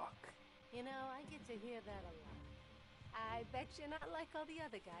want to talk. You know, I get to hear that a lot. I bet you're not like all the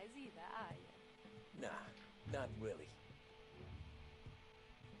other guys either, are you? Nah, not really.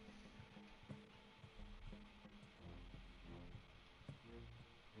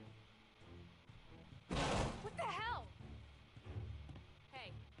 What the hell?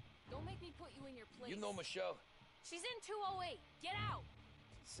 Hey, don't make me put you in your place. You know Michelle? She's in 208. Get out!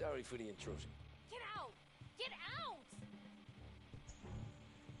 Sorry for the intrusion. Get out! Get out!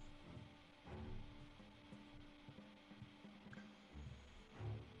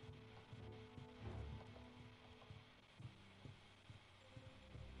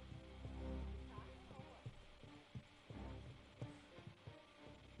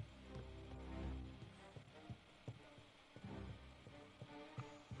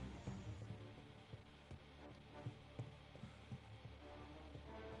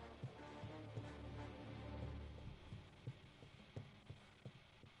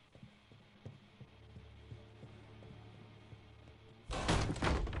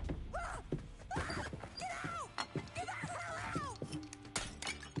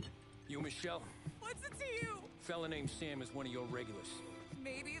 You Michelle? What's it to you? Fella named Sam is one of your regulars.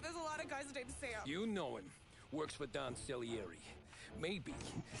 Maybe there's a lot of guys named Sam. You know him. Works for Don Salieri. Maybe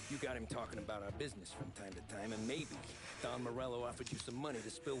you got him talking about our business from time to time, and maybe Don Morello offered you some money to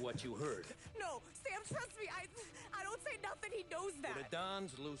spill what you heard. No, Sam, trust me. I don't say nothing. He knows that. Well, the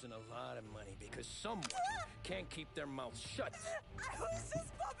Don's losing a lot of money because someone can't keep their mouths shut. I was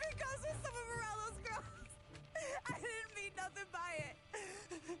just bumping guns with some of Morello's girls. I didn't mean nothing by it.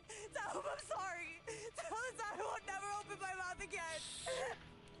 Tell him I'm sorry. Tell him I won't never open my mouth again.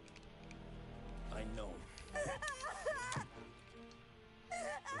 I know. I'm sorry.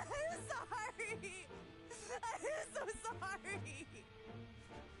 I'm so sorry.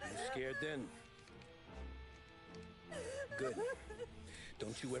 You scared then? Good.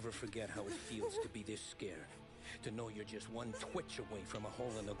 Don't you ever forget how it feels to be this scared. To know you're just one twitch away from a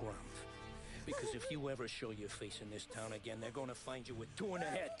hole in the ground. Because if you ever show your face in this town again, they're gonna find you with two in the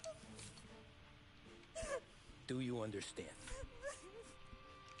head. Do you understand?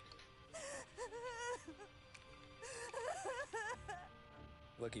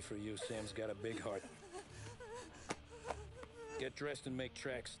 Lucky for you, Sam's got a big heart. Get dressed and make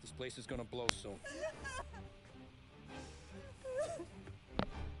tracks. This place is gonna blow soon.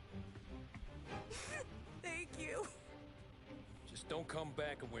 Thank you. Just don't come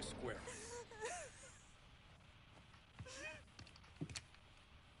back and we're square.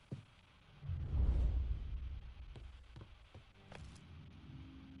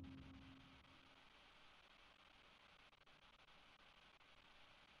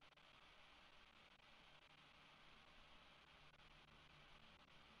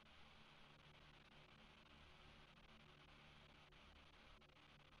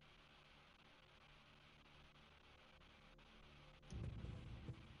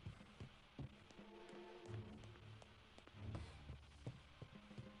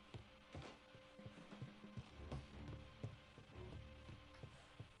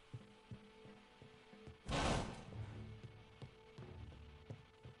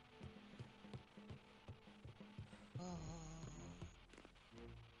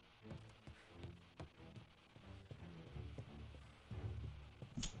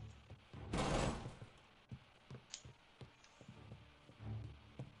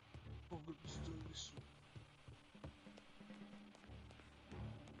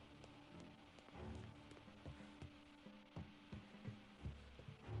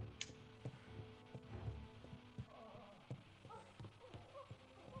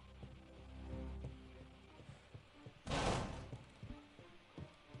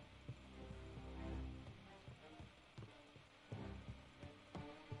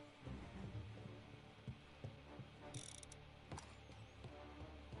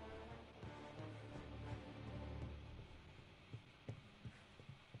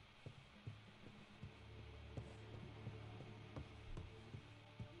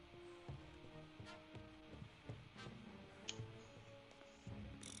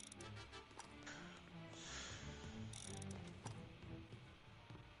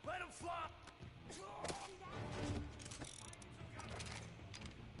 Flop!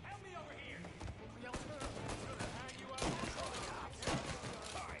 Help me over here! Gonna hang you out.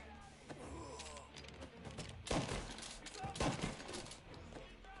 Sorry.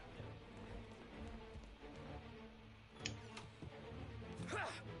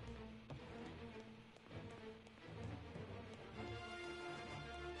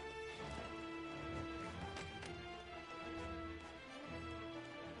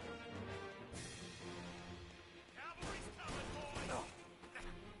 Cavalry's coming, boys! No.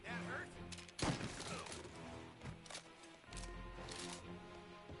 That hurt?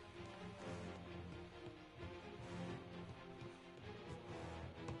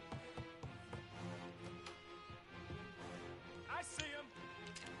 I see him!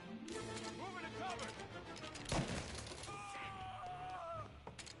 Moving to cover!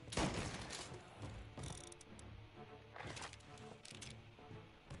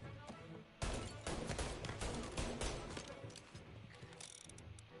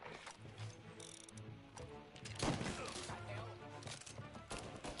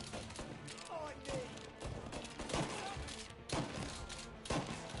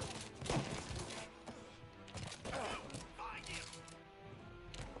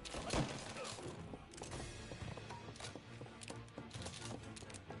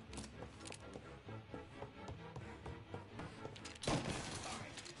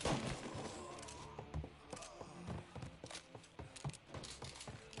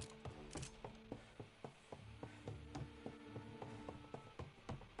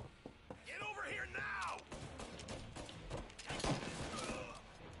 Get over here now!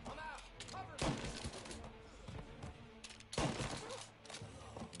 I'm out! Cover me!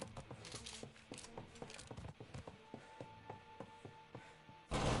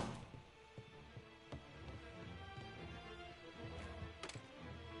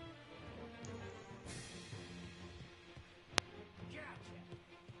 Gotcha!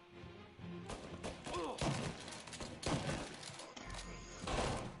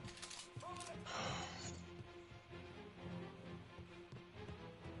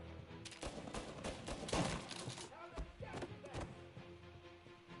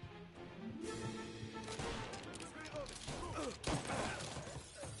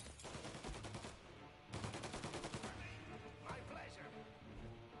 My pleasure.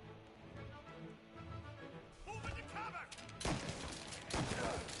 Move into cover!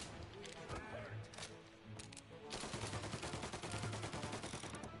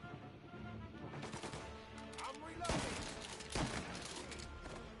 I'm reloading.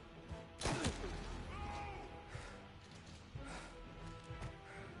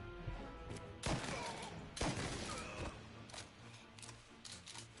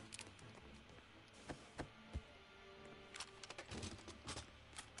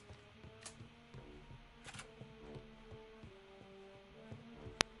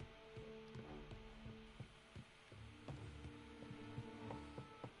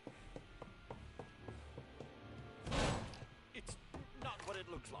 It's not what it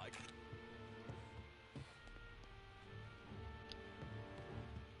looks like.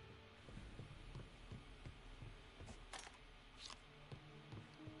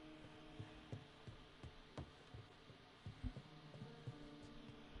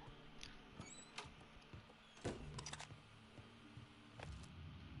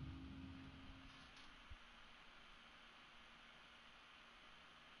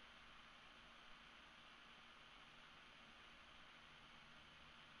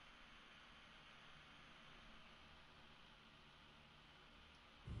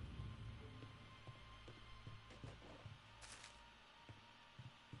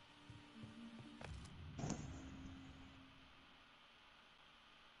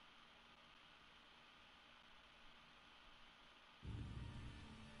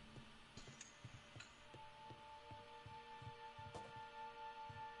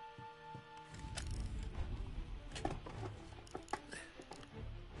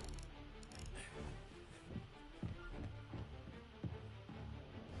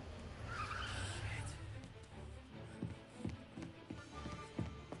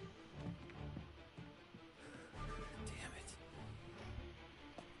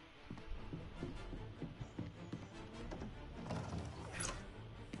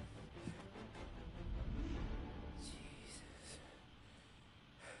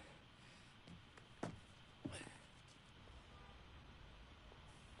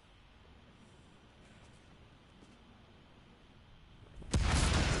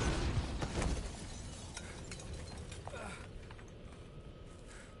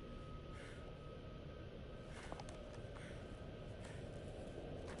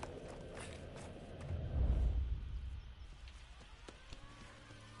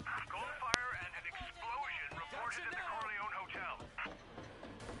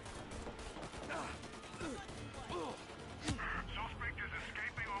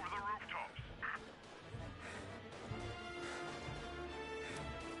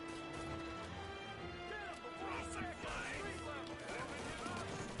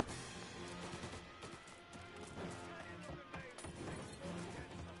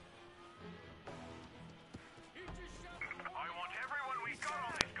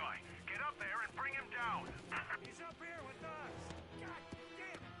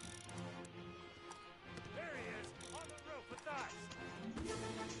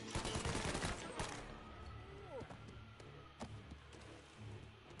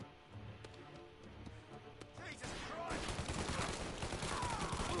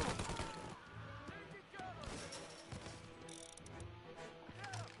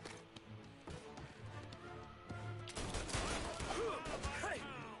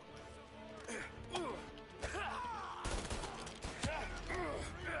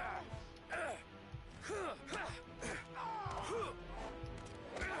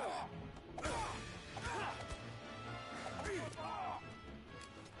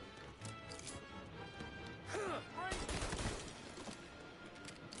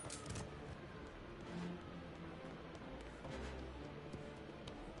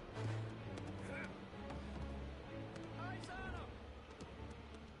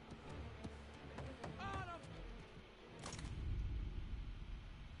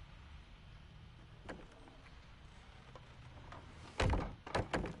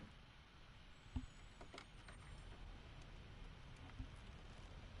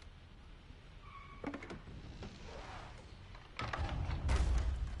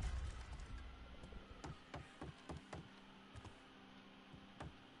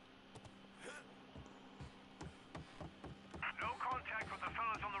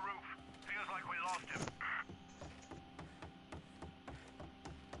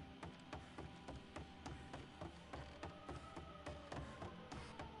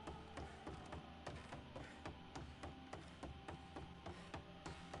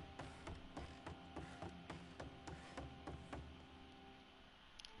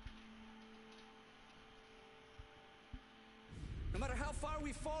 far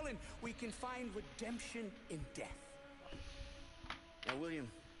we've fallen, we can find redemption in death. Now, William,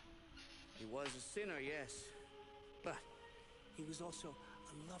 he was a sinner, yes, but he was also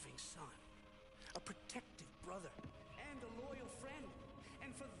a loving son, a protective brother, and a loyal friend.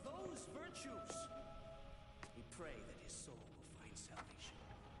 And for those virtues, we pray that his soul will find salvation.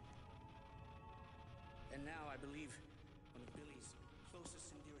 And now I believe one of Billy's closest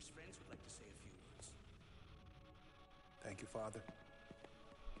and dearest friends would like to say a few words. Thank you, Father.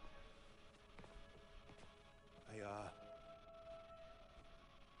 I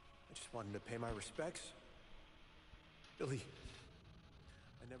just wanted to pay my respects. Billy,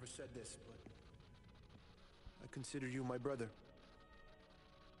 I never said this, but I consider you my brother.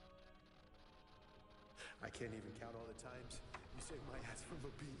 I can't even count all the times you saved my ass from a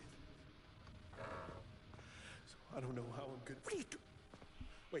beating. So I don't know how I'm good. What are you doing?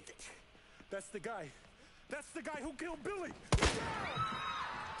 Wait, that's the guy. That's the guy who killed Billy!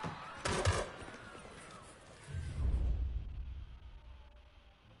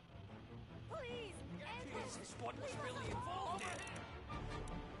 Please! This is what was really involved in.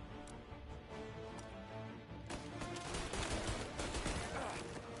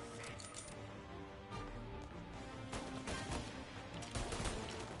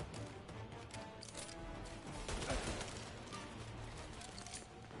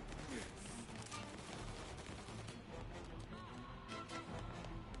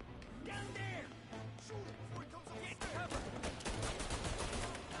 Down there! Shoot him before he comes up. Get cover!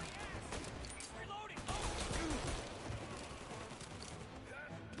 He's reloading!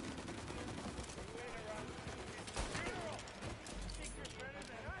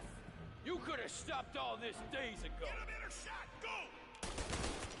 You could have stopped all this days ago. Get a better shot! Go!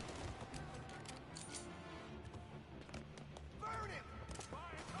 Burn him!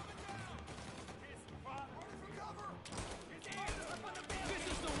 Fire coming down! Run for cover! His hands up on the building! This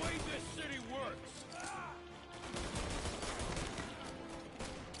is the way this city works.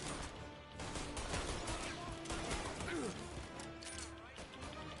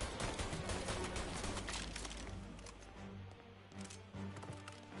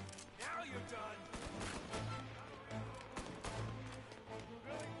 Now you're done!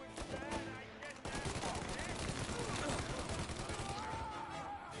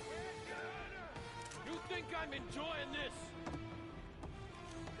 You think I'm enjoying this?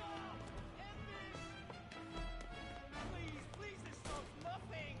 Please, please, this stuff's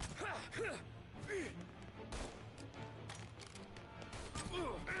nothing!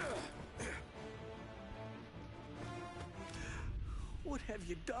 What have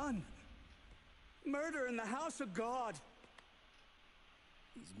you done? Murder in the house of God.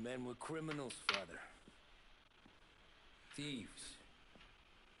 These men were criminals, Father. Thieves.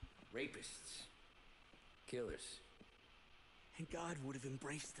 Rapists. Killers. And God would have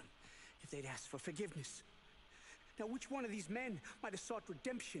embraced them if they'd asked for forgiveness. Now, which one of these men might have sought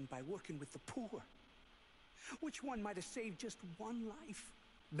redemption by working with the poor? Which one might have saved just one life?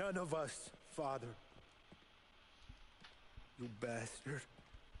 None of us, Father. You bastard.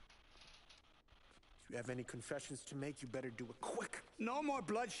 If you have any confessions to make, you better do it quick. No more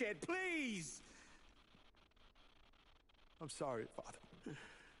bloodshed, please! I'm sorry, Father.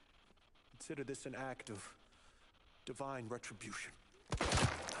 Consider this an act of divine retribution.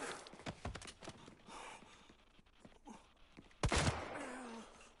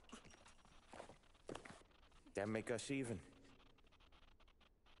 That make us even?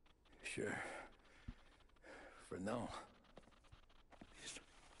 Sure. For now.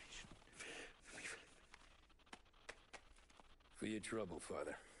 For your trouble,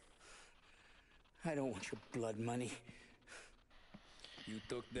 Father. I don't want your blood money. You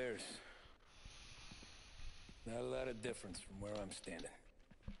took theirs. Not a lot of difference from where I'm standing.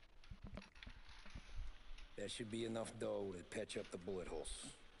 That should be enough dough to patch up the bullet holes.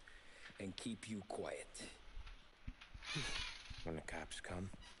 And keep you quiet. When the cops come,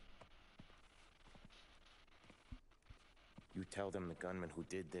 you tell them the gunman who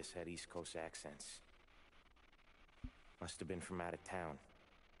did this had East Coast accents. Must have been from out of town,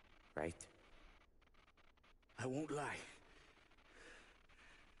 right? I won't lie.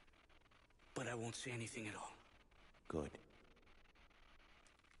 But I won't say anything at all. Good.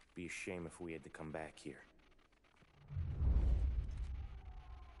 Be a shame if we had to come back here.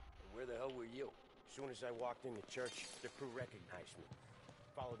 Where the hell were you? As soon as I walked in the church, the crew recognized me.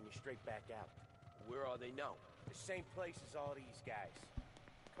 Followed me straight back out. Where are they now? The same place as all these guys.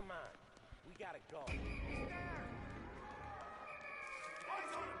 Come on, we gotta go.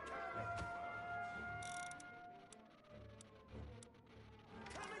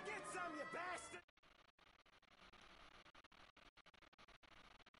 Come and get some, you bastard!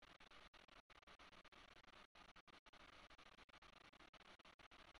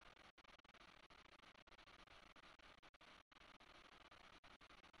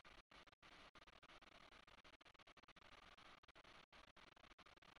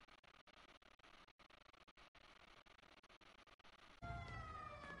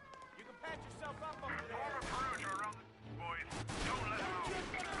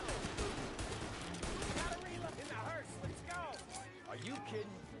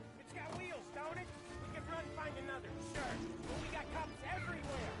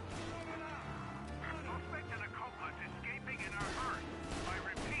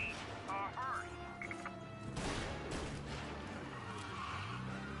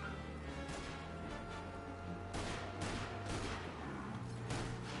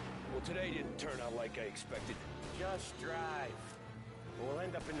 turn out like I expected. Just drive. We'll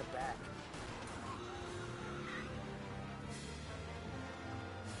end up in the back.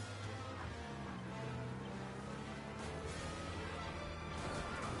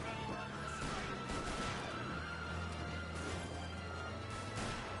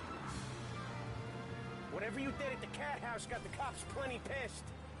 Whatever you did at the cat house got the cops plenty pissed.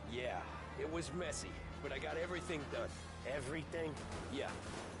 Yeah, it was messy, but I got everything done. Everything? Yeah.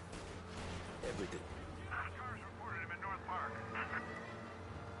 Everything. Cars reported him in North Park.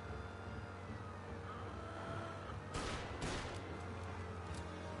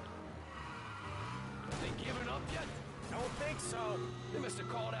 Have they given up yet? Don't think so. They must have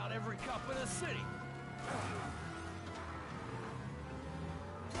called out every cop in the city.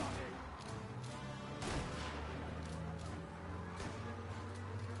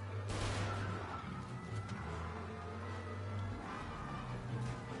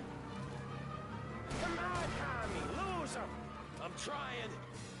 Come on, Tommy, lose him. I'm trying.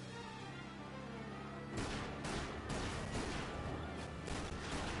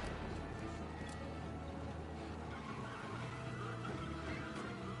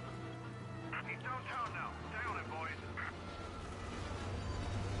 He's downtown now. Stay on it, boys.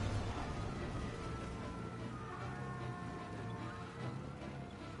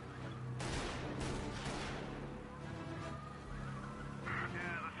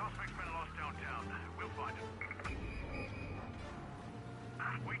 Yeah, the suspect's been lost downtown. We'll find him.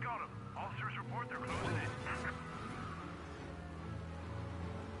 We got him. Officers report they're closing in.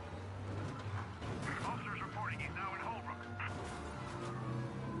 Officers reporting he's now in Holbrook.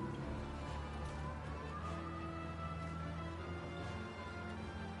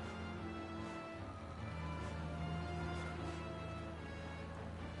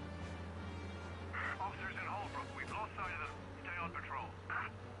 Officers in Holbrook. We've lost sight of them. Stay on patrol.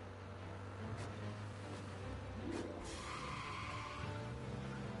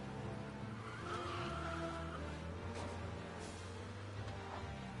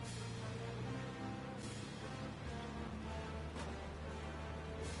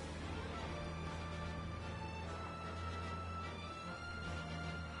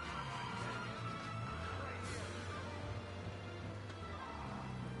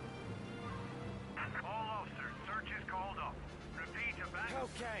 All officers, search is called off. Repeat, abandoned.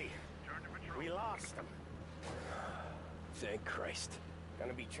 Okay. Turn to patrol. We lost him. Thank Christ.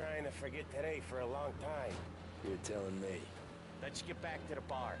 Gonna be trying to forget today for a long time. You're telling me. Let's get back to the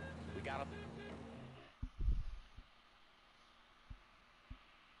bar. We gotta...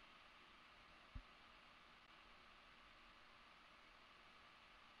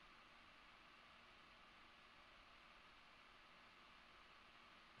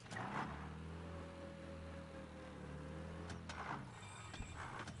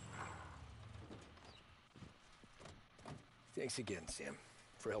 Thanks again, Sam,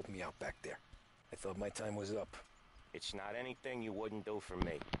 for helping me out back there. I thought my time was up. It's not anything you wouldn't do for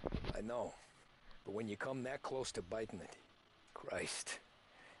me. I know. But when you come that close to biting it, Christ,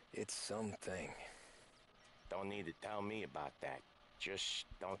 it's something. Don't need to tell me about that. Just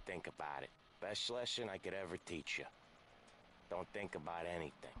don't think about it. Best lesson I could ever teach you. Don't think about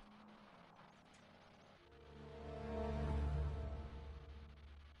anything.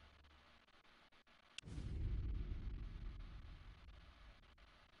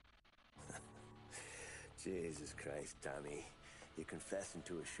 Jesus Christ, Tommy. You're confessing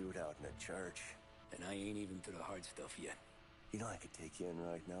to a shootout in a church. And I ain't even to the hard stuff yet. You know, I could take you in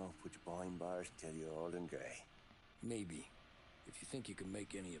right now, put you behind bars and tell you you're old and gray. Maybe. If you think you can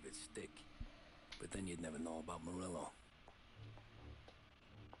make any of it stick. But then you'd never know about Morello.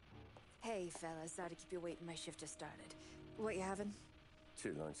 Hey, fellas. Sorry to keep you waiting. My shift just started. What you having?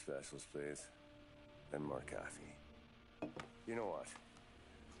 2 lunch specials, please. Then more coffee. You know what?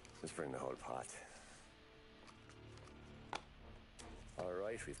 Let's bring the whole pot. All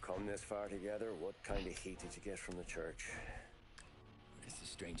right, we've come this far together. What kind of heat did you get from the church? It's a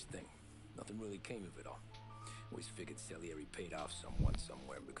strange thing. Nothing really came of it all. Always figured Salieri paid off someone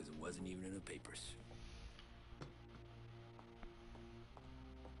somewhere because it wasn't even in the papers.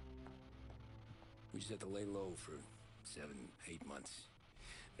 We just had to lay low for 7, 8 months.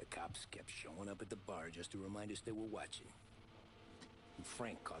 The cops kept showing up at the bar just to remind us they were watching. And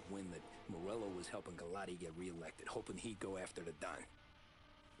Frank caught wind that Morello was helping Galati get reelected, hoping he'd go after the Don.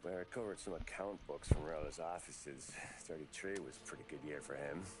 Well, I recovered some account books from Morello's offices. 33 was a pretty good year for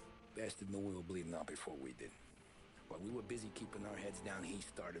him. Bastard knew we were bleeding out before we did. While we were busy keeping our heads down, he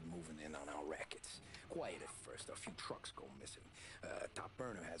started moving in on our rackets. Quiet at first, a few trucks go missing. Top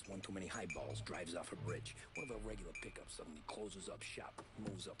burner has one too many highballs, drives off a bridge. One of our regular pickups suddenly closes up shop,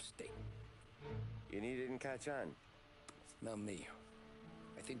 moves upstate. And he didn't catch on? Not me.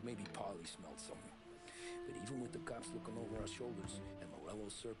 I think maybe Polly smelled something. But even with the cops looking over our shoulders and Morello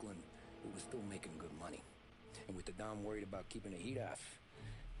circling, we were still making good money. And with the Don worried about keeping the heat off,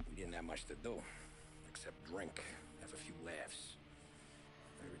 we didn't have much to do. Except drink, have a few laughs.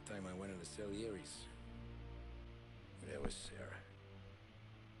 Every time I went into Salieri's, there was Sarah.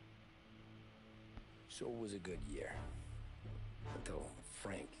 So it was a good year. Until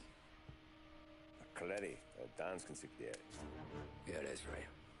Frank. Coletti, Don's consigliere. Yeah, that's right.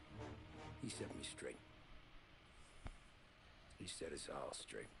 He set me straight. He set us all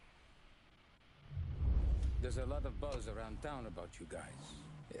straight. There's a lot of buzz around town about you guys.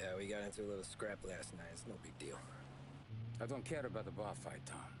 Yeah, we got into a little scrap last night. It's no big deal. I don't care about the bar fight,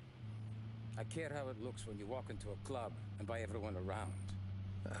 Tom. I care how it looks when you walk into a club and by everyone around.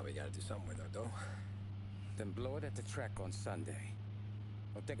 We gotta do something with our dough. Then blow it at the track on Sunday.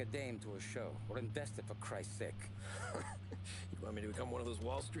 Or take a dame to a show. Or invest it, for Christ's sake. You want me to become one of those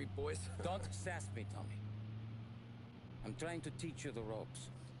Wall Street boys? Don't sass me, Tommy. I'm trying to teach you the ropes,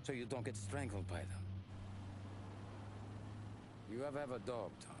 so you don't get strangled by them. You ever have a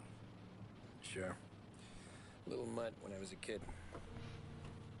dog, Tom? Sure. Little mutt when I was a kid.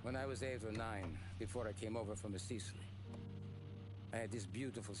 When I was 8 or 9, before I came over from Sicily, I had this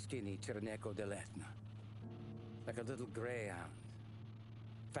beautiful, skinny Cerneco dell'Etna. Like a little greyhound.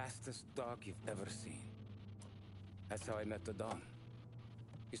 Fastest dog you've ever seen. That's how I met the Don.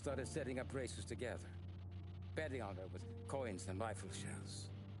 We started setting up races together. Betting on her with coins and rifle shells.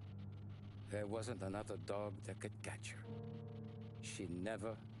 There wasn't another dog that could catch her. She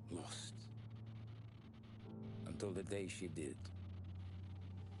never lost. Until the day she did.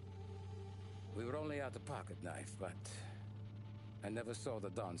 We were only out the pocket knife, but I never saw the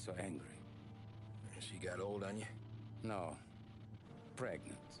Don so angry. She got old on you? No.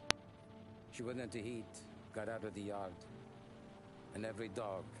 Pregnant. She went into heat, got out of the yard, and every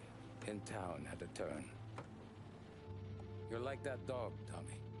dog in town had a turn. You're like that dog,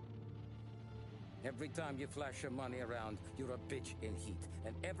 Tommy. Every time you flash your money around, you're a bitch in heat,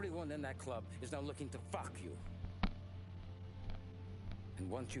 and everyone in that club is now looking to fuck you. And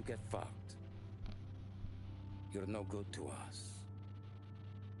once you get fucked, you're no good to us.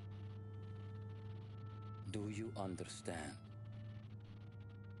 Do you understand?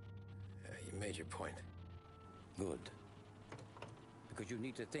 You made your point. Good. Because you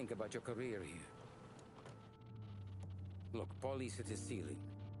need to think about your career here. Look, Paulie's hit his ceiling.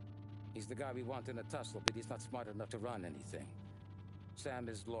 He's the guy we want in a tussle, but he's not smart enough to run anything. Sam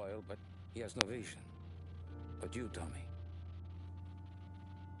is loyal, but he has no vision. But you, Tommy,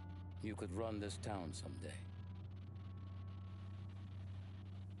 you could run this town someday.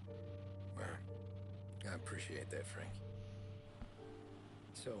 Well, I appreciate that, Frank.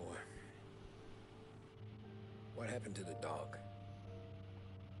 So, what happened to the dog?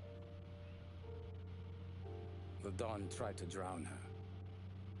 The Don tried to drown her.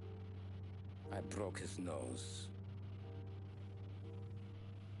 I broke his nose.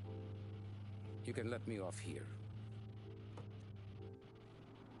 You can let me off here.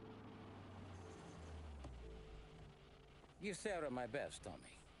 Give Sarah my best, Tommy.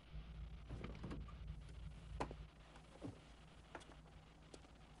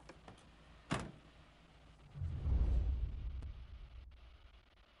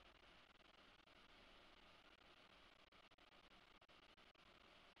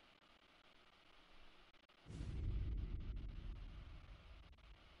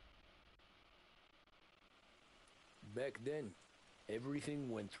 Back then, everything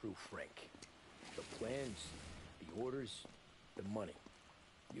went through Frank. The plans, the orders, the money.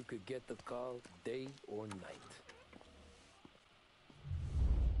 You could get the call day or night.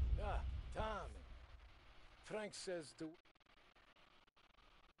 Ah, Tommy. Frank says to...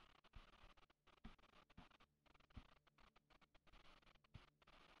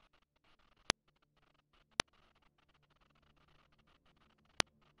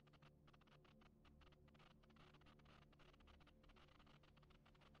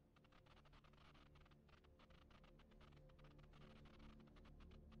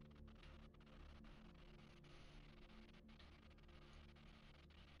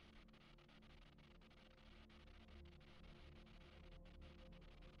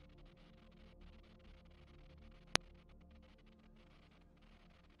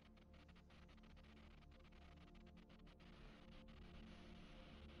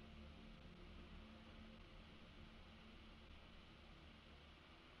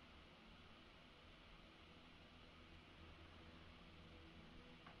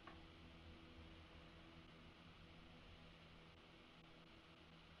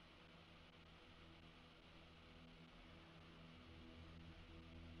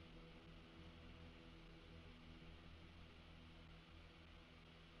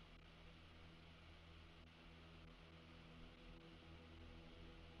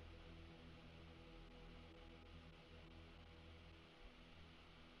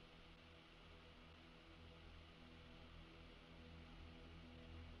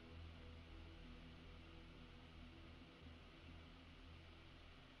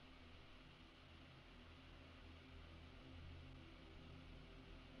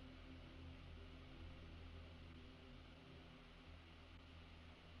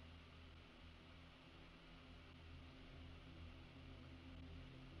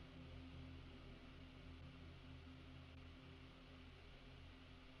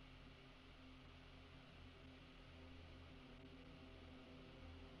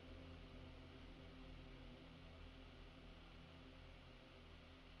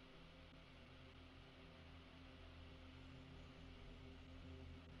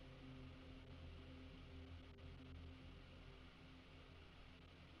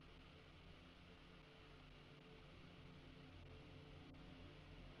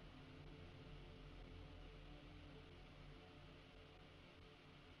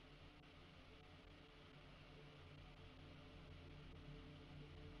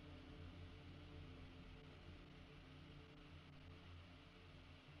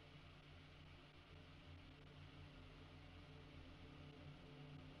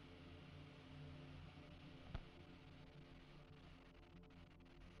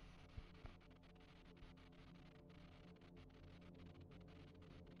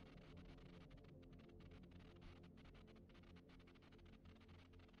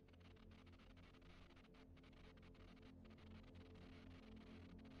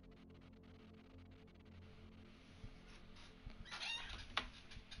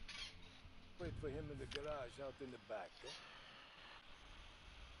 for him in the garage out in the back, eh?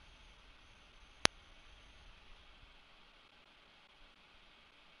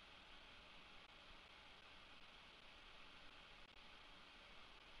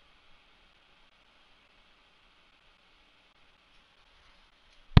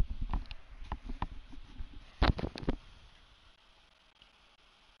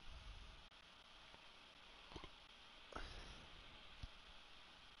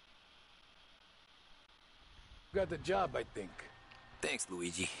 Got the job, I think. Thanks,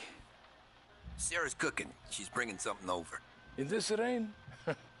 Luigi. Sarah's cooking. She's bringing something over. In this rain?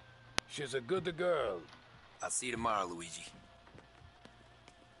 She's a good girl. I'll see you tomorrow, Luigi.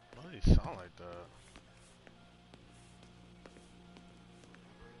 Why do you sound like that?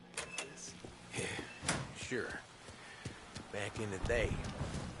 Yeah, sure. Back in the day,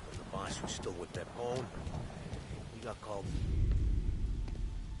 when the boss was still with that bone, he got called.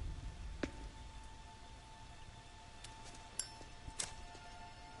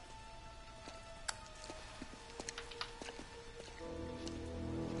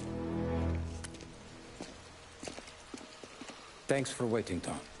 Thanks for waiting,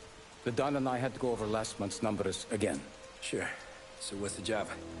 Tom. The Don and I had to go over last month's numbers again. Sure. So what's the job?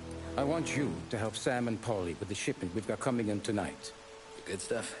 I want you to help Sam and Paulie with the shipment we've got coming in tonight. The good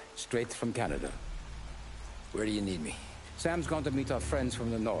stuff? Straight from Canada. Where do you need me? Sam's going to meet our friends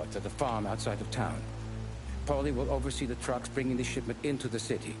from the north at the farm outside of town. Paulie will oversee the trucks bringing the shipment into the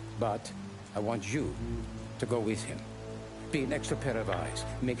city, but I want you to go with him. Be an extra pair of eyes.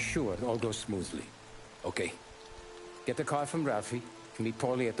 Make sure it all goes smoothly. Okay. Get the car from Ralphie and meet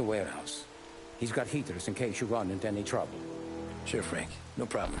Paulie at the warehouse. He's got heaters in case you run into any trouble. Sure, Frank. No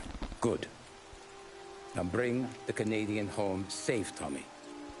problem. Good. Now bring the Canadian home safe, Tommy.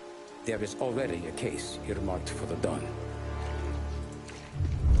 There is already a case earmarked for the Don.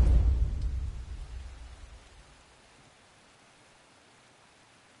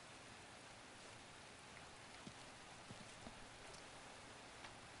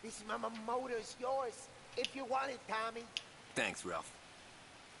 This motor's yours, if you want it, Tommy. Thanks, Ralph.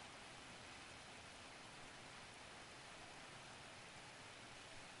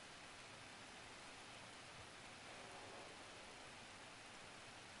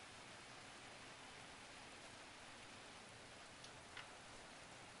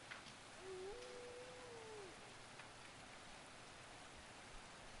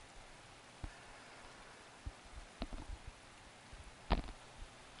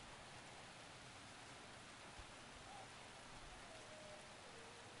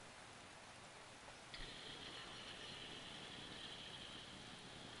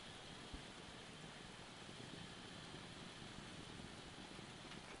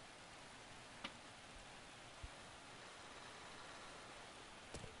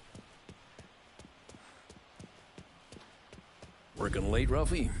 Working late,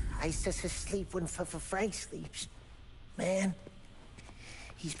 Ralphie? I sleep when Frank sleeps. Man,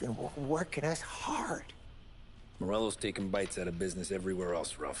 he's been working us hard. Morello's taking bites out of business everywhere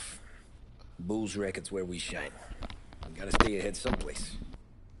else, Ralph. Booze racket's where we shine. We gotta stay ahead someplace.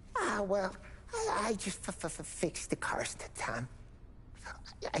 Well, I just fixed the cars, Tom.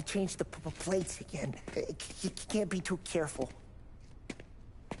 I changed the plates again. You can't be too careful.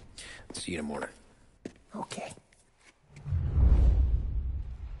 See you in the morning. Okay.